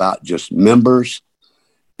you about just members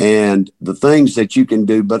and the things that you can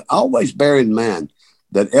do, but always bear in mind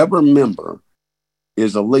that every member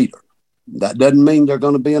is a leader. That doesn't mean they're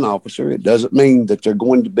going to be an officer. It doesn't mean that they're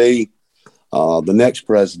going to be the next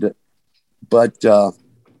president. But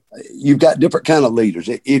you've got different kind of leaders.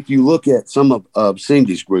 If you look at some of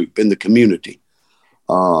Cindy's group in the community,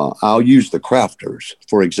 I'll use the crafters,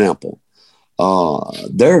 for example.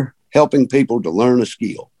 They're helping people to learn a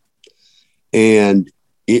skill. And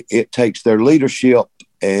it takes their leadership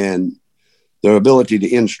and their ability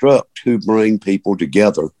to instruct who bring people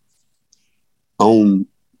together on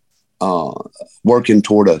working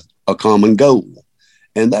toward a common goal.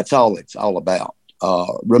 And that's all it's all about.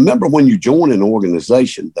 Remember, when you join an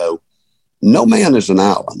organization, though, no man is an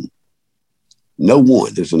island. No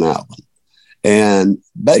one is an island. And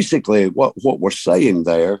basically what we're saying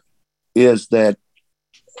there is that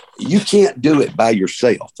you can't do it by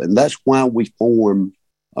yourself. And that's why we form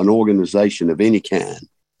an organization of any kind.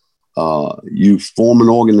 You form an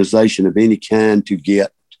organization of any kind to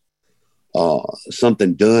get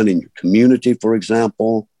something done in your community, for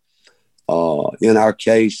example. In our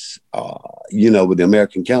case, with the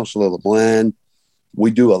American Council of the Blind,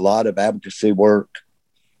 we do a lot of advocacy work,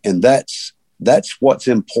 and that's what's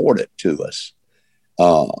important to us,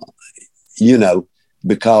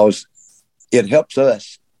 because it helps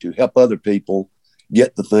us to help other people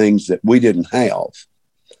get the things that we didn't have.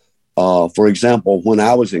 For example, when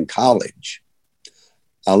I was in college,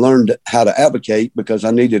 I learned how to advocate because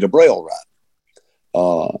I needed a Braille writer.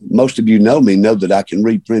 Most of you know that I can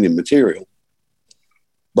read printed material,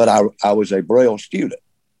 but I was a Braille student.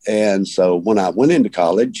 And so when I went into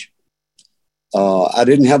college, I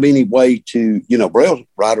didn't have any way to, Braille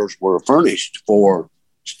writers were furnished for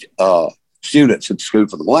students at the School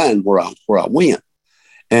for the Blind where I went.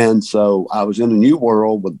 And so I was in a new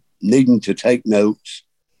world with needing to take notes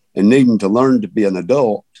and needing to learn to be an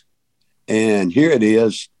adult. And here it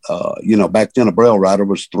is, back then a Braille writer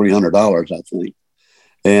was $300, I think.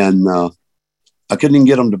 And I couldn't even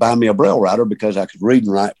get them to buy me a Braille writer because I could read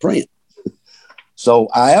and write print. So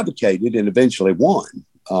I advocated and eventually won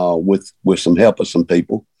with some help of some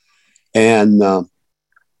people. And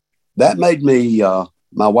that made me,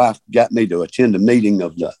 my wife got me to attend a meeting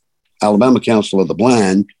of the Alabama Council of the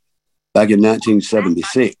Blind back in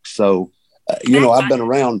 1976. So, I've been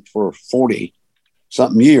around for 40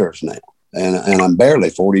 something years now. And I'm barely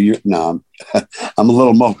 40 years now. I'm a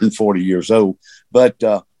little more than 40 years old. But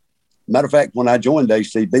matter of fact, when I joined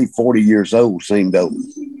ACB, 40 years old seemed old.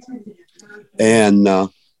 And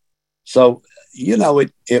so,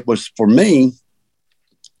 it was for me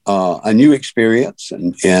a new experience.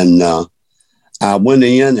 And I went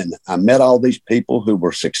in and I met all these people who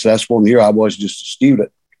were successful. And here I was just a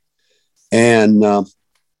student. And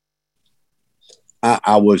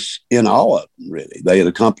I was in awe of them, really. They had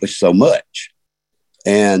accomplished so much.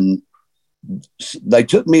 And they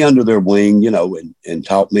took me under their wing, and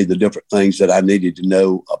taught me the different things that I needed to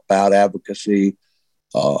know about advocacy,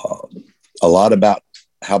 a lot about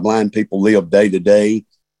how blind people live day to day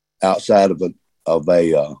outside of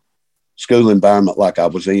a school environment like I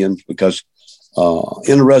was in, because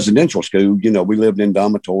in a residential school, we lived in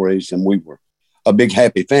dormitories and we were a big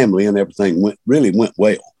happy family and everything really went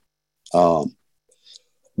well.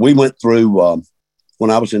 We went through, when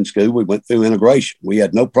I was in school, we went through integration. We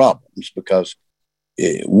had no problems because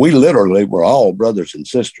we literally were all brothers and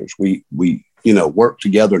sisters. We worked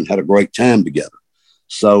together and had a great time together.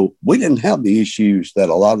 So we didn't have the issues that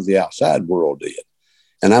a lot of the outside world did.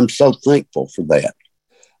 And I'm so thankful for that.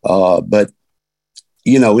 But,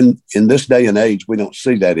 you know, in this day and age, we don't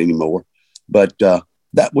see that anymore. But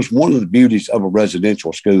that was one of the beauties of a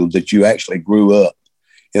residential school, that you actually grew up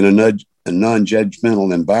in a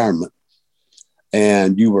non-judgmental environment,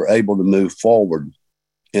 and you were able to move forward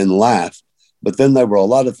in life. But then there were a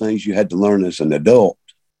lot of things you had to learn as an adult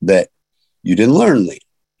that you didn't learn then.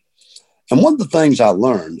 And one of the things I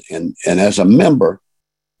learned, and as a member,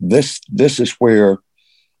 this is where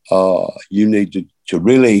you need to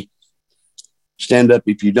really stand up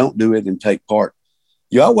if you don't do it and take part.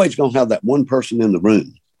 You're always going to have that one person in the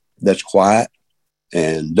room that's quiet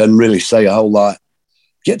and doesn't really say a whole lot.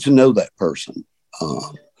 Get to know that person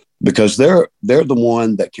because they're the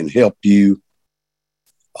one that can help you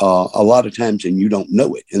a lot of times, and you don't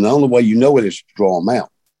know it. And the only way you know it is to draw them out.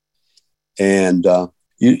 And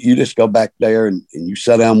you just go back there and you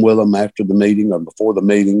sit down with them after the meeting or before the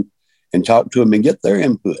meeting and talk to them and get their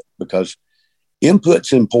input, because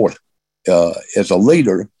input's important. As a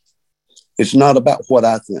leader, it's not about what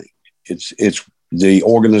I think. It's the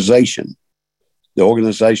organization, the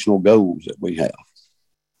organizational goals that we have.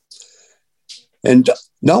 And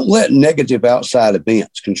don't let negative outside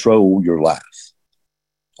events control your life.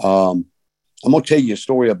 I'm going to tell you a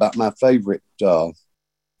story about my favorite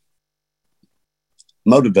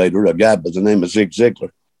motivator, a guy by the name of Zig Ziglar.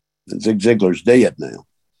 And Zig Ziglar's dead now.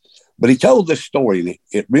 But he told this story, and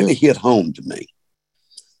it really hit home to me.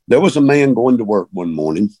 There was a man going to work one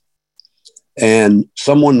morning, and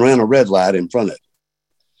someone ran a red light in front of him.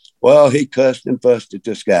 Well, he cussed and fussed at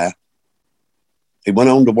this guy. He went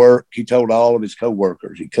on to work. He told all of his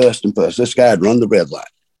coworkers. He cussed and fussed. This guy had run the red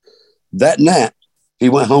light. That night, he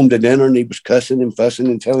went home to dinner, and he was cussing and fussing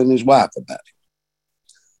and telling his wife about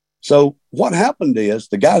it. So what happened is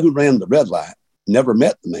the guy who ran the red light never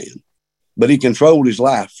met the man, but he controlled his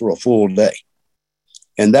life for a full day.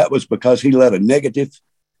 And that was because he let a negative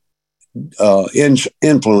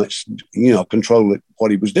influence, control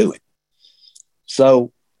what he was doing.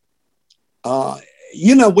 So,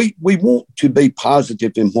 we want to be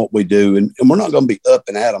positive in what we do, and we're not going to be up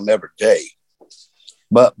and at them every day,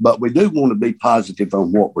 but we do want to be positive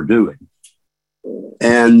on what we're doing.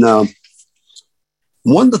 And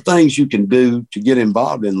one of the things you can do to get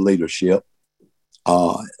involved in leadership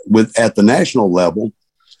at the national level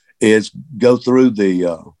is go through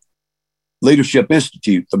the Leadership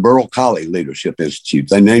Institute, the Burrell Colley Leadership Institute.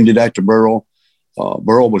 They named it after Burrell.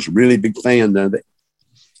 Burrell was a really big fan of it,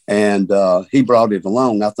 and he brought it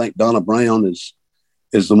along. I think Donna Brown is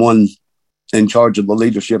the one in charge of the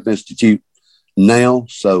Leadership Institute now.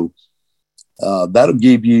 So that'll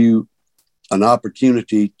give you an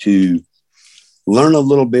opportunity to learn a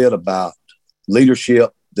little bit about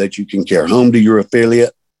leadership that you can carry home to your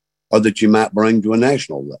affiliate or that you might bring to a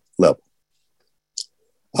national level.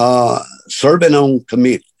 Serving on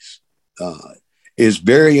committees is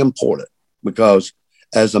very important, because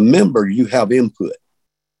as a member, you have input.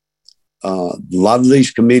 A lot of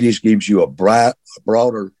these committees gives you a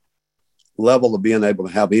broader level of being able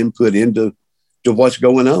to have input into what's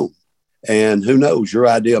going on. And who knows, your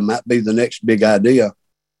idea might be the next big idea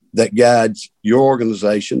that guides your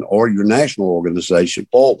organization or your national organization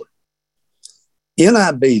forward.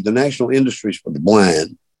 NIB, the National Industries for the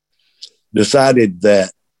Blind, decided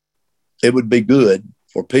that it would be good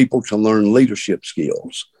for people to learn leadership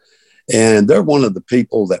skills. And they're one of the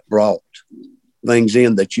people that brought things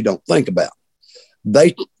in that you don't think about.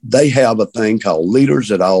 They have a thing called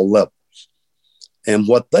Leaders at All Levels. And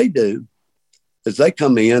what they do is they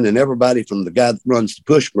come in, and everybody from the guy that runs the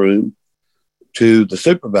push broom to the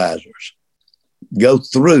supervisors go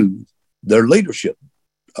through their leadership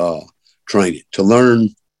training to learn.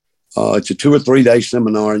 It's a 2 or 3 day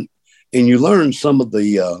seminar, and you learn some of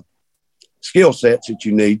the skill sets that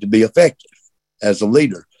you need to be effective as a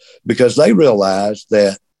leader, because they realize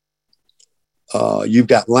that you've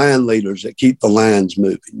got line leaders that keep the lines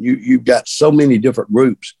moving. You've got so many different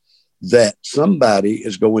groups that somebody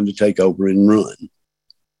is going to take over and run.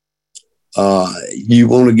 You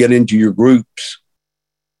want to get into your groups,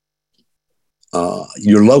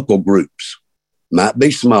 your local groups. Might be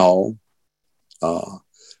small,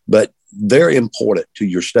 but they're important to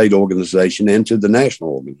your state organization and to the national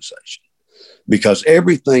organization, because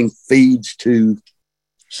everything feeds to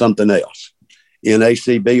something else in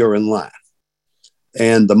ACB or in life.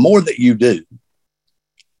 And the more that you do,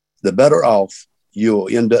 the better off you'll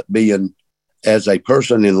end up being as a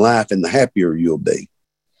person in life, and the happier you'll be.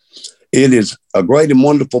 It is a great and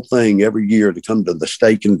wonderful thing every year to come to the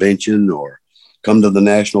state convention or come to the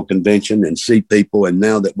national convention and see people. And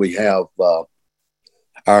now that we have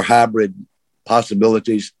our hybrid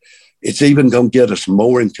possibilities, It's even going to get us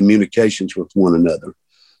more in communications with one another.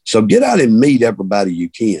 So get out and meet everybody you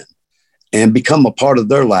can and become a part of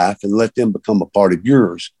their life and let them become a part of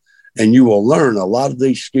yours. And you will learn a lot of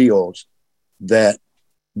these skills that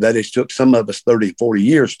it took some of us 30, 40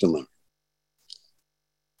 years to learn.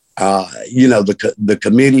 The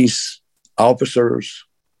committees, officers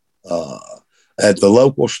at the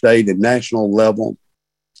local, state, and national level,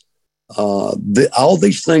 all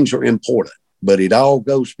these things are important, but it all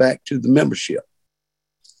goes back to the membership.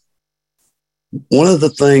 One of the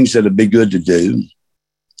things that would be good to do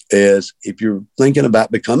is, if you're thinking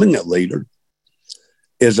about becoming a leader,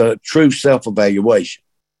 is a true self-evaluation.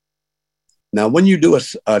 Now, when you do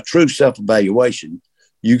a true self-evaluation,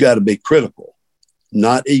 you got to be critical,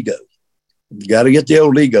 not ego. You got to get the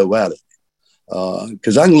old ego out of it.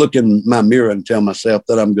 Because I can look in my mirror and tell myself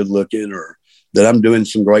that I'm good looking or that I'm doing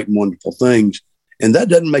some great and wonderful things, and that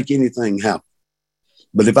doesn't make anything happen.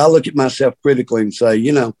 But if I look at myself critically and say,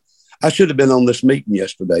 I should have been on this meeting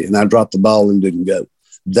yesterday and I dropped the ball and didn't go.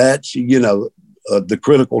 That's, the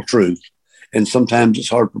critical truth. And sometimes it's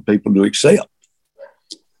hard for people to accept.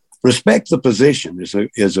 Respect the position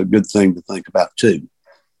is a good thing to think about too.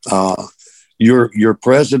 Your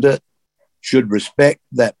president should respect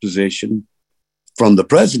that position from the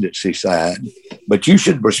presidency side, but you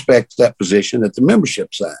should respect that position at the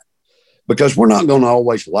membership side, because we're not going to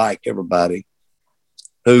always like everybody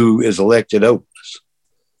who is elected over us.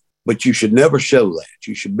 But you should never show that.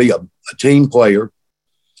 You should be a team player.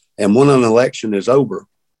 And when an election is over,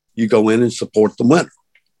 you go in and support the winner.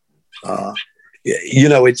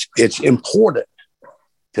 It's important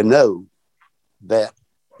to know that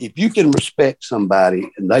if you can respect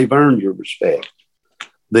somebody and they've earned your respect,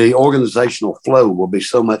 the organizational flow will be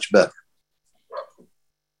so much better.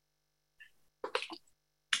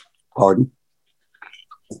 Pardon?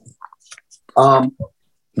 Do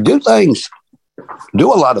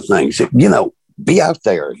a lot of things, be out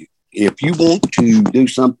there. If you want to do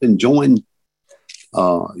something, join,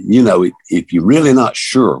 if you're really not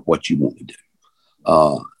sure what you want to do,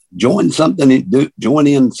 join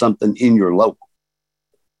in something in your local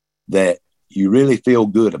that you really feel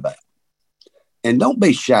good about. And don't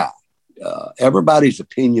be shy. Everybody's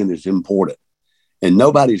opinion is important, and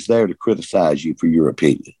nobody's there to criticize you for your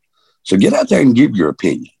opinion. So get out there and give your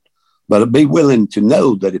opinion, but be willing to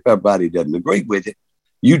know that if everybody doesn't agree with it,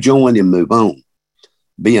 you join and move on.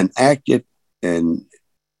 Be an active and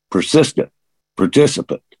persistent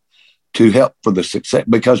participant to help for the success,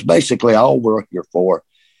 because basically all we're here for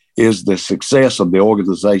is the success of the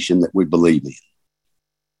organization that we believe in.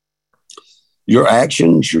 Your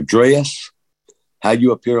actions, your dress, how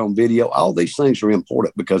you appear on video, all these things are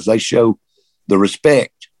important because they show the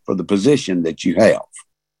respect for the position that you have.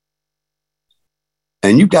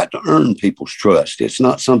 And you've got to earn people's trust. It's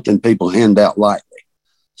not something people hand out lightly.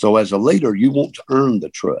 So as a leader, you want to earn the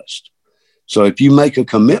trust. So if you make a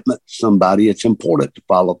commitment to somebody, it's important to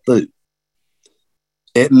follow through.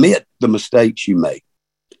 Admit the mistakes you make,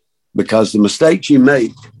 because the mistakes you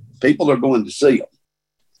make, people are going to see them.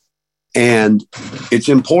 And it's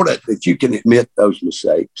important that you can admit those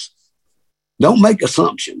mistakes. Don't make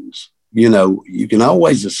assumptions. You can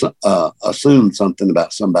always assume something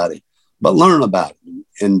about somebody, but learn about it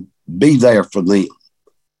and be there for them.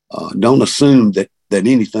 Don't assume that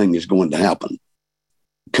anything is going to happen.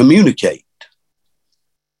 Communicate.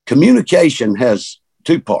 Communication has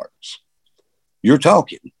two parts. You're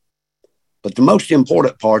talking, but the most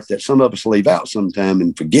important part that some of us leave out sometime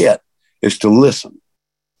and forget is to listen.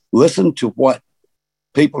 Listen to what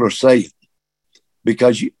people are saying,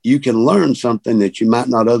 because you can learn something that you might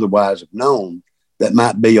not otherwise have known that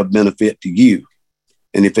might be of benefit to you.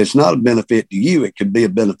 And if it's not a benefit to you, it could be a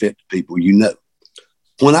benefit to people you know.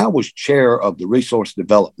 When I was chair of the Resource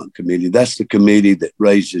Development Committee, that's the committee that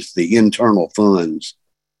raises the internal funds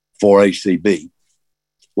for ACB.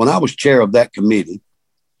 When I was chair of that committee,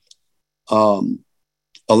 a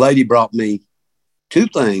lady brought me two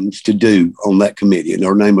things to do on that committee, and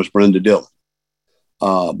her name was Brenda Dillon.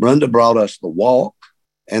 Brenda brought us the walk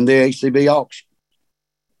and the ACB auction.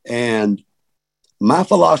 And my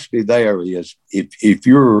philosophy there is, if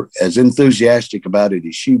you're as enthusiastic about it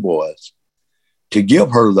as she was, to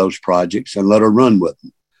give her those projects and let her run with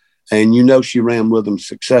them. And she ran with them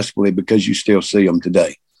successfully because you still see them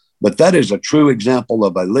today. But that is a true example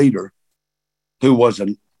of a leader who was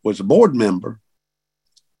a board member,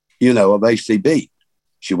 of ACB.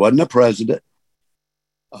 She wasn't a president.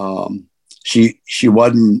 She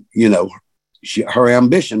wasn't, her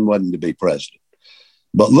ambition wasn't to be president.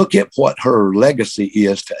 But look at what her legacy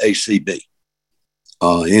is to ACB,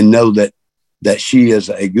 and know that she is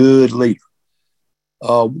a good leader.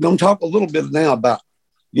 We're going to talk a little bit now about,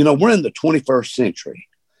 we're in the 21st century,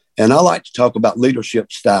 and I like to talk about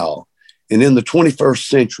leadership style. And in the 21st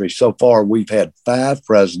century, so far, we've had 5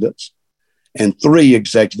 presidents and 3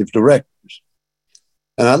 executive directors.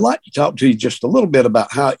 And I'd like to talk to you just a little bit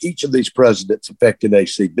about how each of these presidents affected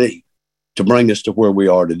ACB to bring us to where we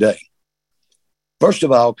are today. First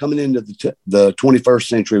of all, coming into the 21st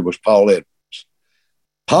century was Paul Edwards.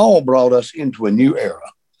 Paul brought us into a new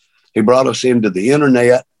era. He brought us into the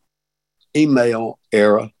internet, email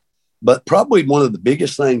era, but probably one of the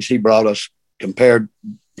biggest things he brought us compared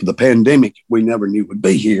to the pandemic we never knew would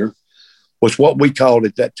be here was what we called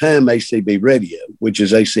at that time ACB Radio, which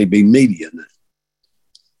is ACB Media now.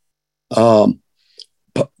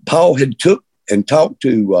 Paul had took and talked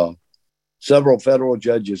to several federal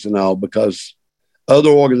judges and all because other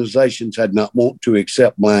organizations had not want to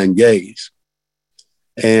accept blind gays,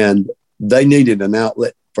 and they needed an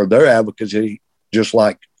outlet for their advocacy, just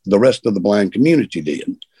like the rest of the blind community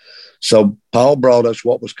did. So Paul brought us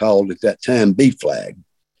what was called at that time B-Flag,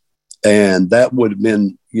 and that would have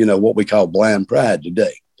been, what we call Blind Pride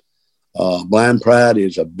today. Blind Pride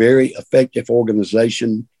is a very effective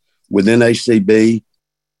organization within ACB,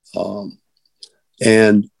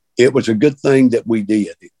 and it was a good thing that we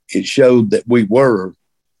did. It showed that we were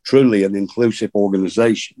truly an inclusive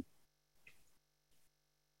organization.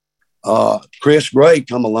 Chris Gray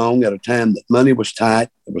come along at a time that money was tight.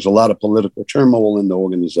 There was a lot of political turmoil in the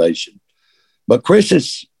organization. But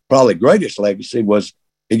Chris's probably greatest legacy was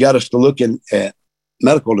he got us to looking at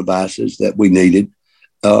medical devices that we needed,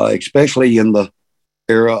 especially in the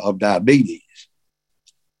era of diabetes.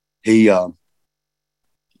 He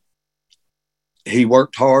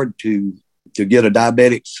worked hard to get a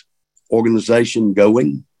diabetics organization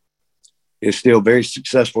going. It's still very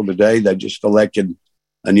successful today. They just elected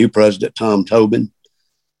a new president, Tom Tobin.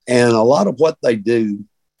 And a lot of what they do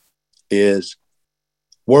is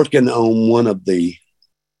working on one of the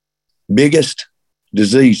biggest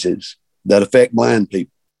diseases that affect blind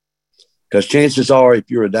people. Because chances are,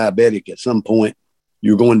 if you're a diabetic at some point,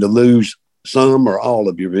 you're going to lose some or all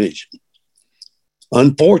of your vision.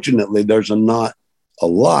 Unfortunately, there's not a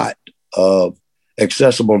lot of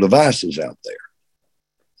accessible devices out there.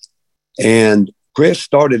 And Chris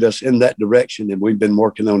started us in that direction, and we've been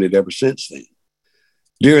working on it ever since then.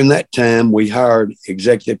 During that time, we hired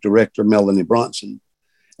Executive Director Melanie Bronson.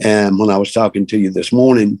 And when I was talking to you this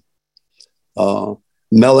morning,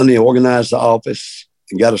 Melanie organized the office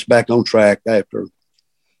and got us back on track after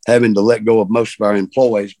having to let go of most of our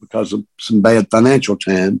employees because of some bad financial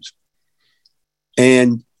times.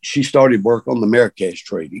 And she started work on the Marrakesh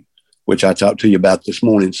Treaty, which I talked to you about this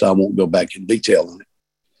morning, so I won't go back in detail on it.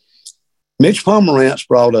 Mitch Pomerantz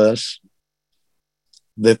brought us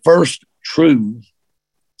the first true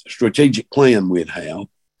strategic plan we'd have.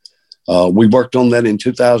 We worked on that in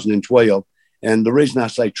 2012. And the reason I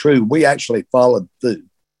say true, we actually followed through.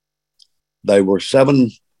 There were 7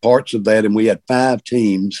 parts of that, and we had 5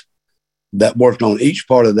 teams that worked on each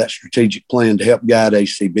part of that strategic plan to help guide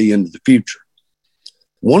ACB into the future.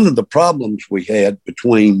 One of the problems we had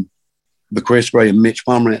between the Chris Gray and Mitch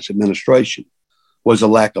Pomerantz administration was a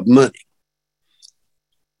lack of money.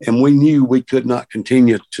 And we knew we could not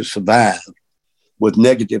continue to survive with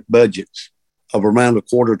negative budgets of around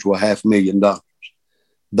 $250,000 to $500,000.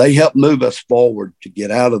 They helped move us forward to get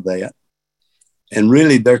out of that. And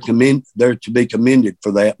really, they're to be commended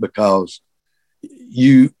for that, because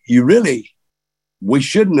we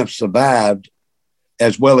shouldn't have survived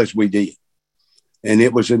as well as we did. And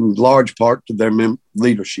it was in large part to their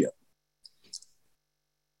leadership.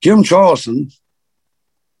 Kim Charlson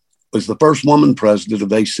was the first woman president of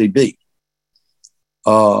ACB.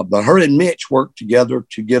 But her and Mitch worked together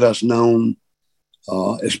to get us known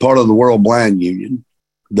as part of the World Blind Union.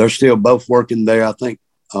 They're still both working there. I think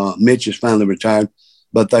Mitch is finally retired,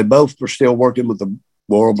 but they both are still working with the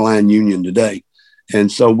World Blind Union today. And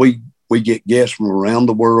so we get guests from around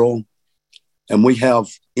the world, and we have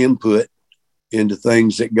input into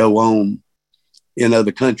things that go on in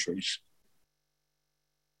other countries.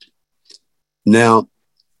 Now,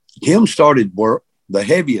 Kim started the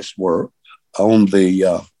heaviest work on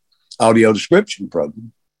the audio description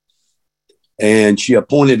program. And she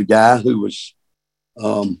appointed a guy who was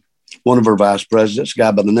one of her vice presidents, a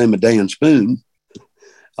guy by the name of Dan Spoon,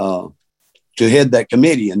 to head that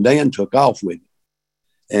committee. And Dan took off with it.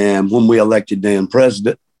 And when we elected Dan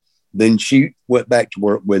president, then she went back to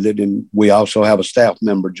work with it. And we also have a staff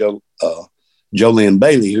member, Jolynn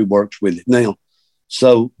Bailey, who works with it now.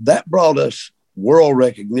 So that brought us world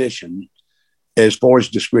recognition as far as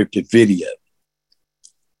descriptive video.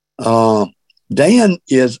 Dan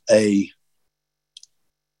is a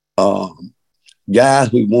guy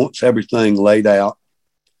who wants everything laid out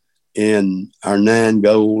in our 9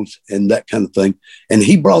 goals and that kind of thing. And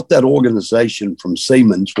he brought that organization from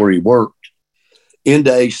Siemens, where he worked,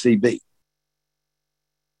 into ACB.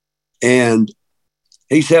 And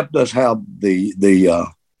he's helped us have the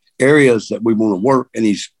areas that we want to work, and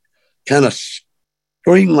he's kind of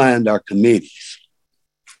streamlined our committees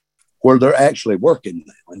where they're actually working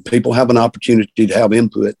now, and people have an opportunity to have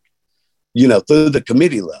input, through the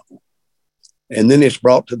committee level. And then it's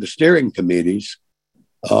brought to the steering committees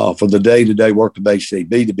for the day-to-day work of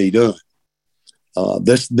ACB to be done.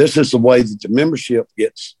 This is the way that the membership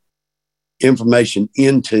gets information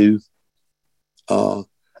into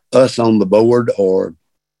us on the board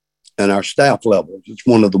and our staff levels. It's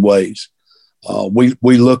one of the ways.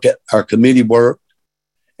 We look at our committee work,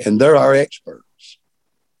 and they're our experts.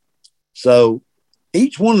 So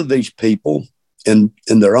each one of these people in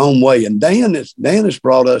their own way, and Dan has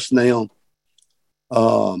brought us now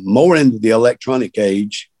more into the electronic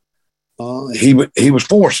age. He was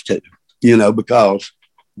forced to, because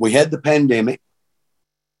we had the pandemic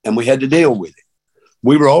and we had to deal with it.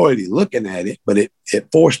 We were already looking at it, but it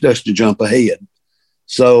forced us to jump ahead.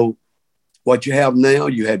 So what you have now,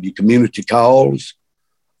 you have your community calls,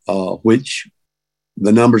 which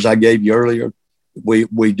the numbers I gave you earlier,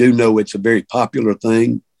 we do know it's a very popular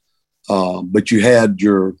thing. But you had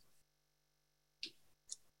your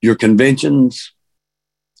conventions,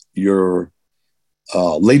 your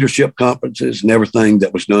leadership conferences, and everything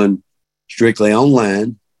that was done strictly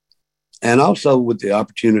online, and also with the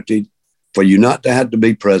opportunity for you not to have to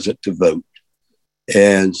be present to vote.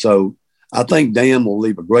 And so I think Dan will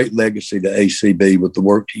leave a great legacy to ACB with the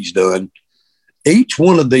work he's done. Each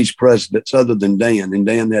one of these presidents, other than Dan, and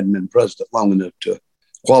Dan hadn't been president long enough to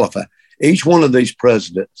qualify, each one of these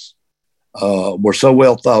presidents were so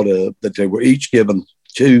well thought of that they were each given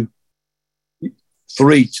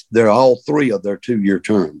they're all 3 of their 2-year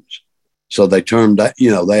terms. So they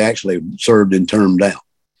they actually served and termed out.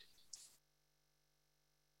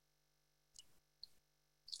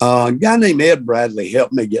 A guy named Ed Bradley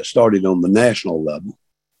helped me get started on the national level.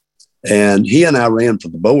 And he and I ran for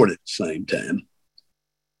the board at the same time.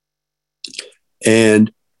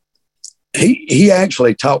 And he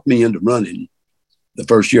actually talked me into running the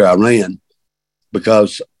first year I ran,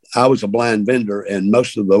 because I was a blind vendor and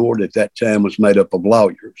most of the board at that time was made up of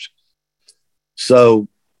lawyers. So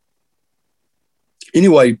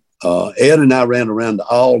anyway, Ed and I ran around to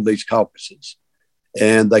all these caucuses,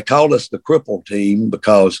 and they called us the cripple team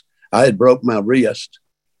because I had broke my wrist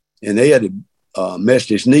and Ed had messed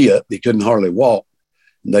his knee up. He couldn't hardly walk.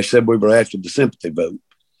 And they said we were after the sympathy vote.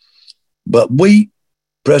 But we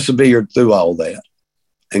persevered through all that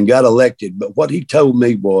and got elected. But what he told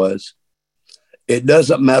me was, it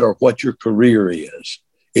doesn't matter what your career is,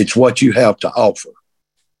 it's what you have to offer.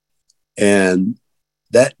 And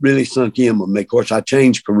that really sunk in with me. Of course, I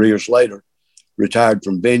changed careers later, retired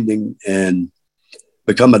from vending and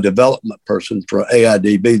become a development person for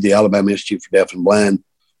AIDB, the Alabama Institute for Deaf and Blind,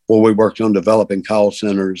 where we worked on developing call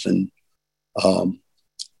centers and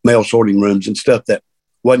mail sorting rooms and stuff that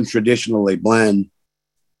wasn't traditionally blind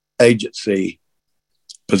agency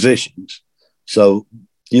positions. So,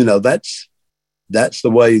 that's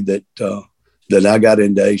the way that I got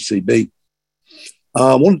into ACB.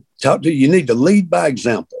 I want to talk to you. You need to lead by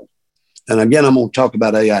example. And again, I'm going to talk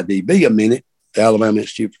about AIDB a minute, the Alabama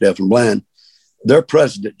Institute for Deaf and Blind. Their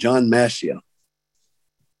president, John Massia,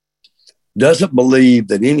 doesn't believe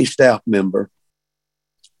that any staff member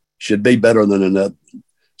should be better than another.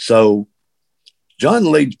 So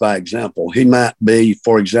John leads by example. He might be,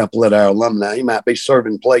 for example, at our alumni, he might be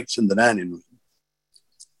serving plates in the dining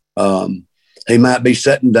room. He might be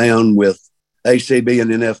sitting down with ACB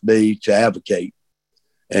and NFB to advocate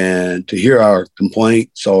and to hear our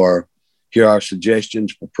complaints or hear our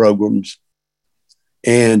suggestions for programs.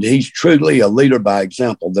 And he's truly a leader by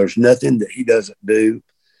example. There's nothing that he doesn't do.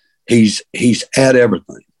 He's at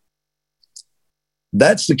everything.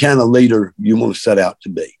 That's the kind of leader you want to set out to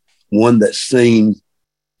be, one that's seen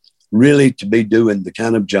really to be doing the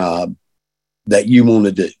kind of job that you want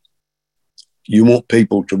to do. You want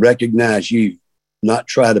people to recognize you, not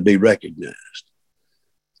try to be recognized.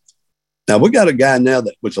 Now, we got a guy now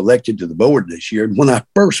that was elected to the board this year. When I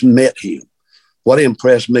first met him, what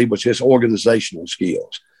impressed me was his organizational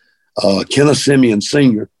skills. Kenneth Simeon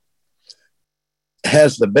Sr.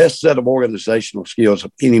 has the best set of organizational skills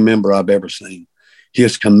of any member I've ever seen.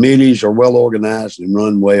 His committees are well organized and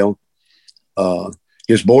run well.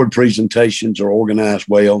 His board presentations are organized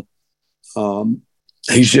well.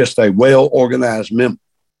 He's just a well-organized member.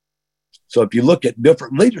 So if you look at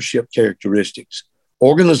different leadership characteristics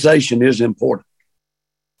Organization is important.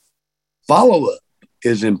 Follow-up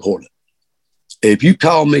is important. If you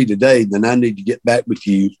call me today, then I need to get back with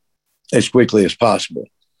you as quickly as possible.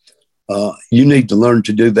 You need to learn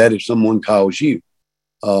to do that if someone calls you.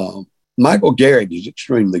 Michael Garrett is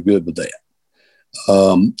extremely good with that.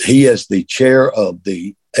 He is the chair of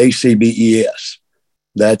the ACBES.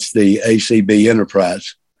 That's the ACB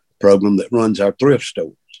Enterprise program that runs our thrift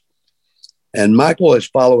stores. And Michael is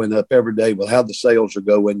following up every day with how the sales are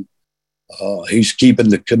going. He's keeping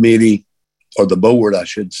the committee, or the board, I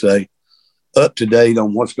should say, up to date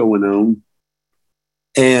on what's going on.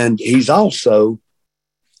 And he's also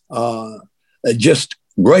just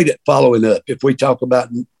great at following up. If we talk about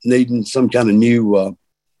needing some kind of new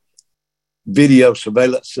video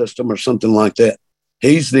surveillance system or something like that,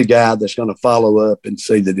 he's the guy that's going to follow up and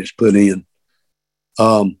see that it's put in.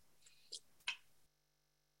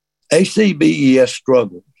 ACBES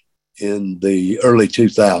struggled in the early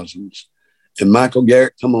 2000s, and Michael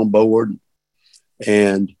Garrett come on board,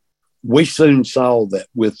 and we soon saw that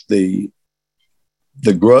with the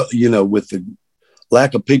growth, with the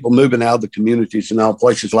lack of people moving out of the communities in all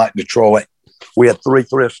places like Detroit. We had 3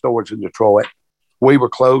 thrift stores in Detroit. We were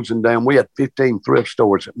closing down. We had 15 thrift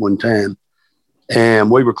stores at one time, and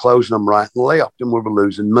we were closing them right and left, and we were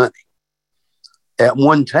losing money. At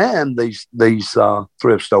one time, these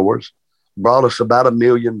thrift stores brought us about $1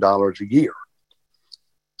 million a year.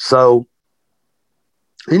 So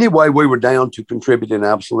anyway, we were down to contributing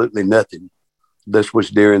absolutely nothing. This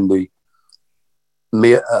was during the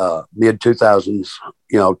mid 2000s,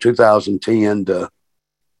 2010 to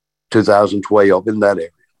 2012, in that area.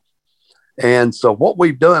 And so what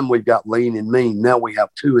we've done, we've got Lean and Mean. Now we have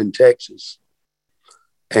 2 in Texas,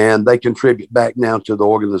 and they contribute back now to the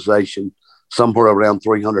organization somewhere around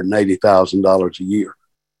 $380,000 a year.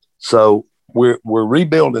 So we're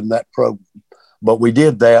rebuilding that program, but we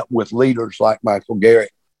did that with leaders like Michael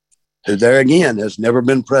Garrett, who there again has never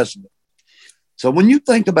been president. So when you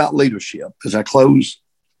think about leadership, as I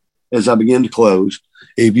begin to close,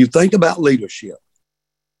 if you think about leadership,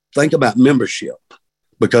 think about membership,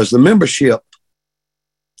 because the membership,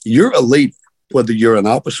 you're a leader, whether you're an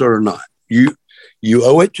officer or not. You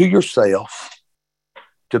owe it to yourself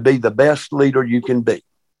to be the best leader you can be.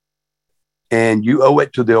 And you owe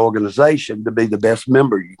it to the organization to be the best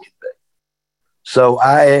member you can be. So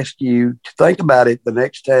I ask you to think about it the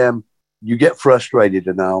next time you get frustrated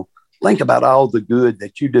and all. Think about all the good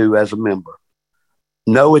that you do as a member.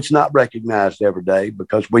 No, it's not recognized every day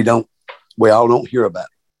because we all don't hear about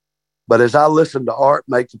it. But as I listened to Art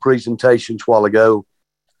make the presentations a while ago,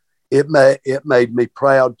 it made me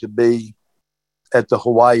proud to be at the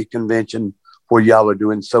Hawaii convention where y'all are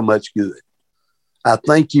doing so much good. I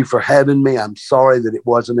thank you for having me. I'm sorry that it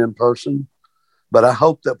wasn't in person, but I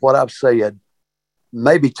hope that what I've said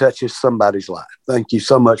maybe touches somebody's life. Thank you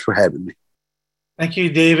so much for having me. Thank you,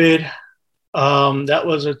 David. That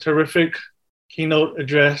was a terrific keynote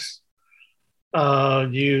address.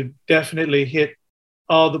 You definitely hit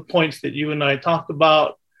all the points that you and I talked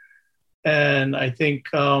about. And I think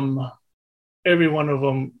every one of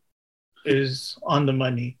them is on the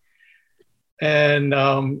money. And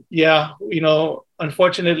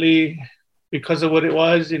unfortunately, because of what it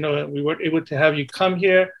was, we weren't able to have you come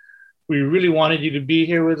here. We really wanted you to be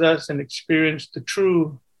here with us and experience the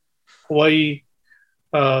true Hawaii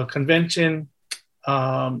convention.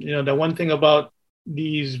 The one thing about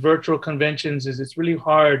these virtual conventions is it's really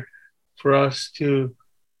hard for us to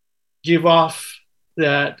give off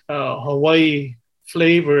that Hawaii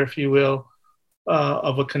flavor, if you will,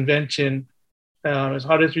 of a convention. As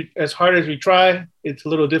hard as we try, it's a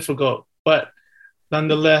little difficult. But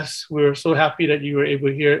nonetheless, we're so happy that you were able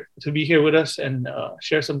to be here with us and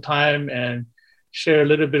share some time and share a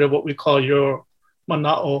little bit of what we call your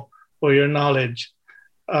mana'o, or your knowledge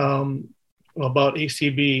about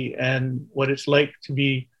ACB and what it's like to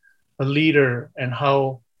be a leader and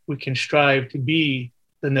how we can strive to be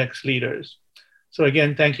the next leaders. So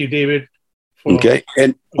again, thank you, David. Okay.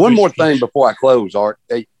 And one more thing before I close, Art.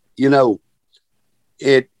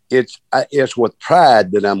 It's with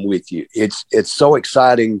pride that I'm with you. It's so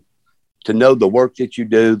exciting to know the work that you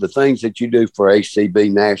do, the things that you do for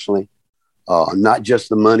ACB nationally, not just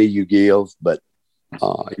the money you give, but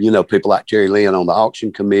people like Terry Lynn on the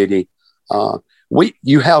auction committee.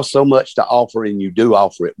 You have so much to offer, and you do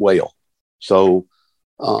offer it well. So,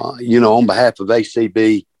 on behalf of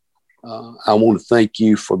ACB, I want to thank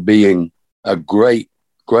you for being a great,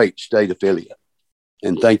 great state affiliate.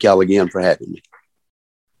 And thank y'all again for having me.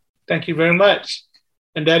 Thank you very much.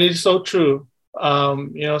 And that is so true.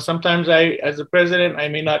 Sometimes as a president, I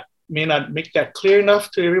may not make that clear enough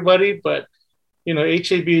to everybody, but you know,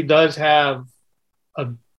 HAB does have a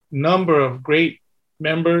number of great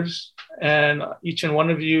members, and each and one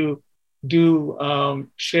of you do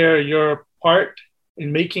share your part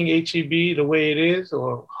in making HAB the way it is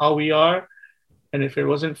or how we are. And if it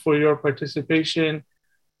wasn't for your participation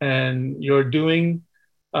and your doing,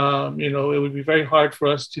 you know, it would be very hard for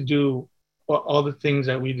us to do all the things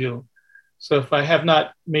that we do. So if I have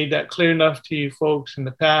not made that clear enough to you folks in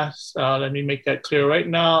the past, let me make that clear right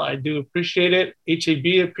now. I do appreciate it.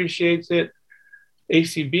 HAB appreciates it.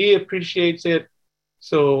 ACB appreciates it.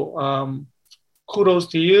 So kudos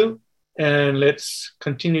to you, and let's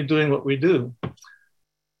continue doing what we do.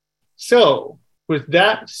 So with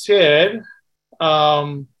that said,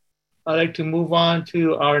 I'd like to move on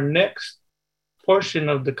to our next portion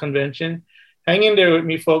of the convention. Hang in there with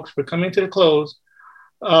me, folks. We're coming to the close.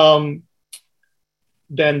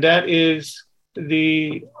 Then that is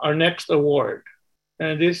our next award.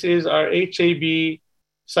 And this is our HAB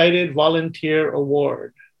Cited Volunteer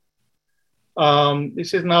Award.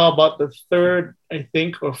 This is now about the third, I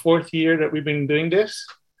think, or fourth year that we've been doing this.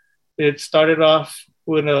 It started off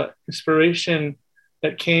with an inspiration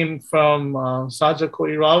that came from Saja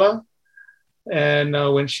Koirala, and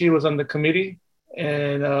when she was on the committee.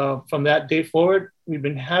 And from that day forward, we've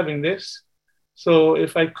been having this. So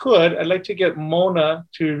if I could, I'd like to get Mona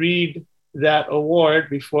to read that award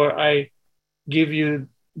before I give you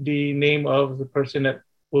the name of the person that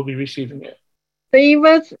will be receiving it. The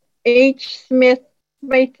Evans H. Smith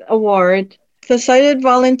Award, the Cited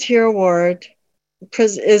Volunteer Award,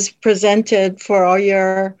 is presented for all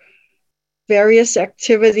your various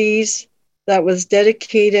activities that was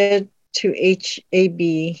dedicated to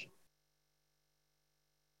HAB.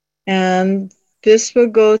 And this will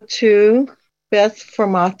go to Beth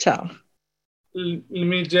Formata. Let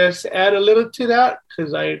me just add a little to that,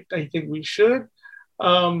 because I think we should.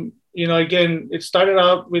 You know, again, it started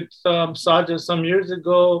out with Saja some years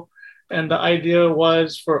ago, and the idea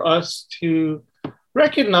was for us to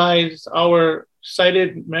recognize our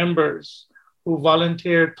cited members who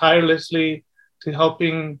volunteer tirelessly to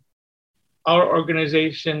helping our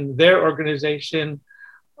organization, their organization,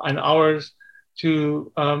 and ours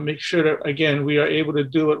to make sure that, again, we are able to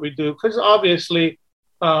do what we do. Because obviously,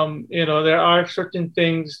 you know, there are certain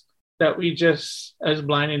things that we just, as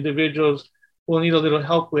blind individuals, will need a little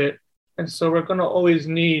help with. And so we're going to always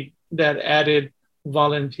need that added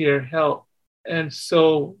volunteer help. And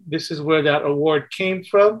so this is where that award came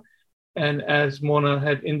from. And as Mona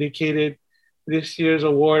had indicated, this year's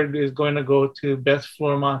award is going to go to Beth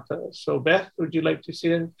Formata. So Beth, would you like to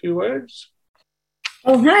say a few words?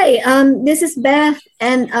 Oh, hi. This is Beth,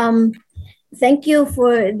 and thank you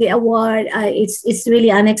for the award. It's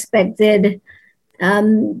really unexpected.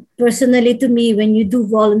 Personally, to me, when you do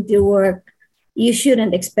volunteer work, you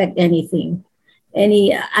shouldn't expect anything.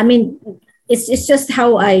 I mean, it's just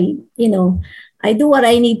how I do what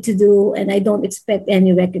I need to do, and I don't expect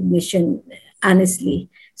any recognition, honestly.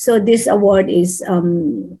 So this award is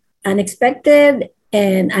unexpected,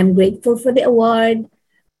 and I'm grateful for the award.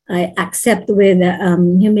 I accept with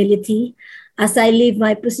humility as I leave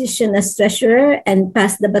my position as treasurer and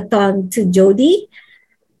pass the baton to Jody.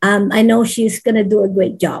 I know she's going to do a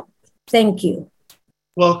great job. Thank you.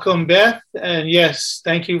 Welcome, Beth. And yes,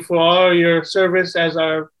 thank you for all your service as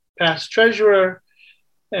our past treasurer.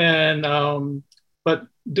 And but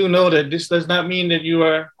do know that this does not mean that you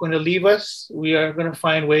are going to leave us. We are going to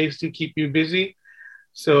find ways to keep you busy.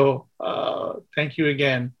 So thank you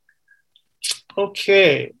again.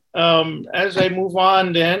 Okay, as I move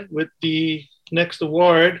on then with the next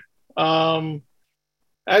award,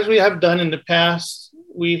 as we have done in the past,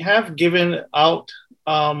 we have given out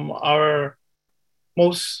our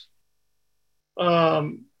most,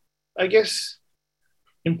 I guess,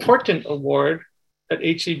 important award that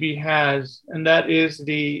HAB has, and that is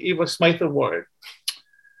the Eva Smythe Award.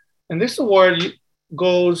 And this award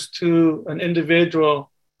goes to an individual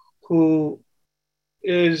who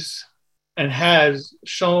is and has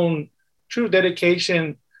shown true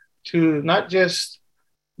dedication to not just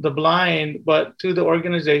the blind, but to the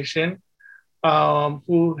organization,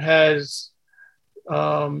 who has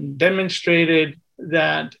demonstrated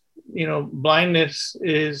that, you know, blindness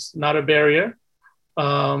is not a barrier,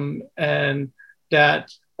 and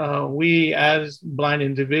that we as blind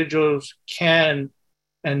individuals can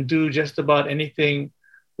and do just about anything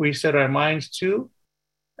we set our minds to.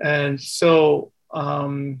 And so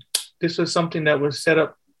this was something that was set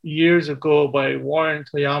up years ago by Warren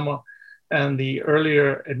Toyama and the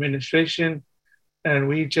earlier administration. And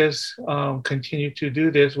we just continue to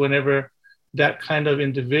do this whenever that kind of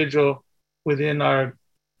individual within our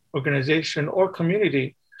organization or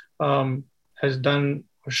community has done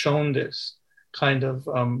or shown this kind of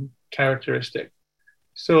characteristic.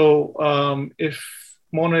 So if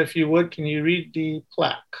Mona, if you would, can you read the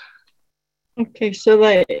plaque? Okay, so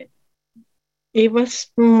the Eva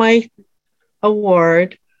Smythe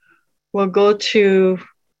Award will go to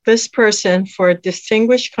this person for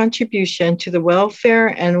distinguished contribution to the welfare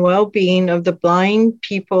and well-being of the blind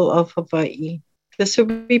people of Hawaii. This will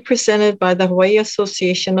be presented by the Hawaii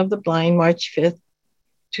Association of the Blind, March 5th,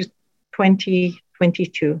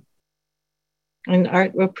 2022. And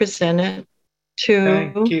Art will present it to...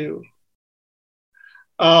 Thank you.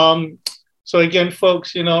 So again,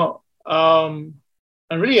 folks, you know, I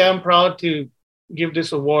really am proud to give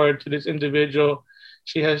this award to this individual.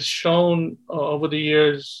 She has shown over the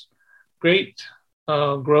years great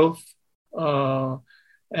growth.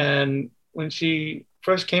 And when she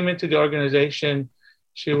first came into the organization,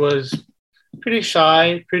 she was pretty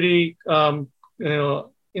shy, pretty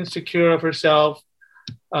insecure of herself,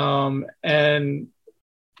 and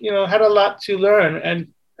had a lot to learn.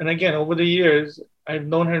 And again, over the years, I've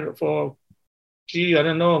known her for, I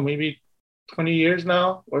don't know, maybe 20 years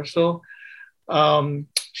now or so.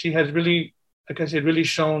 She has really, like I said, really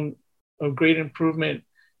shown a great improvement,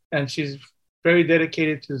 and she's very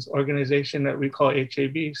dedicated to this organization that we call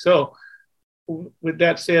HAB. So with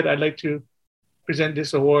that said, I'd like to present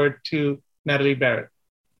this award to Natalie Barrett.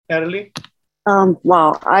 Natalie?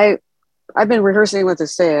 Wow, I've been rehearsing what to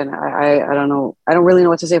say, and I don't know, I don't really know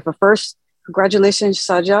what to say. But first, congratulations,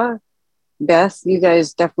 Saja, Beth, you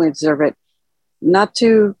guys definitely deserve it. Not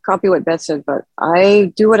to copy what Beth said, but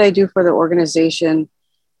I do what I do for the organization,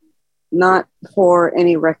 not for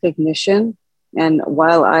any recognition. And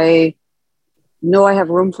while I know I have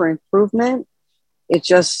room for improvement, it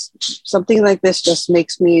just, something like this just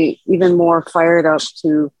makes me even more fired up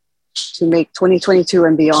to make 2022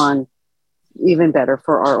 and beyond even better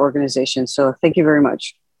for our organization. So thank you very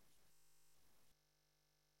much.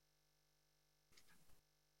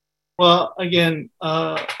 Well, again,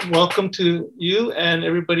 welcome to you and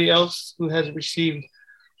everybody else who has received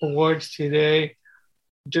awards today.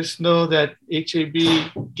 Just know that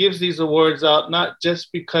HAB gives these awards out not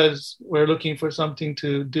just because we're looking for something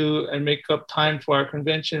to do and make up time for our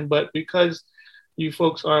convention, but because you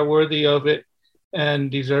folks are worthy of it and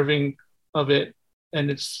deserving of it. And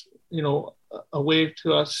it's, a way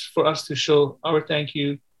for us to show our thank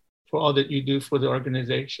you for all that you do for the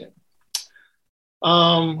organization.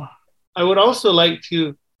 I would also like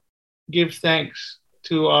to give thanks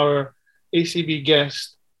to our ACB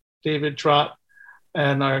guest, David Trott,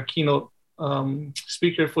 and our keynote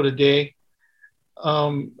speaker for the day.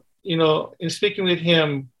 In speaking with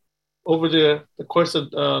him over the course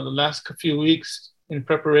of the last few weeks in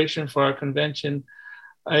preparation for our convention,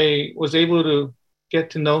 I was able to get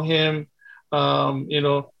to know him.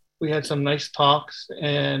 We had some nice talks,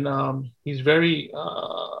 and he's very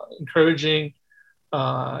encouraging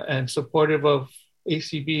and supportive of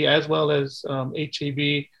ACB as well as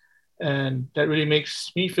HAB. And that really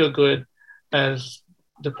makes me feel good as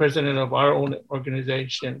the president of our own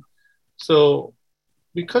organization. So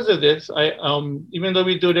because of this, I even though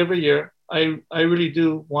we do it every year, I really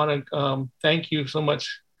do want to thank you so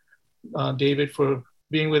much, David, for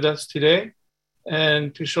being with us today.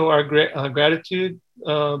 And to show our gratitude,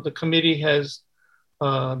 the committee has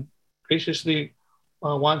graciously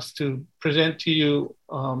wants to present to you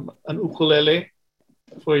an ukulele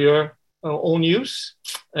for your own use,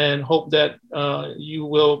 and hope that you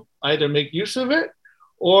will either make use of it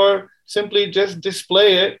or simply just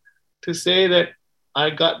display it to say that I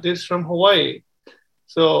got this from Hawaii.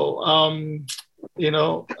 So,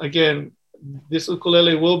 again, this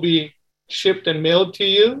ukulele will be shipped and mailed to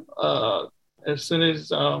you as soon as,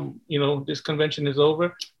 this convention is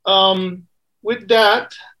over. With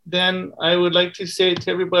that, then I would like to say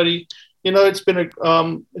to everybody, it's been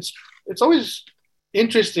it's always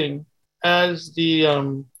interesting as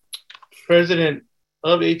the president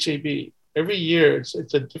of HAB. Every year,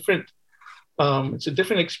 it's a different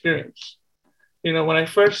experience. When I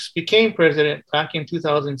first became president back in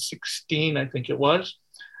 2016, I think it was,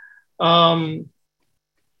 I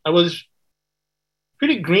was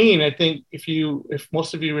pretty green. I think if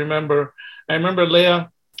most of you remember, I remember Leah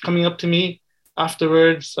coming up to me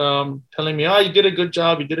afterwards, telling me, "Oh, you did a good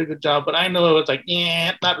job. But I know it was like,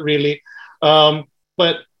 yeah, not really.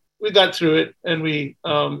 But we got through it, and we,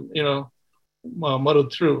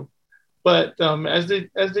 muddled through. But as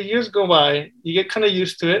the years go by, you get kind of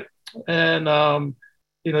used to it, and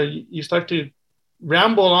you start to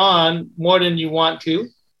ramble on more than you want to,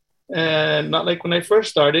 and not like when I first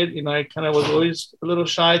started. I kind of was always a little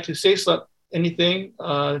shy to say anything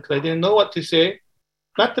because I didn't know what to say.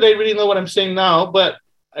 not that I really know what I'm saying now, but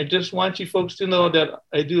I just want you folks to know that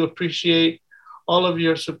I do appreciate all of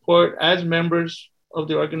your support as members of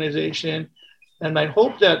the organization. And I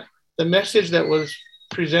hope that the message that was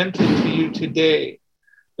presented to you today,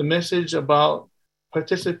 the message about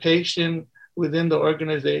participation within the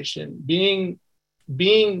organization, being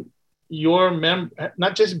your member,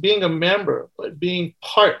 not just being a member, but being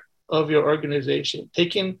part of your organization,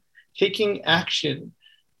 taking action,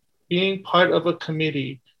 being part of a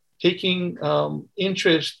committee, taking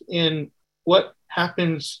interest in what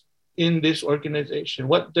happens in this organization,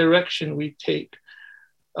 what direction we take.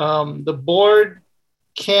 The board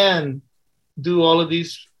can do all of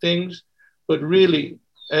these things, but really,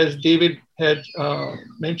 as David had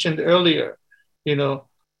mentioned earlier, your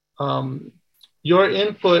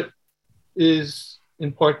input is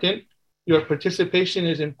important. Your participation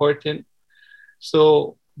is important.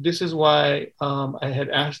 So this is why I had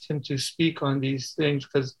asked him to speak on these things,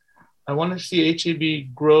 because I want to see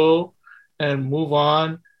HEB grow and move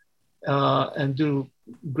on and do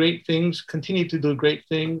great things, continue to do great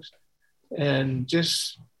things, and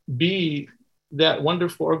just be that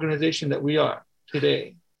wonderful organization that we are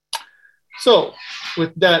today. So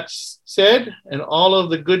with that said, and all of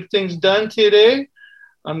the good things done today,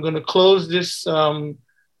 I'm going to close this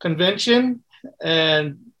convention.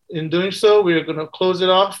 And in doing so, we're going to close it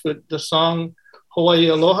off with the song Hawaii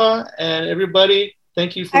Aloha. And everybody,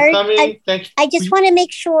 thank you for coming. I just want to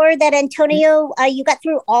make sure that Antonio, you got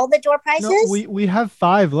through all the door prizes. No, we have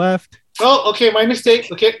 5 left. Oh, okay, my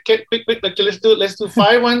mistake. Okay, quick. Okay, let's do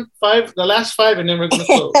 5, 1, 5, the last 5, and then we're going to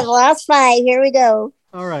close. The last 5. Here we go.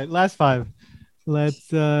 All right, last 5.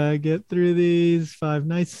 Let's get through these 5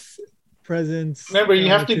 nice presents. Remember, you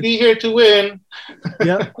have to be here to win.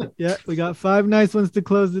 Yeah. We got 5 nice ones to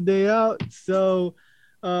close the day out. So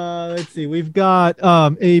let's see. We've got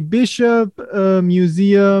a Bishop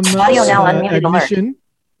Museum admission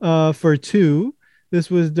for 2. This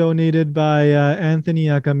was donated by Anthony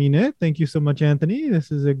Akamine. Thank you so much, Anthony.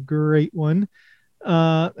 This is a great one.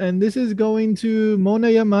 And this is going to Mona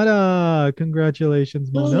Yamada.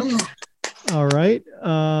 Congratulations, Mona. All right.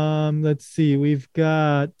 Let's see. We've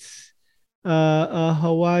got a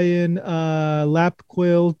Hawaiian lap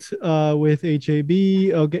quilt with HAB.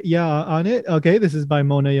 Okay, yeah, on it. Okay, this is by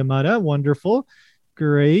Mona Yamada. Wonderful.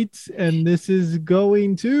 Great. And this is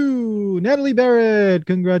going to Natalie Barrett.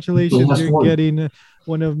 Congratulations. You're getting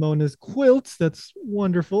one of Mona's quilts. That's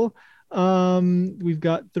wonderful. We've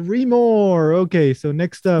got 3 more. Okay, so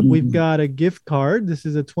next up, we've got a gift card. This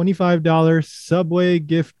is a $25 Subway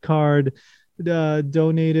gift card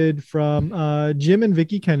donated from Jim and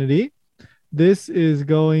Vicky Kennedy. This is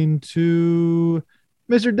going to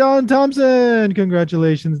Mr. Don Thompson.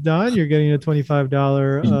 Congratulations, Don. You're getting a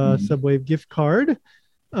 $25 Subway gift card.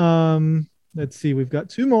 Let's see. We've got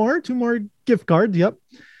 2 more gift cards. Yep.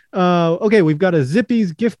 Okay, we've got a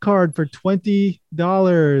Zippy's gift card for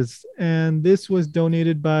 $20. And this was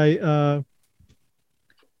donated by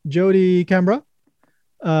Jody Canberra.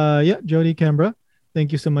 Jody Canberra.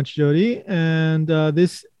 Thank you so much, Jody. And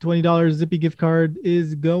this $20 Zippy gift card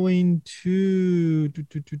is going to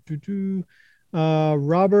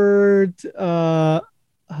Robert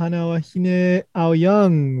Hanawahine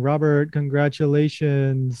Aoyang. Robert,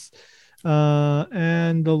 congratulations.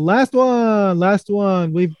 And the last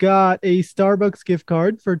one, we've got a Starbucks gift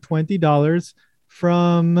card for $20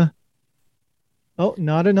 from,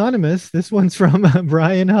 not anonymous. This one's from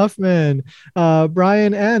Brian Huffman.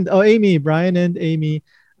 Brian and Amy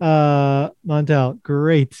Montal.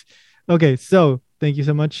 Great. Okay, so thank you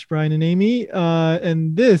so much, Brian and Amy.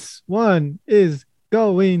 And this one is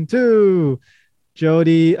going to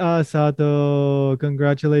Jody Asato.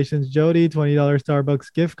 Congratulations, Jody. $20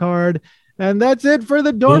 Starbucks gift card. And that's it for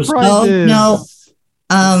the door prizes.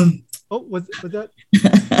 Was that?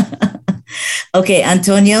 Okay,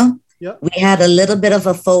 Antonio. Yeah. We had a little bit of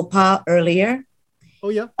a faux pas earlier. Oh,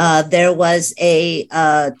 yeah. There was a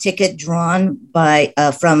ticket drawn by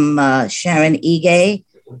from Sharon Ige,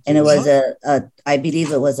 and it was I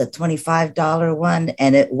believe it was a $25 one,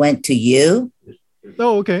 and it went to you.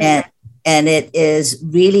 Oh, okay. And it is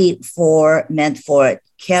really meant for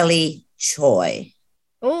Kelly Choi.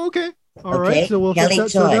 Oh, okay. All right. So we'll Kelly that.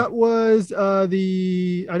 So that was I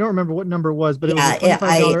don't remember what number it was, but it was a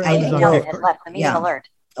 $25 Amazon gift card. Alert.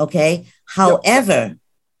 Okay. However,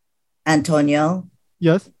 Antonio.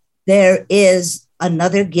 Yes. There is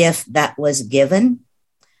another gift that was given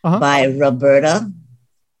by Roberta,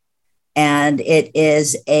 and it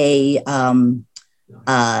is a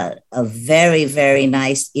very, very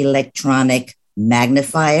nice electronic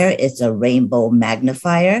magnifier. It's a rainbow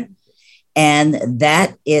magnifier, And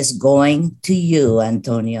that is going to you,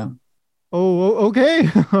 Antonio. Oh, okay.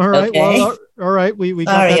 All right. Okay. Well, all right. We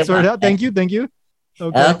got Sorry that sorted about out. Thank you. Thank you.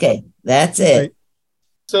 Okay, that's it. Right.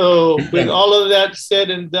 So with all of that said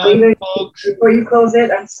and done, folks. Before you close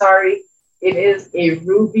it, I'm sorry. It is a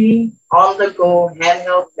Ruby on-the-go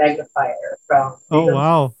handheld magnifier from. Oh,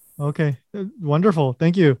 wow. Okay. Wonderful.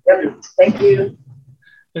 Thank you. Yep. Thank you.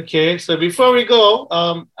 Okay, so before we go,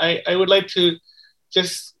 I would like to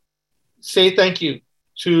just say thank you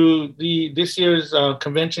to this year's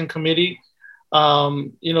convention committee.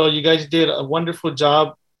 You guys did a wonderful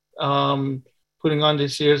job putting on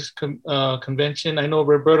this year's convention. I know,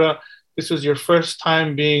 Roberta, this was your first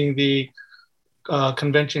time being the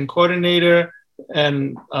convention coordinator,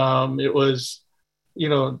 and it was,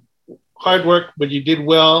 hard work, but you did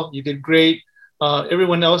well. You did great.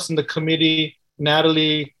 Everyone else in the committee,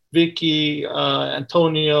 Natalie, Vicky,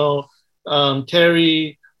 Antonio,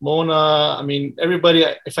 Terry, Mona, everybody,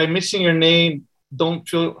 if I'm missing your name, don't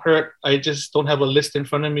feel hurt. I just don't have a list in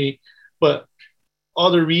front of me. But all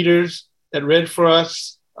the readers that read for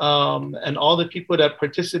us, and all the people that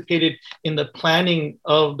participated in the planning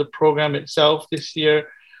of the program itself this year,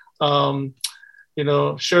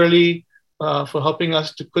 Shirley, for helping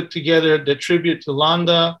us to put together the tribute to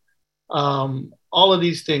Londa, all of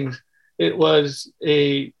these things. It was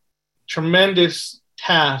a tremendous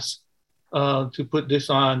task to put this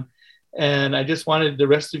on. And I just wanted the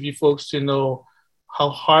rest of you folks to know how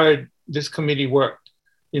hard this committee worked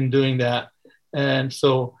in doing that. And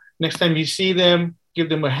so next time you see them, give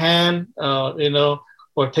them a hand,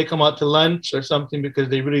 or take them out to lunch or something, because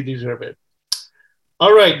they really deserve it.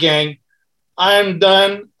 All right, gang, I'm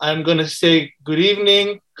done. I'm going to say good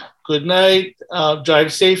evening, good night,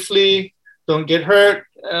 drive safely, don't get hurt,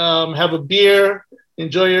 have a beer,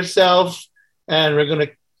 enjoy yourself, and we're going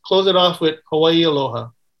to close it off with Hawaii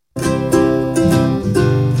Aloha.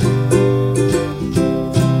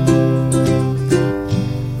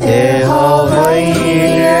 E Hawaii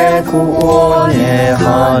e kuone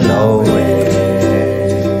hanaue,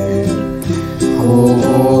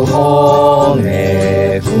 kuhome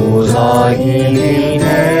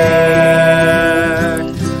kulahine,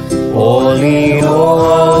 oli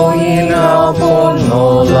loa ina pono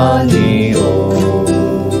lanio,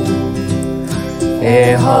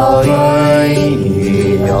 e Hawaii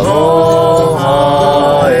aloha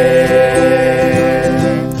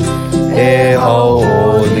e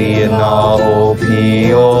haoli na o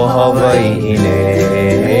pio Hawaii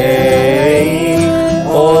nei,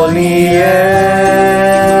 oli e,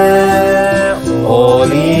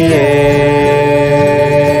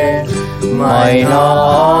 mai na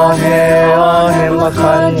ahe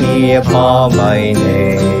makani e pa mai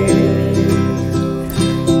nei,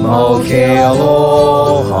 mau ke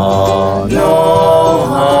aloha no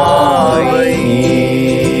Hawaii.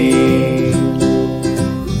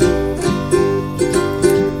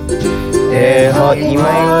 E ha'i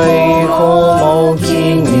mai ko mau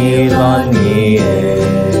kingi lani e,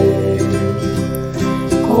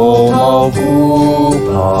 ko mau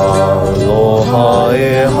kupa aloha e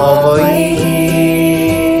Hawaii,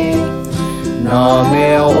 na me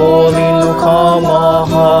oli no ka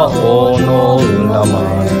maha o no luna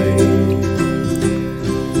mai,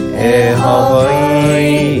 e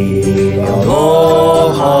Hawaii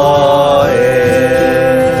aloha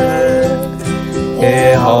e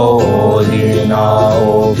haoli na o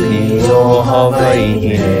pio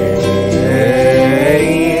Hawaii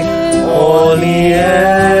nei, oli e,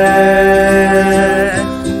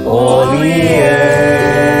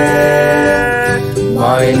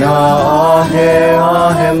 mai na ahe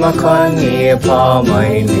makani e pa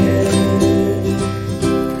mai nei,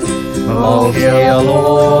 mau ke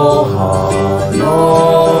aloha no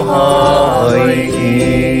Hawaii.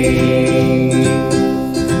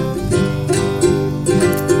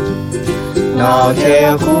 Na ke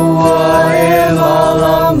kua e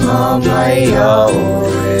malama mai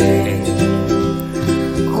aore,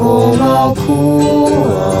 ko mau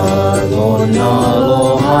kua lona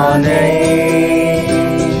aloha nei,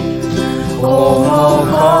 ko mau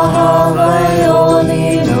kaha mai o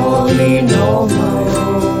lino mai,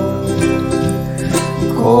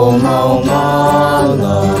 ko mau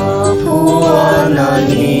mala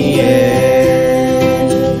puanani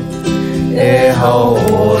e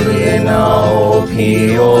haole na o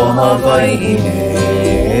pio Hawaii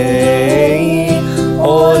nei,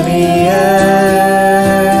 oli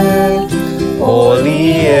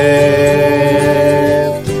e,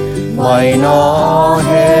 mai na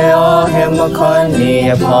ahe makani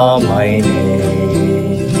e pa mai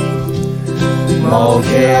nei, mau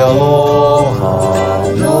ke aloha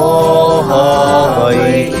no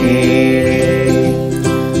Hawaii,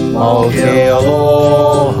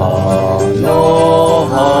 Maokealoha.